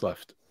 Rolex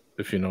left,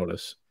 if you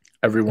notice.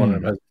 Every one of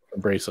them has a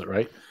bracelet,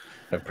 right?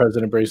 I have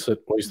President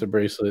bracelet, Oyster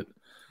bracelet,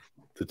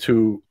 the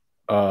 2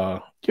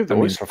 give the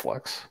Oyster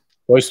Flex.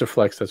 Oyster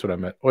Flex, that's what I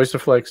meant. Oyster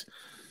Flex,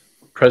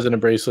 President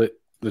bracelet,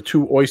 the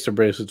 2 Oyster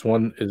bracelets,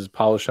 one is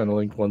polished on the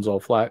link, one's all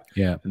flat.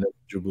 Yeah. And then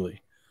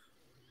Jubilee.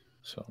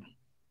 So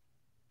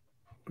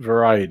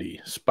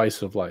variety,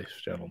 spice of life,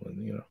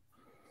 gentlemen. You know,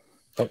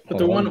 but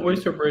the one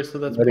Oyster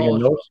bracelet that's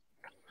polished.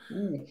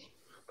 Let's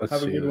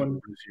see. Good one.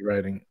 What is he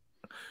writing?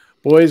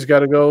 Boys,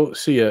 gotta go.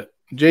 See ya,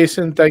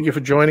 Jason. Thank you for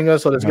joining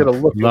us. Let us get a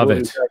look. Love at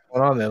it.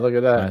 Going on there. Look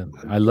at that.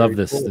 I love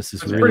this. Cool. This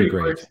is really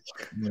great.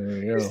 There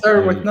you go. We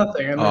started with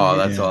nothing. And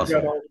that's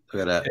awesome. Look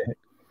at that.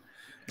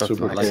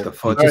 Super cool. Like the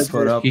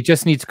photo. He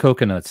just needs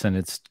coconuts, and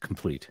it's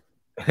complete.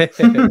 That's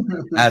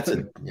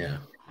it. Yeah,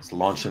 it's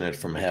launching it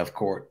from half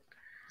court.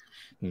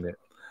 Yeah.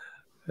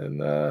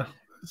 And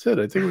that's it.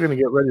 I think we're going to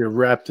get ready to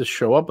wrap this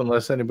show up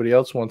unless anybody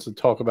else wants to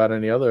talk about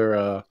any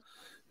other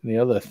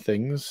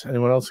things.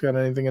 Anyone else got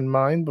anything in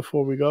mind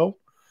before we go?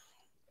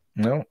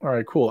 No? All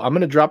right, cool. I'm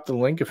going to drop the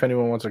link if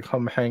anyone wants to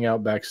come hang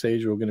out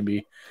backstage. We're going to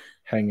be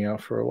hanging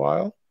out for a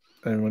while.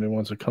 Anyone who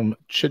wants to come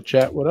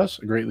chit-chat with us,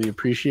 greatly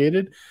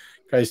appreciated.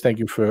 Guys, thank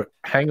you for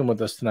hanging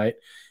with us tonight.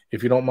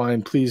 If you don't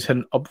mind, please hit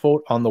an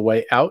upvote on the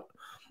way out.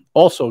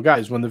 Also,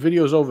 guys, when the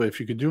video is over, if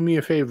you could do me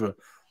a favor,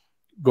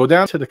 go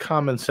down to the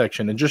comment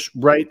section and just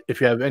write if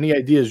you have any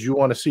ideas you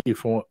want to see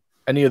for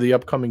any of the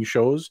upcoming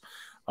shows.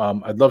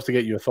 I'd love to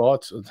get your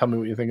thoughts. Tell me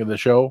what you think of the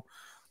show.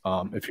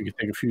 If you could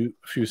take a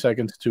few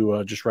seconds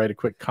to just write a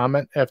quick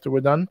comment after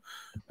we're done.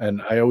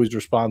 And I always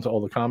respond to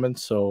all the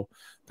comments. So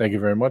thank you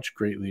very much.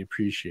 Greatly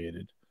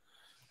appreciated.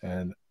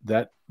 And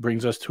that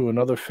brings us to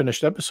another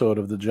finished episode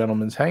of the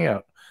Gentleman's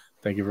Hangout.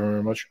 Thank you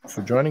very much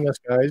for joining us,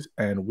 guys.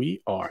 And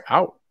we are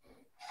out.